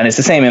 And it's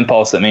the same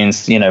impulse that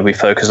means, you know, we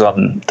focus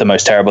on the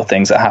most terrible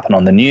things that happen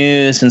on the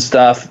news and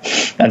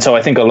stuff. And so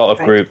I think a lot of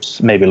groups,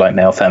 maybe like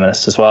male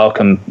feminists as well,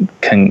 can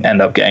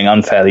end up getting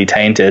unfairly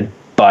tainted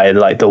by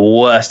like the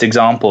worst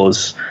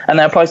examples. And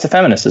that applies to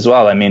feminists as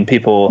well. I mean,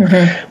 people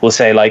will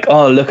say like,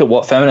 oh, look at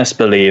what feminists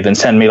believe, and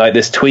send me like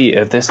this tweet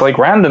of this like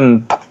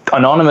random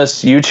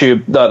anonymous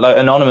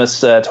anonymous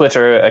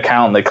Twitter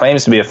account that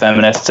claims to be a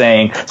feminist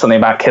saying something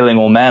about killing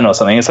all men or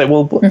something. It's like,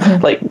 well,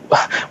 like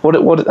what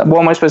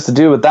am I supposed to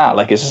do with that?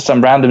 Like, it's just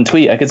some random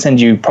tweet. I could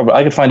send you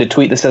I could find a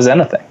tweet that says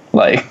anything,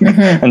 like,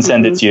 and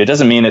send it to you. It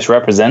doesn't mean it's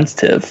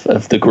representative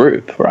of the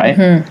group,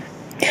 right?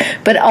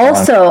 But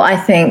also, I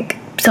think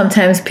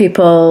sometimes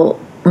people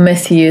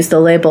misuse the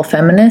label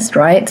feminist,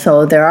 right?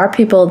 So there are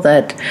people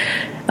that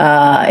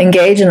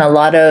engage in a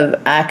lot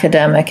of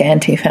academic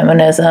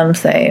anti-feminism,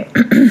 say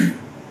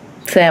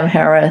Sam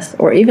Harris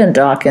or even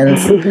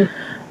Dawkins,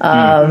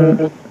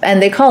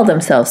 and they call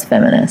themselves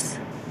feminists,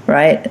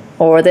 right?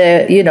 Or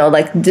they're, you know,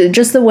 like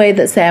just the way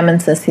that Sam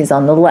insists he's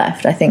on the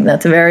left. I think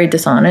that's very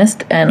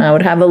dishonest, and I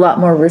would have a lot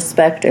more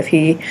respect if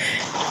he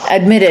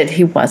admitted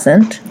he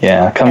wasn't.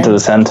 Yeah, come to the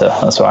center.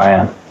 That's where I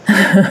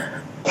am.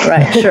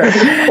 Right, sure.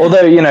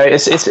 Although, you know,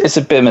 it's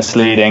a bit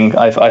misleading,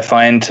 I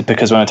find,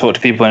 because when I talk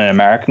to people in an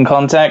American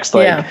context,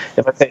 like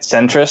if I say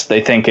centrist,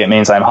 they think it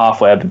means I'm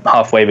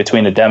halfway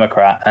between a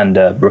Democrat and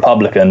a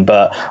Republican.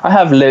 But I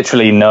have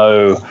literally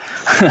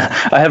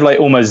I have like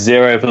almost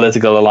zero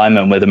political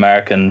alignment with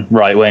American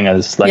right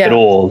wingers, like at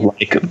all,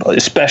 like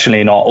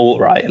especially not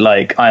alt-right.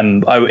 Like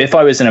if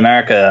I was in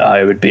America,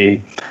 I would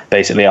be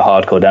basically a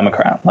hardcore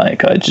Democrat.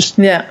 Like I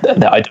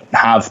don't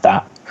have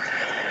that.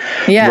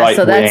 Yeah,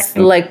 so that's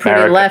like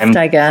pretty left,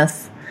 I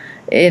guess,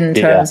 in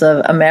terms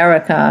of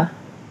America.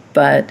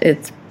 but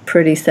it's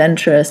pretty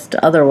centrist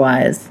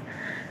otherwise.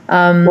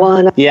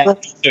 One of Yeah,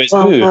 us, so it's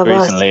one moved of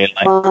recently.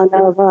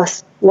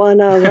 us, one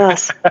of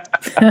us.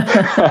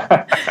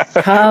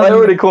 I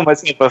already call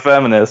myself a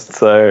feminist,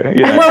 so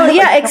you know. Well,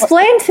 yeah,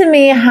 explain to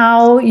me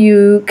how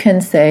you can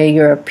say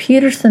you're a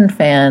Peterson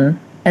fan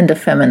and a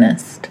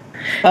feminist.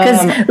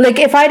 Because, like,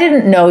 if I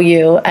didn't know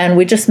you and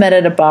we just met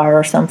at a bar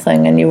or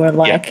something and you were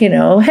like, you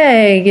know,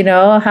 hey, you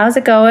know, how's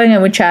it going?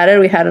 And we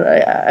chatted, we had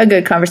a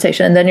good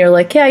conversation. And then you're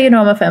like, yeah, you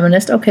know, I'm a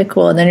feminist. Okay,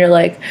 cool. And then you're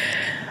like,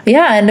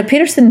 yeah, and a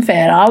Peterson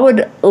fan. I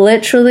would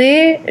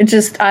literally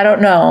just, I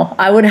don't know.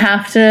 I would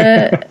have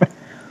to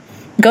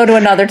go to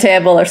another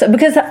table or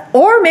something.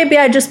 Or maybe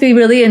I'd just be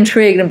really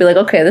intrigued and be like,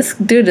 okay, this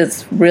dude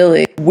is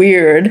really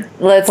weird.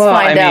 Let's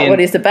find out what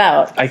he's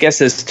about. I guess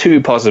there's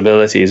two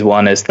possibilities.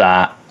 One is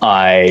that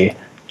I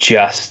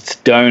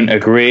just don't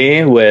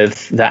agree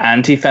with the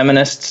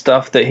anti-feminist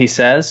stuff that he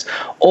says,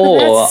 or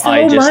that's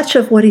so much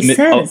of what he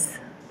says.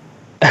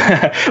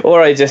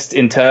 Or I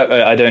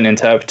don't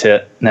interpret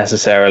it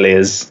necessarily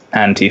as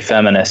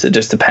anti-feminist. It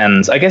just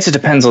depends. I guess it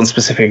depends on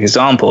specific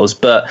examples,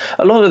 but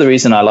a lot of the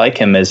reason I like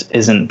him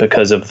isn't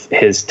because of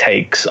his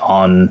takes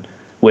on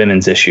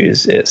women's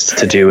issues. It's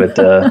to do with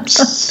the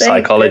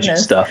psychology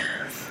stuff.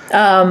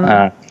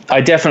 I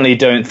definitely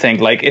don't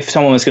think, like, if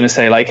someone was going to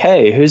say, like,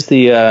 hey, who's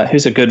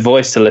a good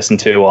voice to listen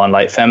to on,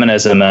 like,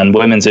 feminism and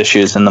women's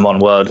issues in the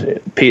modern world,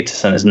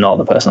 Peterson is not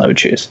the person I would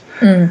choose.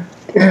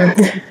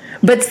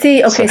 But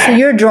see, okay, so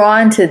you're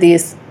drawn to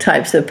these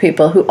types of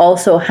people who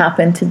also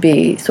happen to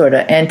be sort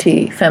of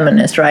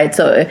anti-feminist, right?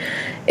 So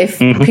if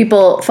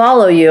people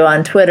follow you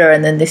on Twitter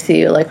and then they see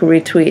you, like,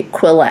 retweet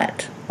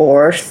Quillette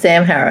or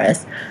Sam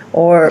Harris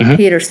or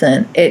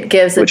Peterson, it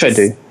gives which I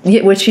do.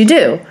 Which you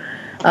do.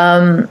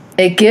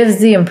 It gives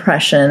the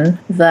impression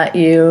that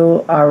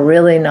you are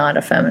really not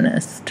a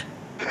feminist.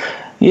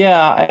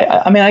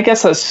 Yeah, I mean, I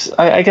guess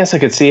I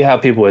could see how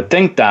people would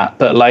think that,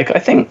 but, like, I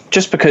think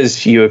just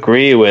because you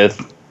agree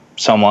with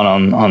someone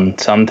on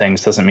some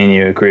things doesn't mean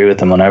you agree with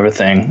them on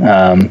everything.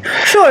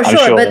 Sure.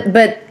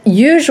 But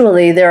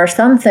usually there are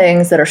some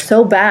things that are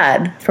so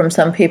bad from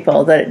some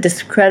people that it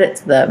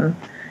discredits them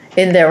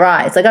in their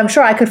eyes. Like, I'm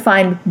sure I could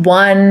find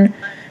one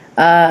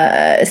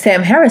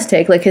Sam Harris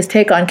take, like his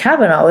take on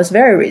Kavanaugh was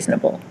very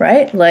reasonable,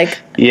 right? Like,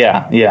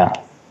 yeah.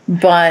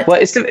 But well,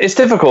 it's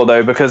difficult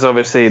though, because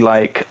obviously,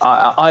 like,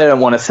 I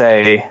don't want to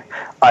say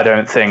I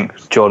don't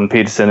think Jordan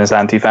Peterson is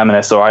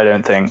anti-feminist, or I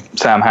don't think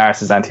Sam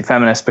Harris is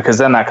anti-feminist, because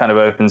then that kind of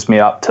opens me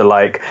up to,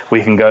 like,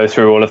 we can go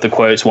through all of the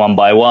quotes one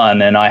by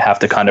one, and I have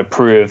to kind of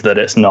prove that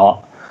it's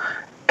not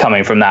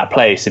coming from that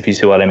place, if you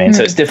see what I mean.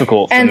 So it's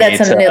difficult for me to... And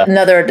that's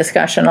another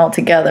discussion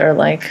altogether,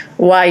 like,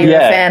 why you're a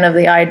fan of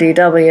the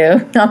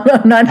IDW.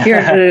 I'm not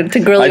here to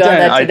grill you on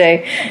that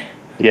today.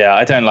 Yeah,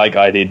 I don't like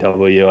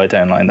IDW. I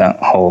don't like that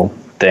whole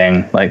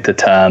thing, like the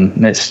term.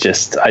 It's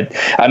just,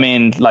 I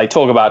mean, like,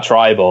 talk about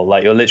tribal,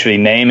 like, you're literally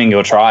naming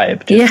your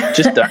tribe.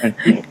 Just don't.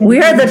 We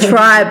are the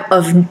tribe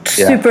of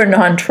super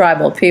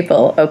non-tribal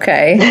people,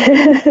 okay?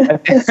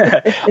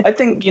 I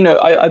think, you know,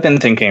 I've been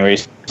thinking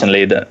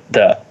recently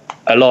that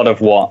a lot of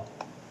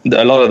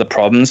the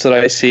problems that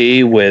I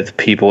see with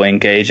people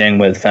engaging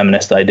with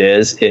feminist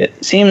ideas,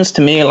 it seems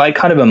to me like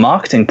kind of a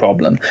marketing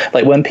problem.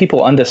 Like, when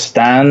people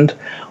understand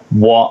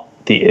what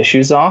the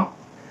issues are,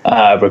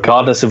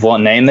 regardless of what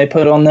name they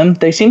put on them,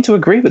 they seem to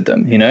agree with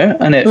them, you know?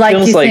 And it like,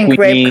 feels you like think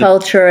rape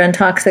culture and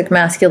toxic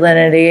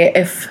masculinity,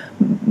 if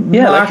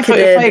like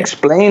if I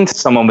explain to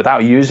someone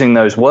without using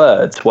those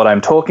words what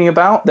I'm talking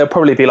about, they'll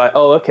probably be like,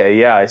 oh, okay,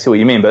 yeah, I see what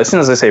you mean. But as soon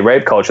as I say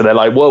rape culture, they're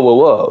like,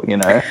 whoa, you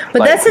know?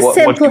 But like, that's a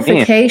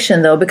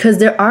simplification, though, because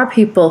there are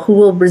people who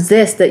will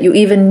resist that you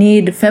even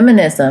need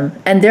feminism.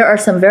 And there are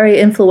some very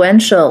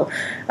influential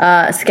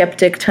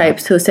skeptic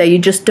types who say you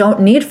just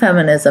don't need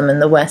feminism in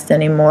the West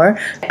anymore.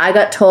 I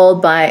got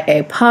told by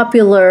a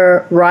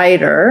popular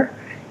writer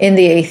in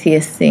the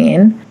atheist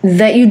scene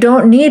that you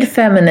don't need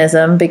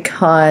feminism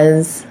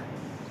because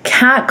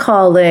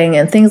catcalling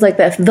and things like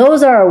that, if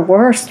those are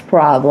worse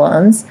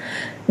problems,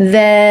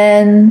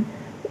 then,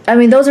 I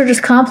mean, those are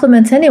just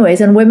compliments anyways,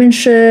 and women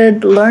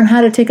should learn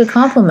how to take a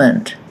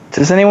compliment.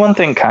 Does anyone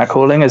think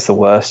catcalling is the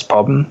worst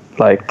problem?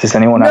 Like, does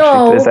anyone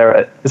actually... Is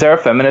there a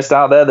feminist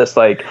out there that's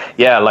like,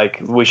 yeah, like,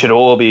 we should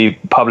all be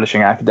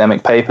publishing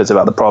academic papers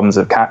about the problems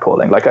of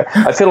catcalling? Like,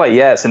 I feel like,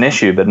 yeah, it's an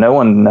issue, but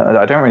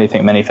I don't really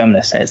think many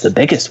feminists say it's the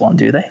biggest one,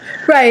 do they?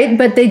 Right,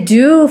 but they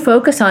do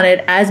focus on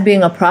it as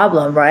being a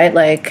problem, right?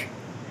 Like...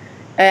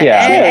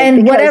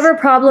 And whatever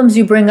problems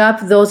you bring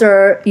up, those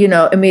are, you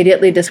know,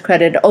 immediately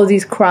discredited. Oh,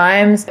 these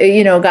crimes,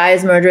 you know,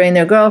 guys murdering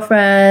their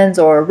girlfriends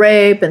or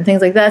rape and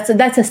things like that. So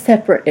that's a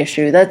separate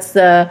issue. That's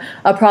a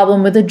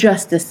problem with the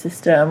justice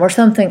system or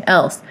something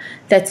else.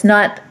 That's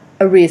not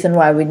a reason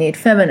why we need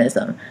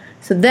feminism.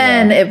 So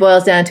then it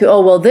boils down to,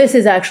 oh, well, this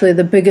is actually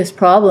the biggest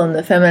problem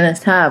that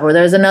feminists have. Or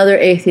there's another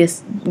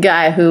atheist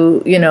guy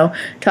who,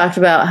 talked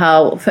about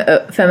how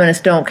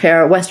feminists don't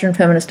care, Western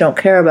feminists don't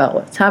care about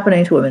what's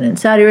happening to women in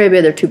Saudi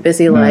Arabia. They're too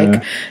busy,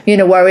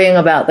 worrying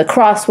about the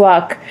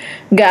crosswalk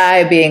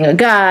guy being a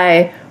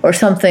guy or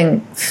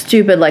something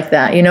stupid like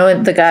that.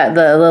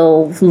 The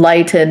little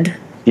lighted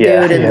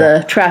dude in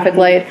the traffic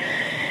light.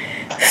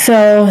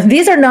 So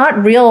these are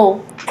not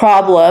real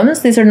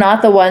problems. These are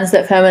not the ones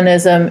that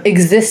feminism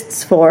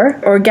exists for.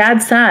 Or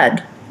Gad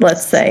Saad,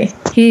 let's say.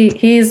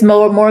 He's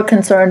more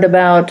concerned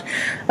about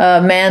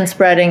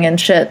manspreading and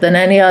shit than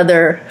any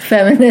other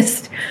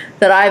feminist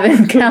that I've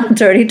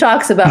encountered. He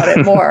talks about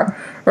it more,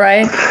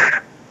 right?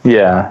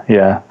 Yeah.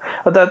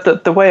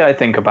 The way I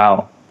think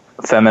about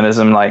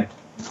feminism, I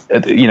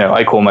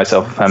call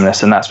myself a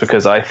feminist, and that's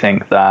because I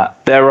think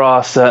that there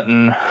are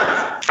certain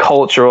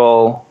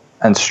cultural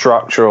and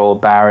structural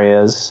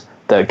barriers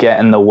that get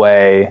in the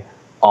way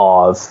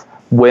of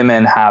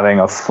women having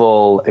a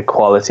full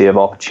equality of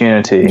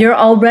opportunity. You're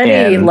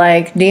already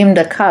deemed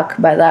a cuck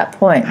by that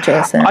point,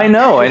 Jason. I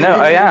know,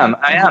 I am.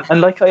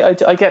 And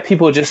I get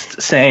people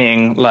just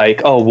saying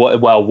it's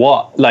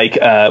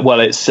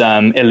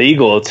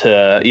illegal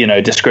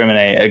to,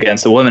 discriminate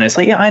against a woman. It's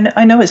like, yeah,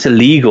 I know it's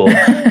illegal,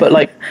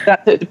 but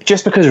that,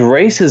 just because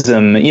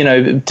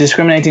racism,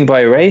 discriminating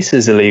by race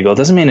is illegal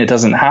doesn't mean it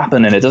doesn't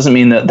happen. And it doesn't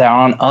mean that there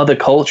aren't other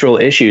cultural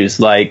issues.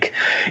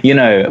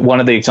 One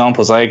of the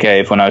examples I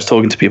gave when I was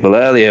talking to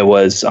people earlier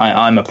was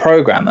I'm a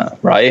programmer,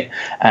 right?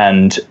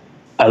 And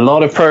a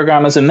lot of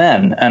programmers are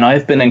men, and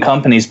I've been in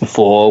companies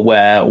before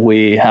where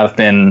we have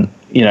been,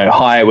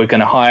 we're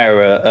going to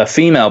hire a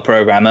female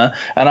programmer,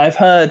 and I've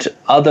heard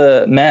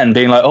other men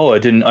being like, "Oh, I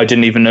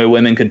didn't even know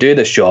women could do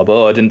this job.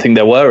 Oh, I didn't think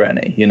there were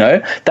any."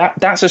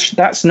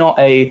 That's not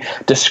a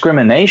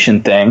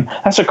discrimination thing.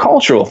 That's a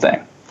cultural thing,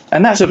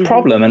 and that's a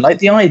problem. And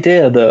the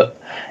idea that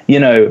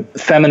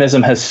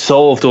feminism has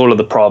solved all of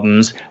the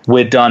problems.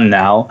 We're done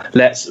now.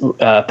 Let's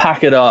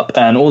pack it up,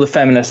 and all the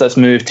feminists, let's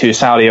move to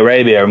Saudi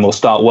Arabia, and we'll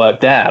start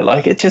work there.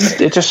 It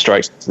just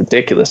strikes me as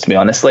ridiculous, to be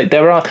honest.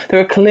 There are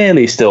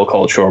clearly still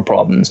cultural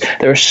problems.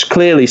 There are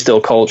clearly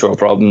still structural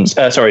problems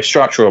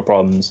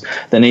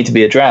that need to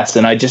be addressed.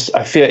 And I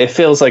feel it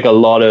feels like a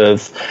lot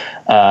of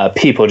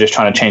people just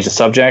trying to change the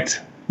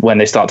subject when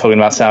they start talking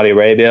about Saudi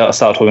Arabia, or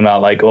start talking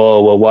about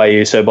why are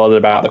you so bothered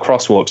about the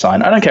crosswalk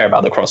sign? I don't care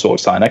about the crosswalk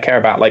sign. I care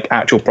about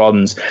actual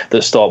problems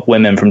that stop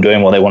women from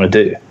doing what they want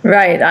to do.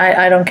 Right.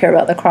 I don't care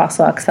about the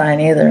crosswalk sign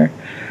either.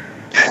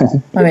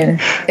 I mean,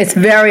 it's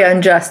very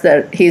unjust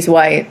that he's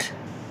white,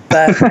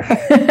 but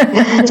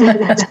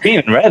he's green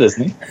and red,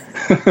 isn't he?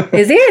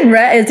 Is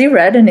he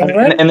red in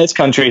England? In this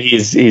country,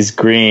 he's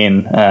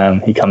green.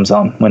 He comes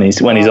on when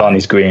he's on.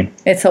 He's green.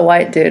 It's a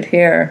white dude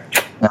here.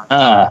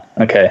 Ah,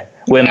 okay.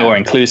 We're more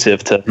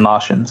inclusive to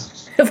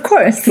Martians. Of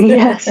course.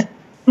 Yes.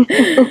 But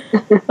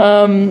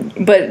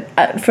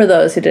for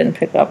those who didn't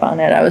pick up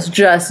on it, I was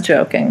just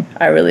joking.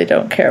 I really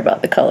don't care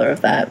about the color of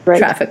that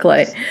traffic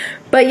light.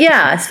 But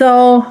yeah,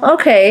 so,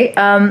 okay.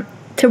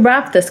 To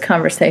wrap this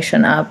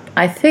conversation up,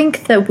 I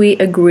think that we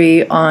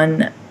agree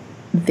on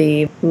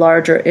the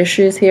larger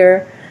issues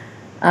here.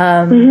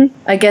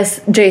 I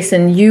guess,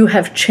 Jason, you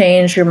have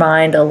changed your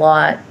mind a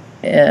lot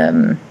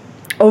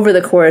over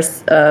the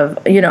course of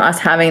us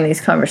having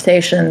these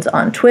conversations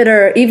on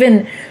Twitter,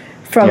 even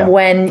from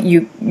when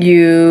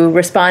you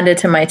responded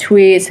to my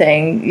tweet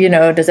saying,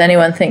 does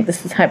anyone think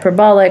this is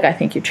hyperbolic? I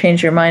think you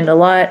changed your mind a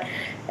lot.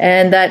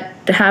 And that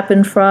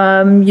happened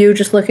from you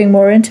just looking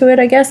more into it,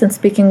 I guess, and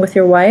speaking with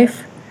your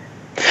wife.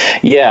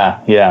 Yeah.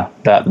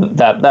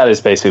 That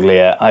is basically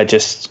it. I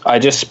just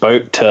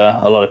spoke to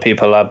a lot of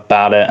people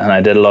about it, and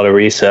I did a lot of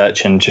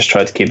research and just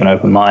tried to keep an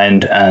open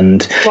mind.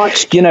 And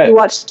you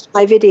watched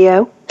my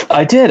video.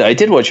 I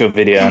did watch your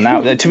video.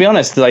 Now, to be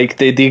honest,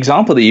 the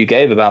example that you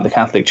gave about the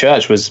Catholic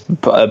Church was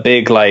a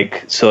big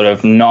sort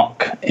of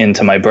knock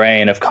into my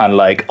brain of kind of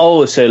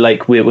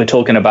we're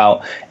talking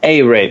about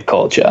a rape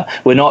culture.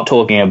 We're not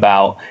talking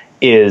about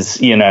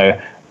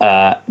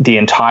the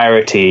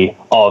entirety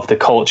of the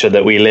culture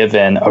that we live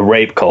in a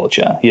rape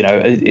culture.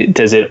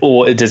 Does it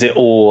all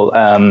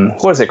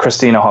what is it,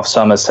 Christina Hoff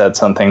Sommers said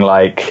something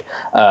like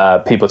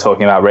people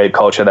talking about rape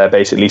culture, they're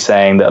basically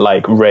saying that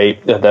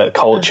the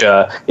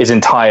culture is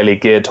entirely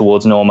geared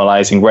towards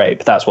normalizing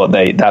rape. That's what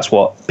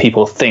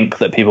people think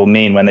that people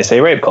mean when they say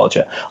rape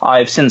culture.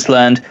 I've since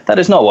learned that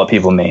is not what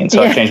people mean,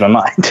 so I've changed my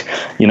mind.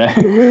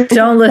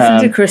 Don't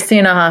listen to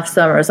Christina Hoff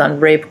Sommers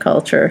on rape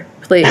culture,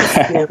 please.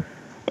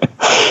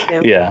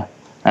 Yeah.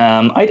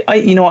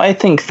 I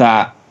think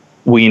that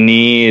we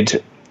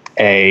need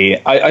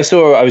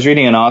I was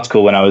reading an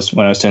article when I was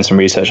doing some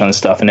research on this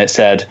stuff, and it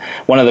said,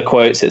 one of the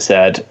quotes it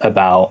said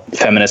about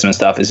feminism and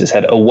stuff is, it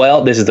said,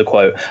 this is the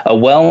quote, "A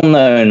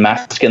well-known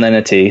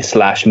masculinity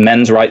 /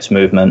 men's rights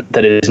movement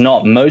that is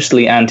not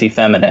mostly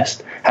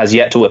anti-feminist has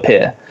yet to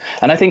appear."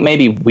 And I think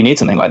maybe we need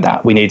something like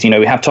that. We need,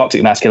 we have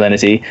toxic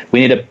masculinity.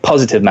 We need a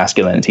positive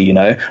masculinity,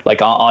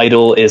 our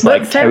idol is Terry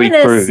Crews.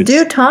 Feminists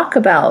do talk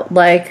about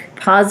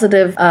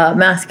positive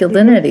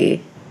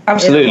masculinity.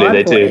 Absolutely,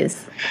 they do.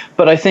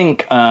 But I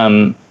think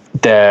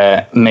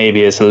there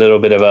maybe is a little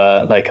bit of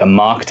a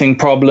marketing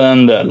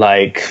problem that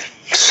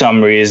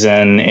some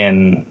reason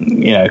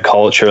in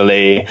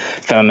culturally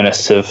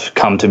feminists have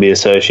come to be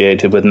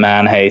associated with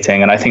man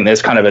hating, and I think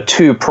there's kind of a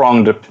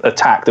two-pronged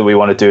attack that we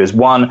want to do. Is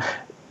one,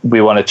 we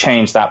want to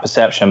change that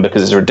perception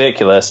because it's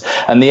ridiculous,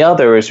 and the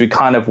other is we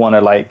kind of want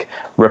to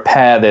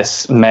repair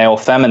this male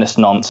feminist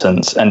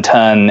nonsense and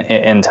turn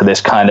it into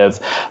this kind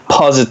of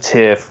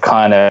positive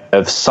kind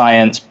of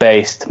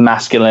science-based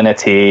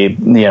masculinity,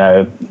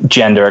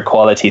 gender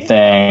equality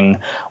thing,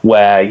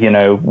 where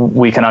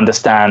we can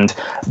understand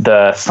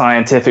the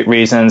scientific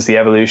reasons, the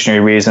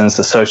evolutionary reasons,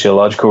 the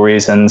sociological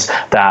reasons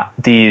that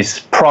these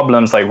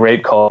problems like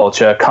rape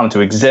culture come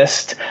to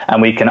exist,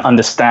 and we can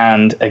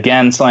understand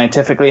again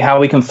scientifically how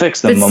we can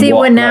fix them. But see,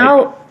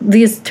 now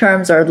these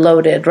terms are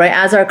loaded, right?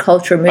 As our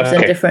culture moves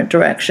in different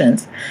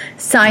directions.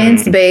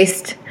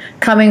 Science-based,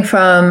 coming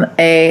from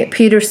a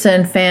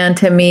Peterson fan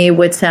to me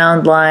would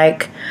sound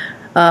like,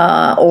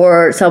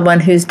 or someone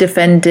who's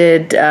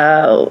defended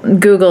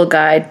Google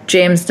guide,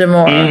 James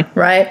Damore,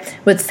 right?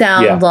 Would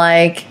sound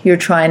like you're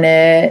trying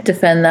to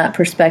defend that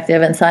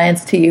perspective, and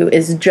science to you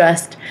is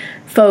just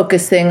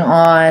focusing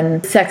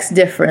on sex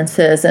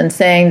differences and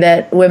saying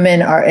that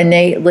women are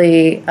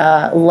innately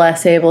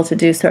less able to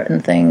do certain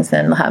things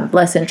and have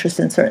less interest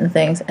in certain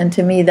things. And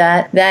to me,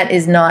 that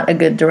is not a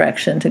good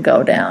direction to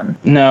go down.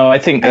 No, I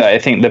think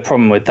the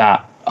problem with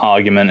that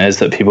argument is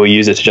that people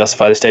use it to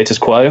justify the status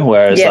quo,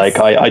 whereas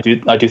I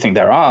do think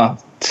there are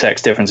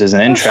sex differences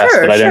in interest,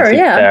 but I don't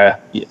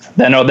think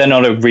they're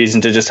not a reason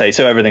to just say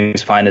so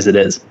everything's fine as it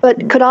is.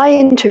 But could I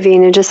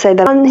intervene and just say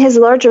that on his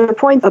larger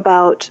point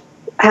about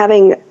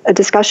having a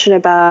discussion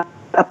about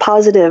a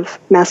positive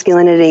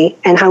masculinity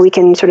and how we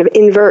can sort of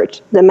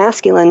invert the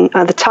masculine,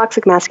 the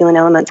toxic masculine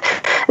elements,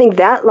 I think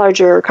that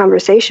larger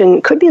conversation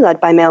could be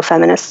led by male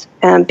feminists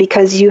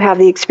because you have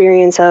the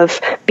experience of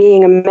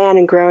being a man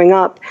and growing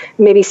up,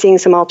 maybe seeing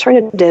some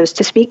alternatives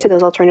to speak to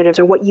those alternatives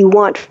or what you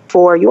want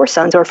for your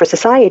sons or for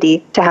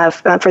society to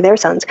have for their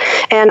sons.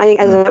 And I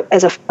think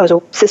as a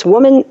cis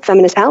woman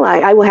feminist ally,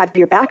 I will have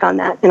your back on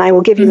that, and I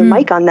will give you the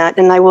mic on that,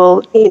 and I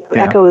will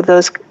echo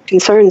those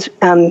concerns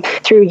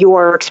through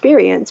your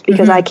experience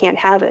because I can't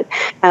have it.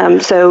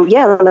 So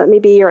let me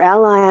be your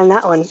ally on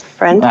that one,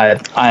 friend.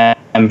 I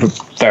am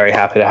very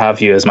happy to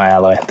have you as my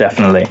ally,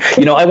 definitely.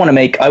 I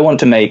want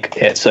to make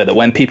it so that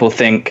when people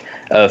think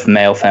of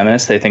male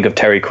feminists, they think of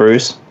Terry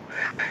Crews.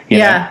 You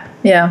know?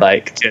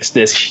 Like just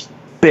this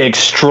big,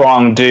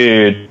 strong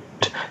dude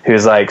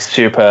who's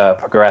super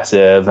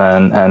progressive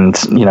and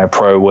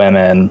pro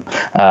women.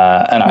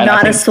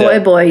 Not a soy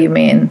boy, you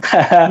mean?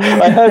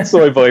 I heard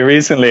soy boy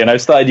recently, and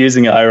I've started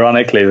using it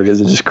ironically because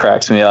it just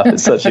cracks me up.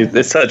 It's such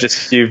a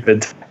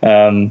stupid.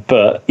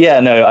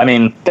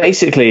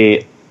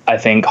 Basically, I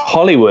think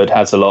Hollywood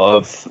has a lot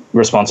of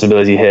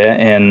responsibility here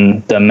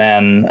in the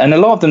men, and a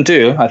lot of them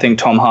do. I think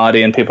Tom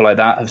Hardy and people like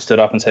that have stood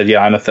up and said,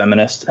 I'm a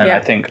feminist. And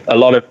I think a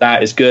lot of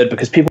that is good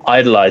because people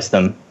idolize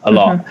them a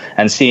lot.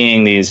 And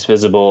seeing these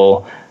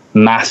visible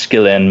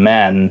masculine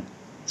men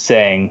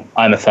saying,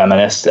 I'm a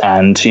feminist,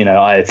 and,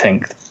 I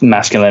think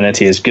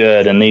masculinity is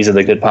good, and these are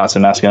the good parts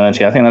of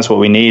masculinity. I think that's what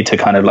we need to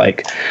kind of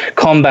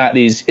combat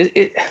these.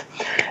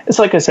 It's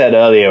like I said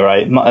earlier,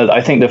 right?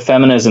 I think the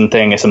feminism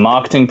thing is a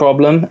marketing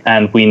problem,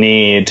 and we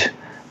need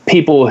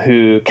people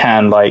who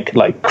can,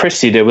 like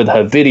Christy did with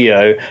her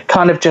video,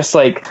 kind of just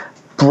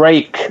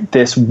break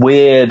this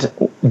weird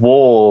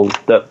wall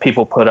that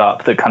people put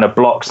up that kind of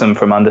blocks them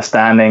from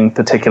understanding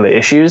particular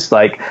issues,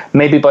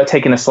 maybe by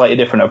taking a slightly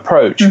different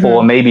approach,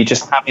 or maybe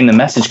just having the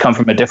message come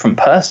from a different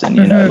person,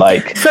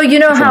 So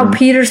how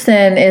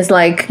Peterson is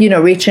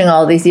reaching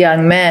all these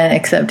young men,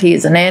 except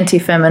he's an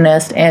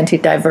anti-feminist,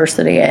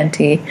 anti-diversity,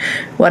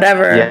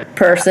 anti-whatever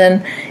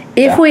person.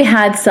 If we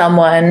had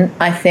someone,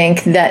 I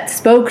think, that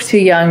spoke to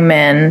young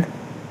men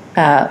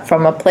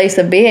from a place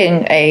of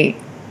being a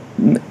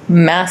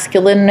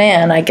masculine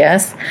man, I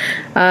guess.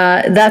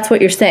 That's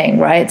what you're saying,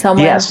 right?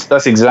 Someone, yes,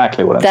 that's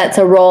exactly what I'm saying. That's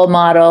a role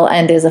model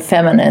and is a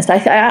feminist.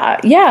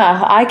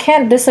 I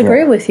can't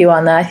disagree with you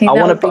on that. I think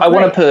I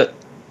want to put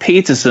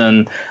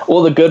Peterson,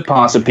 all the good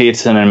parts of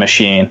Peterson in a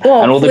machine,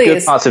 and all the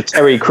good parts of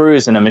Terry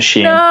Crews in a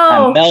machine,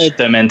 and meld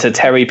them into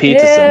Terry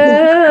Peterson.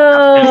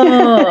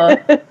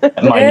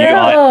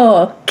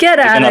 Get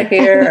out of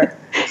here.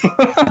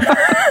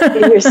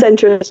 In your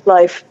centrist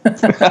life.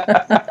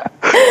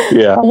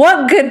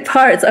 What good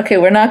parts? Okay,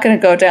 we're not going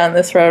to go down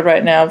this road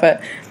right now,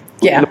 but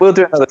we'll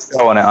do another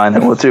show on it. I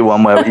know we'll do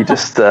one where we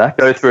just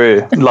go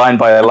through line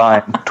by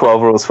line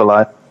 12 rules for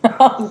life.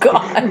 Oh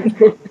God.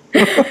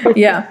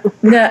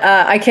 No,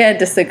 I can't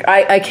disagree.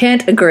 I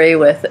can't agree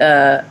with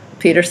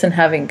Peterson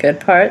having good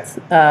parts.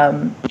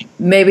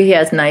 Maybe he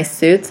has nice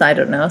suits, I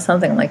don't know,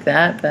 something like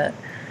that, but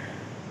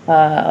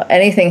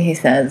anything he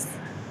says,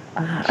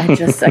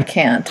 I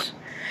can't.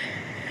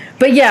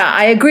 But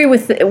I agree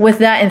with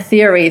that in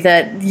theory,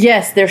 that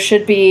yes, there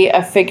should be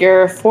a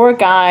figure for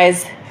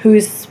guys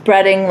who's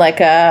spreading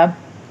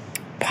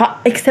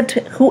except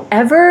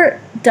whoever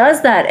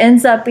does that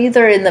ends up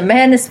either in the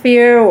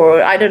manosphere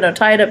or, I don't know,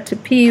 tied up to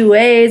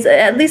PUAs.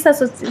 At least that's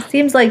what it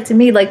seems like to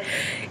me. Like,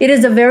 it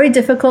is a very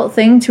difficult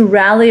thing to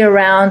rally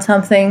around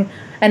something,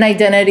 an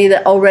identity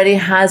that already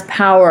has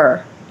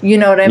power. You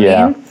know what I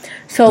mean?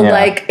 So,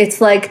 like, it's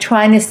like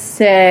trying to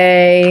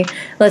say,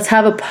 let's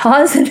have a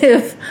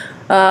positive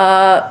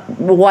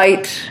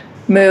white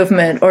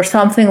movement or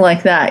something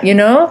like that, you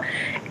know?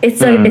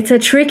 It's a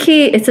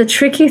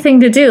tricky thing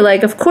to do.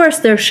 Like, of course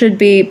there should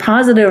be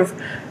positive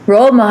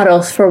role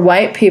models for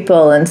white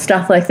people and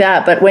stuff like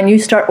that, but when you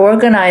start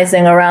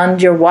organizing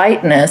around your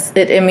whiteness,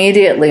 it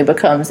immediately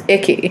becomes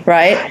icky,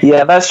 right?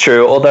 Yeah, that's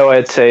true. Although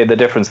I'd say the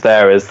difference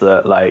there is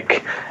that,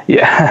 like,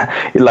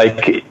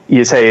 like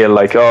you say,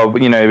 like, oh,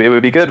 you know, it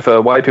would be good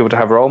for white people to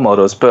have role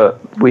models, but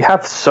we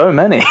have so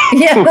many.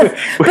 Yeah,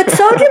 but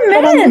so do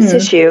men. On this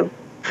issue,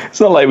 it's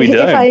not like we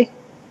don't.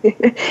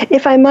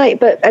 If I might,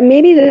 but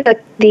maybe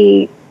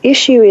the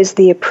issue is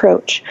the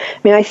approach. I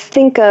mean, I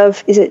think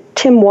of, is it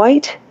Tim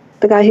White,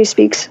 the guy who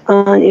speaks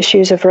on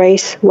issues of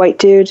race, white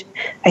dude?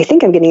 I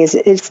think I'm getting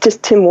it's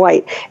just Tim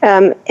White.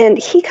 And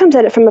he comes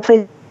at it from a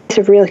place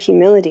of real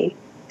humility,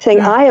 saying,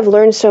 I have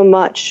learned so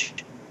much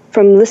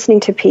from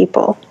listening to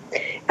people.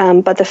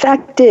 But the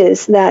fact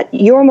is that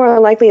you're more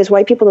likely as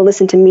white people to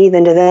listen to me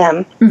than to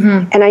them.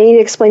 Mm-hmm. And I need to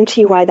explain to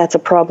you why that's a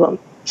problem.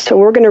 So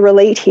we're going to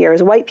relate here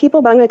as white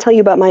people, but I'm going to tell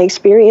you about my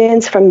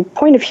experience from a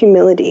point of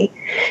humility,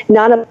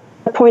 not a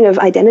point of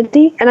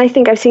identity. And I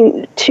think I've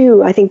seen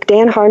too, I think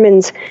Dan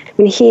Harmon's,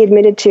 when he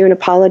admitted to and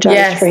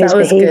apologized for his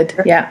behavior,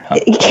 good. Yeah.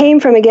 It came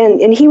from, again,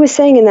 and he was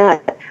saying in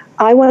that,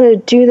 I want to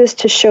do this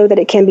to show that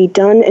it can be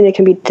done, and it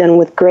can be done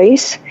with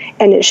grace,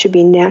 and it should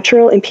be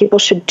natural, and people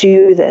should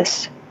do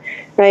this.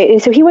 Right.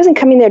 And so he wasn't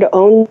coming there to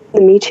own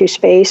the Me Too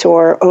space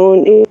or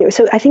own. You know,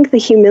 so I think the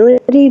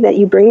humility that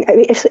you bring, I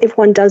mean, if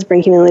one does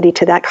bring humility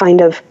to that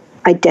kind of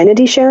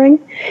identity sharing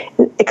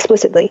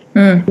explicitly,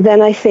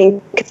 then I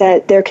think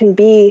that there can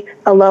be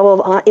a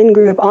level of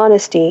in-group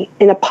honesty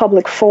in a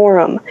public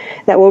forum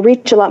that will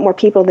reach a lot more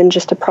people than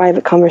just a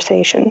private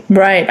conversation.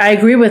 Right. I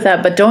agree with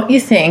that. But don't you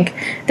think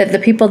that the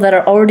people that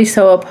are already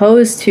so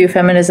opposed to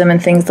feminism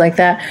and things like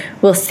that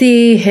will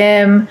see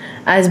him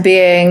as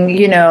being,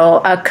 you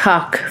know, a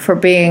cuck for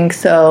being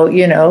so,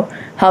 you know,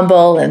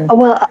 humble and...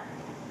 Well,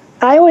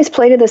 I always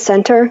play to the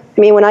center. I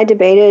mean, when I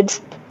debated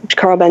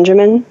Carl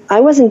Benjamin, I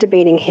wasn't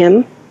debating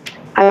him.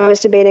 I was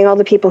debating all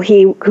the people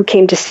who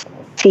came to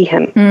see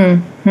him.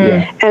 Mm-hmm.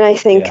 Yeah. And I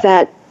think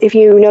that if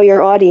you know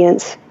your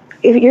audience,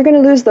 if you're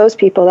going to lose those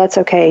people, that's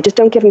okay. Just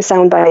don't give them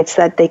sound bites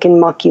that they can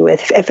mock you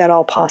with, if at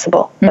all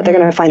possible. But they're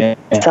going to find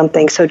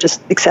something, so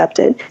just accept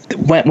it.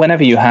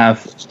 Whenever you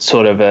have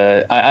sort of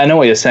I know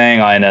what you're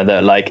saying, Ina,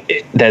 that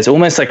like there's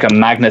almost like a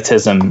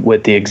magnetism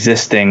with the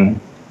existing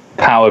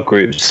power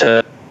groups.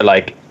 So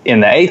like in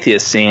the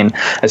atheist scene,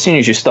 as soon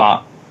as you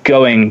start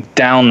going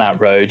down that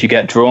road, you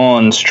get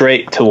drawn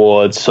straight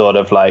towards sort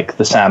of like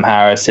the Sam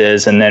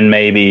Harris's, and then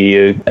maybe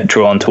you get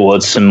drawn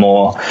towards some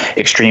more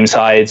extreme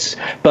sides.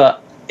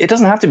 But it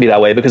doesn't have to be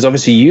that way, because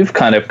obviously you've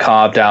kind of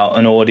carved out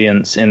an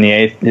audience in the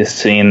atheist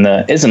scene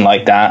that isn't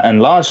like that,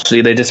 and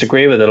largely they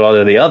disagree with a lot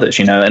of the others,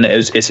 you know, and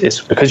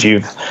it's because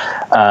you've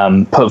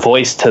put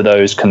voice to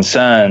those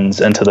concerns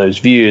and to those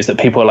views that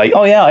people are like,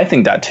 oh yeah, I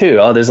think that too.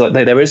 Oh,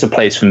 there is a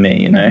place for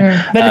me, you know.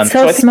 Mm-hmm. But it's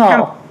so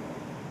small.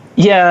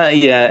 Yeah,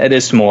 it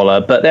is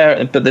smaller, but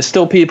there's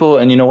still people,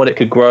 and you know what, it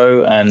could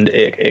grow and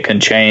it can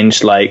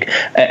change. Like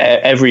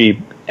every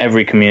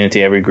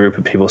community, every group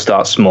of people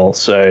starts small.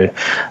 So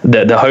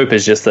the hope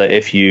is just that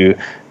if you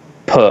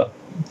put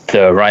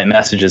the right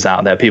messages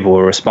out there, people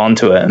will respond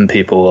to it and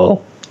people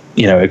will,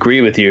 you know,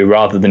 agree with you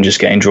rather than just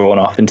getting drawn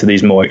off into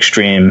these more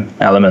extreme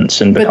elements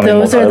and becoming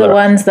more. But those are the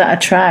ones that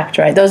attract,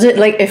 right? Those are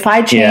like, if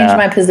I change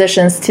my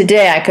positions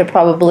today, I could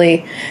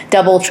probably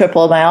double,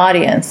 triple my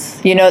audience.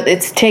 You know,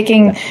 it's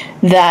taking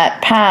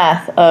that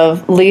path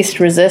of least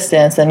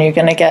resistance and you're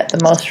going to get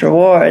the most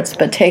rewards,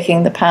 but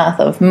taking the path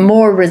of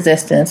more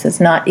resistance is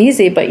not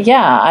easy. But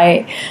yeah,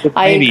 I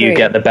maybe agree. You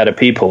get the better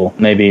people.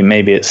 Maybe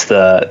it's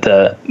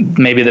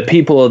maybe the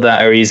people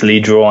that are easily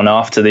drawn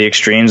off to the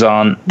extremes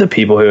aren't the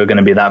people who are going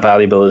to be that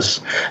valuable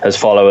as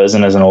followers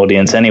and as an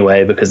audience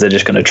anyway, because they're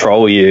just going to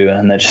troll you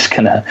and they're just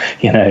going to,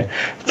 you know,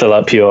 fill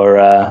up your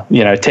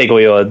take all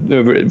your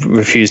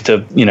refuse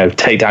to, you know,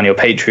 take down your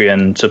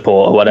Patreon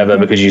support or whatever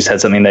because you said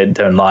something they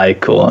don't like,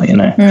 or, you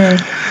know.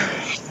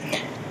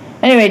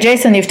 Anyway,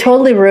 Jason, you've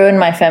totally ruined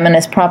my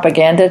feminist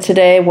propaganda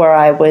today, where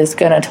I was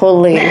going to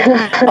totally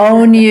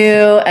own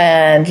you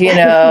and, you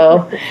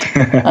know,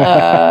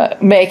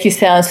 make you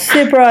sound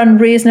super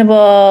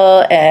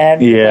unreasonable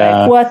and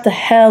like, what the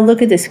hell?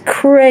 Look at this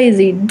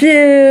crazy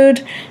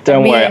dude.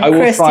 Don't worry, I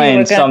will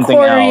find something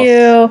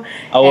else.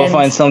 I will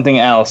find something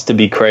else to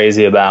be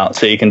crazy about,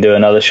 so you can do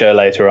another show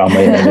later on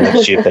where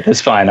you're stupid.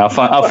 It's fine. I'll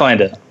find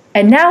it.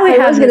 And now we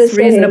have this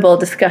reasonable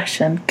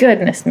discussion.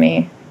 Goodness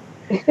me.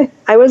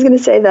 I was going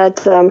to say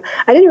that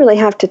I didn't really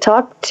have to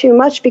talk too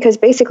much, because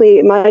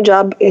basically my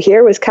job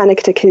here was kind of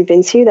to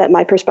convince you that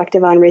my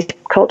perspective on race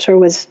culture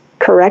was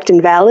correct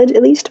and valid,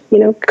 at least,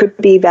 could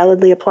be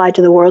validly applied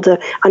to the world to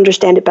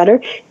understand it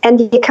better. And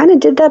you kind of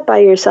did that by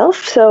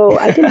yourself, so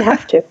I didn't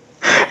have to.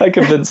 I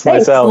convinced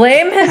myself.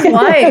 Blame his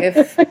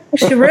wife.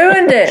 She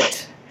ruined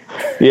it.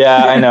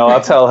 Yeah, I know.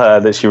 I'll tell her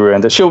that she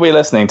ruined it. She'll be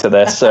listening to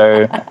this,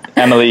 so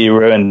Emily, you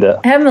ruined it.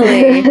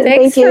 Emily,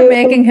 thanks for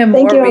making him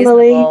more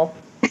reasonable.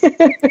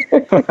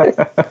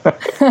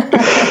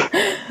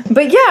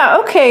 But yeah,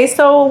 okay,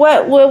 so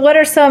what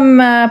are some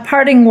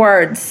parting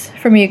words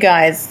from you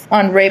guys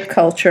on rape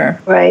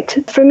culture? Right.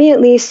 For me,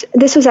 at least,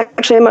 this was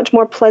actually a much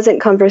more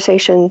pleasant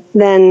conversation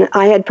than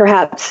I had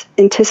perhaps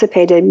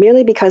anticipated,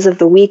 merely because of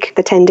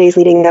the 10 days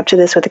leading up to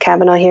this with the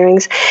Kavanaugh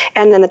hearings,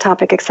 and then the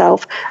topic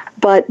itself.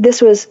 But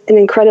this was an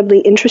incredibly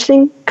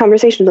interesting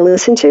conversation to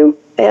listen to,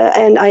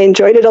 and I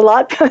enjoyed it a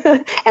lot,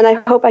 and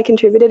I hope I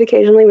contributed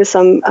occasionally with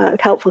some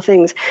helpful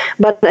things.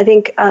 But I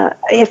think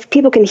if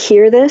people can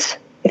hear this,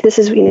 if this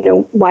is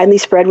widely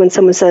spread when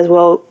someone says,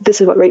 well,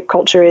 this is what rape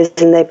culture is,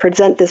 and they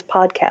present this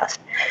podcast,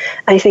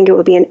 I think it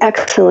would be an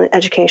excellent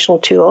educational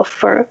tool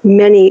for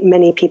many,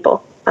 many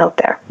people out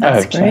there.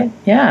 That's great. So.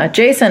 Yeah.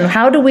 Jason,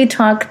 how do we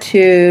talk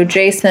to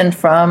Jason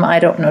from,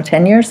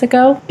 10 years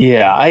ago?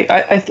 Yeah,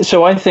 I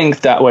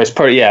think that was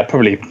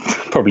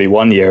probably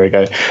 1 year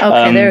ago.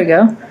 Okay, there we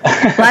go.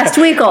 Last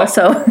week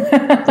also.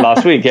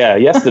 Last week, yeah,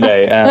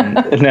 yesterday.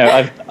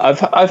 No,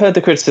 I've heard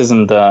the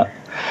criticism that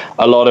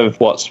a lot of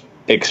what's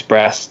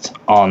expressed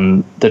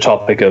on the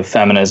topic of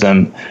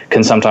feminism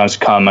can sometimes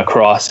come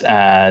across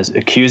as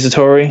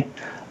accusatory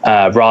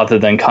rather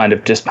than kind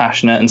of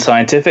dispassionate and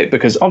scientific,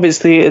 because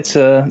obviously it's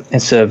a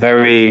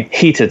very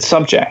heated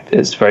subject.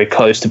 It's very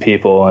close to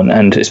people,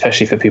 and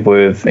especially for people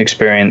who've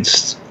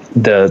experienced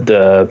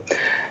the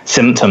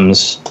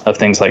symptoms of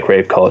things like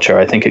rape culture,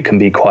 I think it can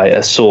be quite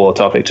a sore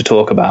topic to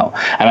talk about.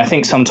 And I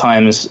think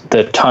sometimes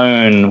the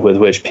tone with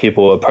which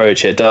people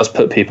approach it does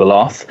put people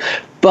off.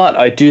 But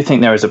I do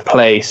think there is a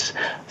place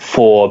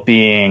for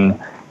being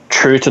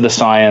true to the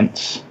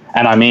science.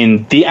 And I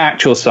mean the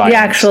actual science. The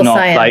actual not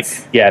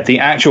science. The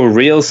actual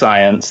real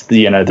science,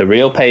 the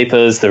real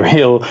papers, the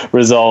real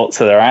results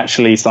that are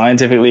actually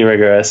scientifically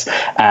rigorous,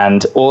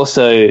 and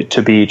also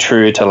to be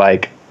true to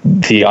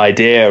the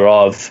idea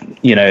of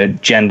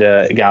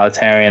gender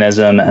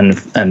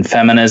egalitarianism and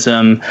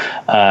feminism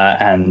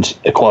and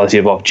equality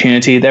of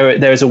opportunity.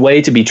 There's a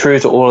way to be true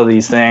to all of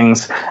these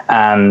things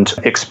and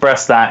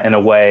express that in a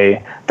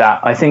way that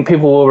I think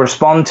people will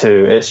respond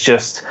to. It's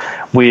just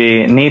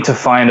we need to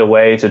find a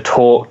way to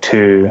talk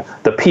to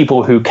the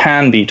people who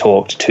can be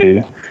talked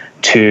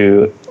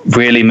to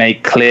really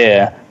make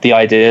clear the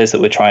ideas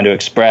that we're trying to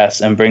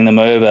express and bring them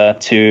over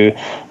to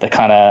the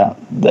kind of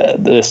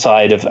the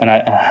side of, and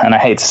I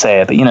hate to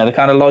say it, but the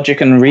kind of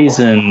logic and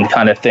reason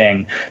kind of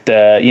thing,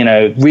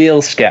 the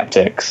real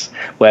skeptics,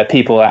 where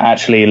people are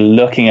actually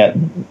looking at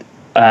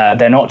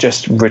they're not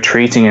just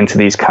retreating into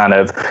these kind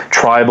of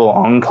tribal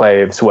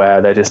enclaves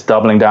where they're just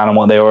doubling down on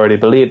what they already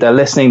believe. They're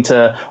listening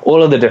to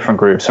all of the different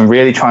groups and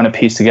really trying to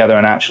piece together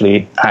an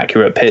actually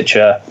accurate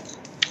picture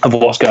of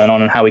what's going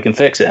on and how we can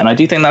fix it. And I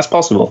do think that's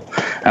possible.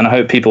 And I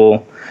hope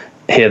people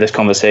hear this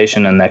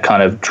conversation and they're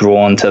kind of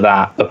drawn to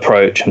that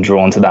approach and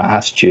drawn to that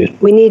attitude.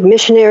 We need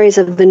missionaries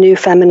of the new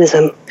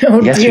feminism.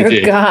 Oh, yes,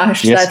 dear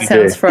gosh, yes, that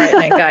sounds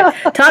frightening, guy.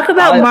 Talk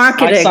about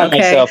marketing, I sign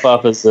myself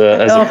up as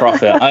a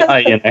prophet.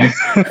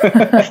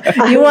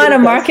 You want to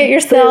market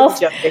yourself?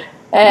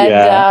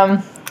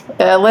 And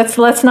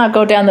let's not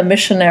go down the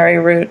missionary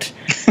route.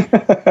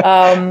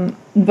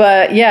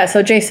 But yeah,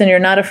 so Jason, you're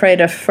not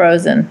afraid of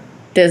Frozen,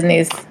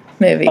 Disney's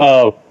movie.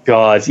 Oh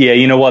God, yeah.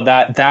 You know what?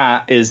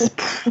 That is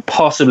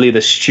possibly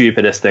the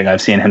stupidest thing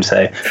I've seen him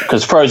say,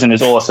 because Frozen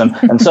is awesome,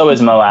 and so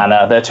is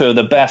Moana. They're two of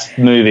the best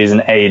movies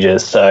in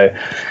ages. So,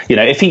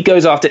 if he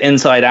goes after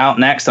Inside Out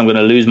next, I'm going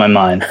to lose my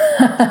mind.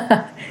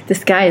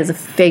 This guy is a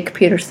fake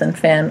Peterson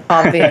fan,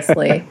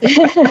 obviously.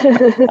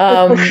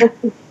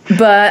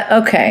 But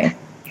okay.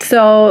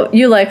 So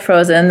you like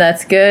Frozen.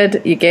 That's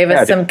good. You gave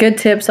us some good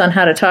tips on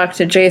how to talk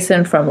to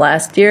Jason from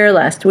last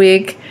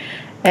week.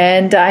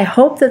 And I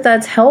hope that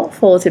that's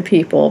helpful to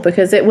people,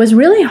 because it was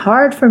really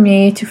hard for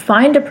me to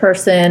find a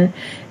person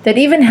that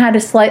even had a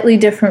slightly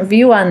different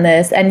view on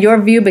this. And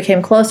your view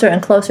became closer and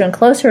closer and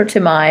closer to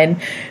mine,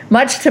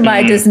 much to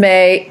my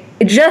dismay,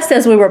 just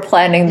as we were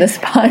planning this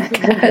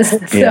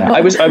podcast. So. Yeah,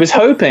 I was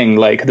hoping,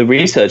 the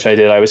research I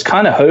did, I was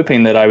kind of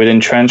hoping that I would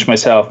entrench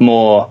myself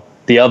more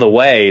the other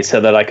way so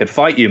that I could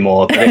fight you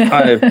more, but it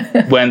kind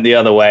of went the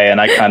other way,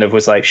 and I kind of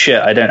was like, shit,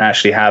 I don't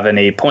actually have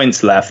any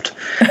points left.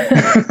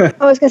 I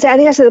was going to say, I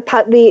think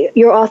that's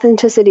your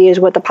authenticity is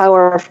what the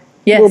power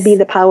will be,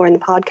 the power in the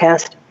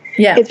podcast.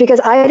 Yeah. It's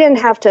because I didn't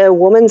have to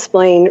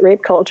woman-splain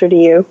rape culture to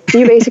you.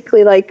 You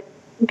basically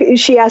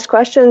she asked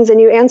questions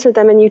and you answered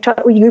them, and you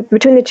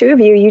between the two of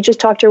you just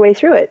talked your way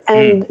through it.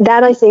 And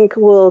that, I think,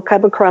 will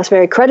come across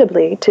very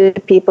credibly to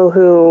people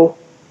who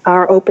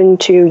are open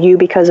to you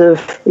because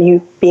of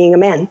you being a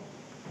man.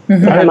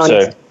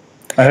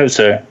 Mm-hmm. I hope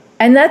so.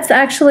 And that's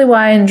actually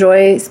why I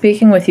enjoy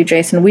speaking with you,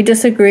 Jason. We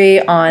disagree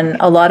on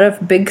a lot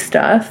of big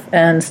stuff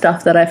and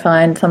stuff that I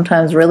find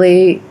sometimes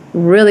really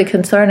really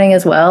concerning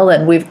as well,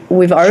 and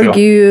we've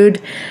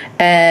argued,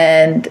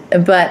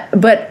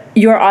 but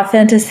your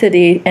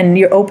authenticity and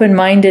your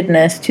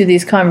open-mindedness to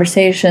these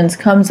conversations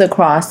comes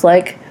across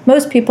like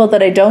most people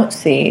that I don't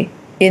see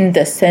in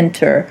the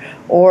center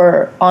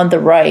or on the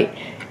right,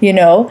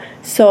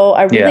 So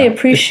I really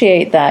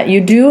appreciate that.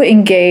 You do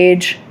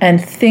engage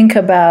and think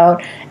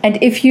about,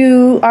 and if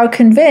you are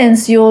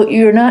convinced,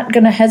 you're not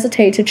going to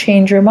hesitate to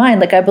change your mind.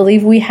 Like, I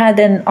believe we had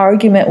an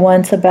argument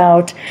once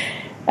about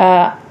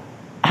how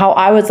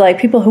I was like,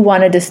 people who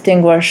want to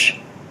distinguish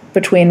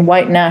between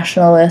white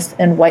nationalists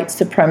and white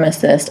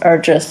supremacists are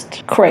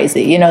just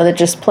crazy. They're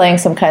just playing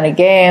some kind of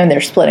game. They're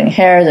splitting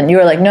hairs. And you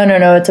were like,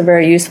 no, it's a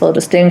very useful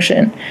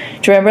distinction.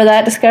 Do you remember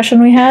that discussion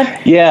we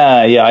had?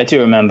 Yeah, I do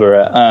remember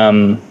it.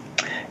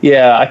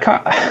 I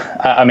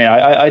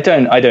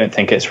can't. I don't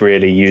think it's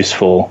really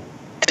useful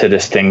to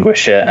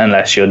distinguish it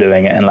unless you're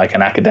doing it in like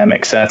an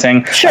academic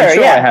setting. Sure, I'm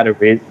sure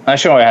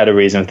I had a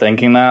reason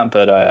thinking that,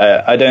 but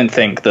I don't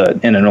think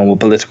that in a normal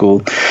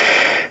political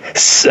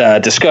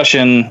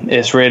discussion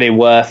it's really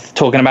worth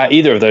talking about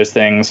either of those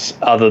things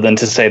other than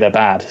to say they're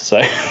bad.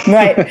 So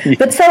right,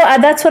 but so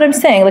that's what I'm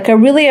saying. Like, I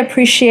really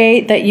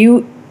appreciate that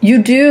you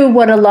do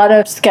what a lot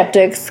of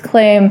skeptics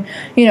claim,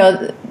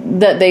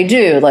 that they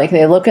do. Like,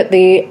 they look at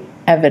the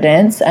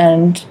evidence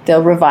and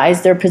they'll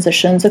revise their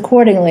positions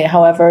accordingly.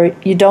 However,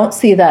 you don't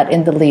see that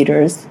in the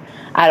leaders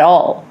at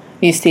all.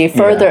 You see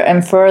further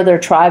and further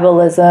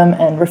tribalism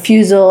and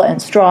refusal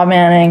and straw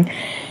manning,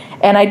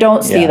 and I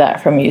don't see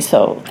that from you.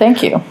 So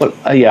thank you. Well,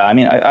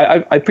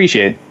 I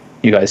appreciate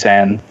you guys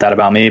saying that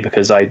about me,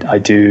 because I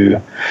do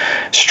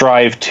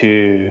strive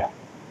to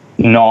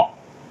not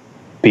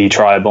be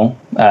tribal.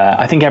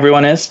 I think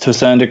everyone is to a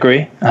certain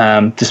degree,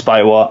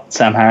 despite what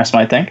Sam Harris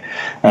might think.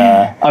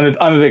 I'm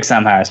a big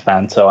Sam Harris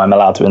fan, so I'm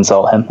allowed to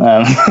insult him.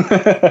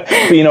 But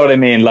you know what I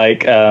mean?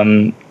 Like,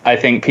 I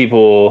think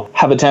people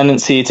have a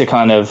tendency to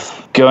kind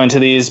of go into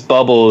these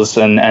bubbles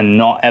and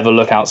not ever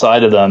look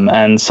outside of them.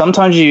 And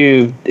sometimes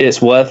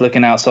it's worth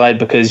looking outside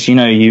because,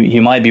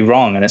 you might be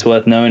wrong, and it's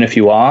worth knowing if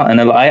you are. And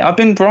I've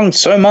been wrong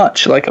so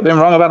much. Like, I've been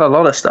wrong about a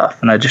lot of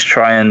stuff, and I just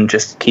try and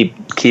just keep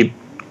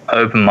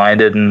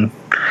open-minded and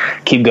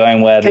keep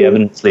going where the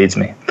evidence leads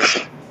me.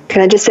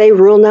 Can I just say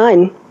Rule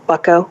 9,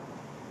 bucko?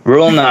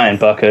 Rule 9,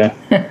 bucko.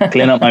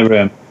 Clean up my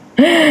room.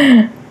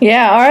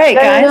 Yeah, all right,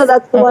 guys. No,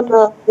 that's the one.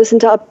 Listen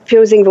to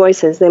opposing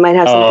voices. They might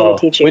have something to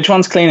teach you. Which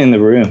one's cleaning the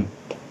room?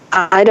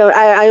 I don't.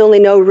 I only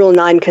know Rule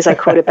 9 because I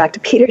quote it back to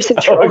Peters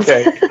and Charles.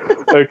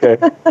 Okay.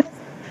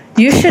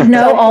 You should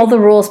know all the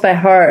rules by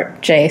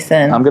heart,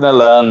 Jason. I'm going to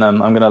learn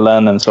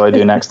them so I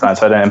do next time,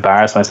 so I don't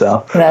embarrass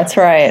myself. That's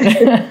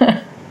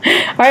right.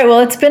 All right,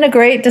 well, it's been a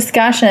great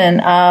discussion.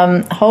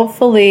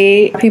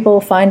 Hopefully people will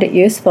find it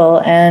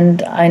useful,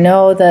 and I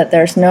know that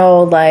there's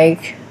no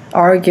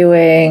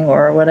arguing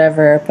or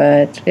whatever,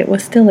 but it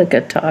was still a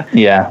good talk.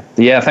 Yeah,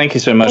 thank you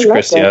so much,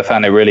 Christy. I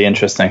found it really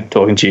interesting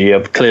talking to you.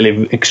 You're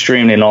clearly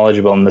extremely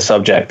knowledgeable on the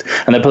subject,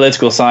 and the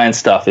political science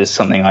stuff is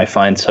something I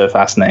find so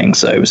fascinating,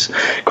 so it was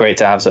great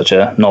to have such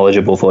a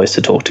knowledgeable voice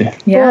to talk to.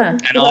 Yeah.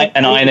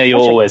 And I know you're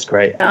always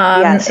great.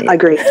 Yes, I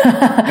agree.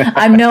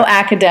 I'm no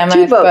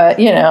academic,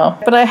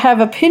 but I have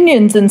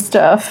opinions and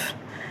stuff.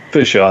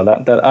 For sure.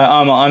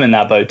 I'm in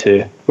that boat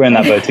too. We're in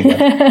that boat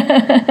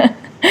together.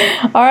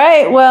 All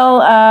right,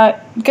 well,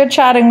 good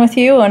chatting with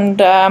you,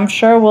 and I'm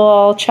sure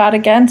we'll chat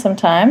again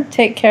sometime.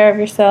 Take care of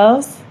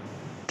yourselves.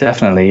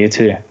 Definitely, you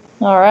too.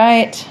 All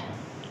right.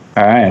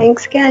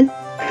 Thanks again.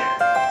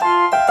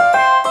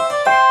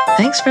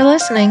 Thanks for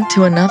listening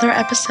to another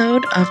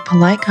episode of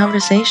Polite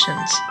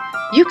Conversations.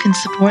 You can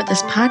support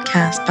this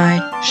podcast by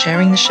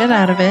sharing the shit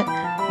out of it,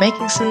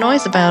 making some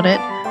noise about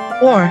it,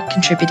 or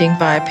contributing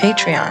via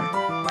Patreon.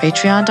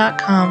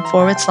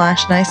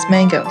 Patreon.com/Nice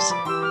Mangoes.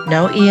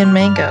 No Ian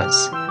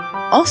Mangoes.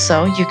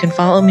 Also, you can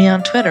follow me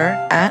on Twitter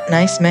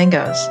 @Nice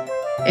Mangoes.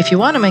 If you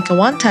want to make a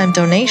one-time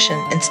donation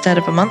instead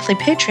of a monthly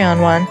Patreon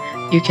one,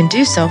 you can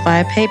do so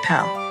via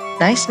PayPal.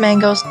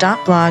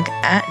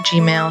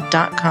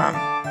 nicemangoes.blog@gmail.com.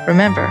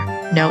 Remember,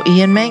 no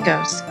Ian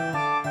Mangoes.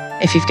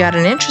 If you've got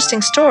an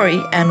interesting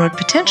story and would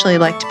potentially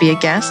like to be a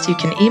guest, you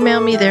can email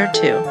me there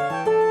too.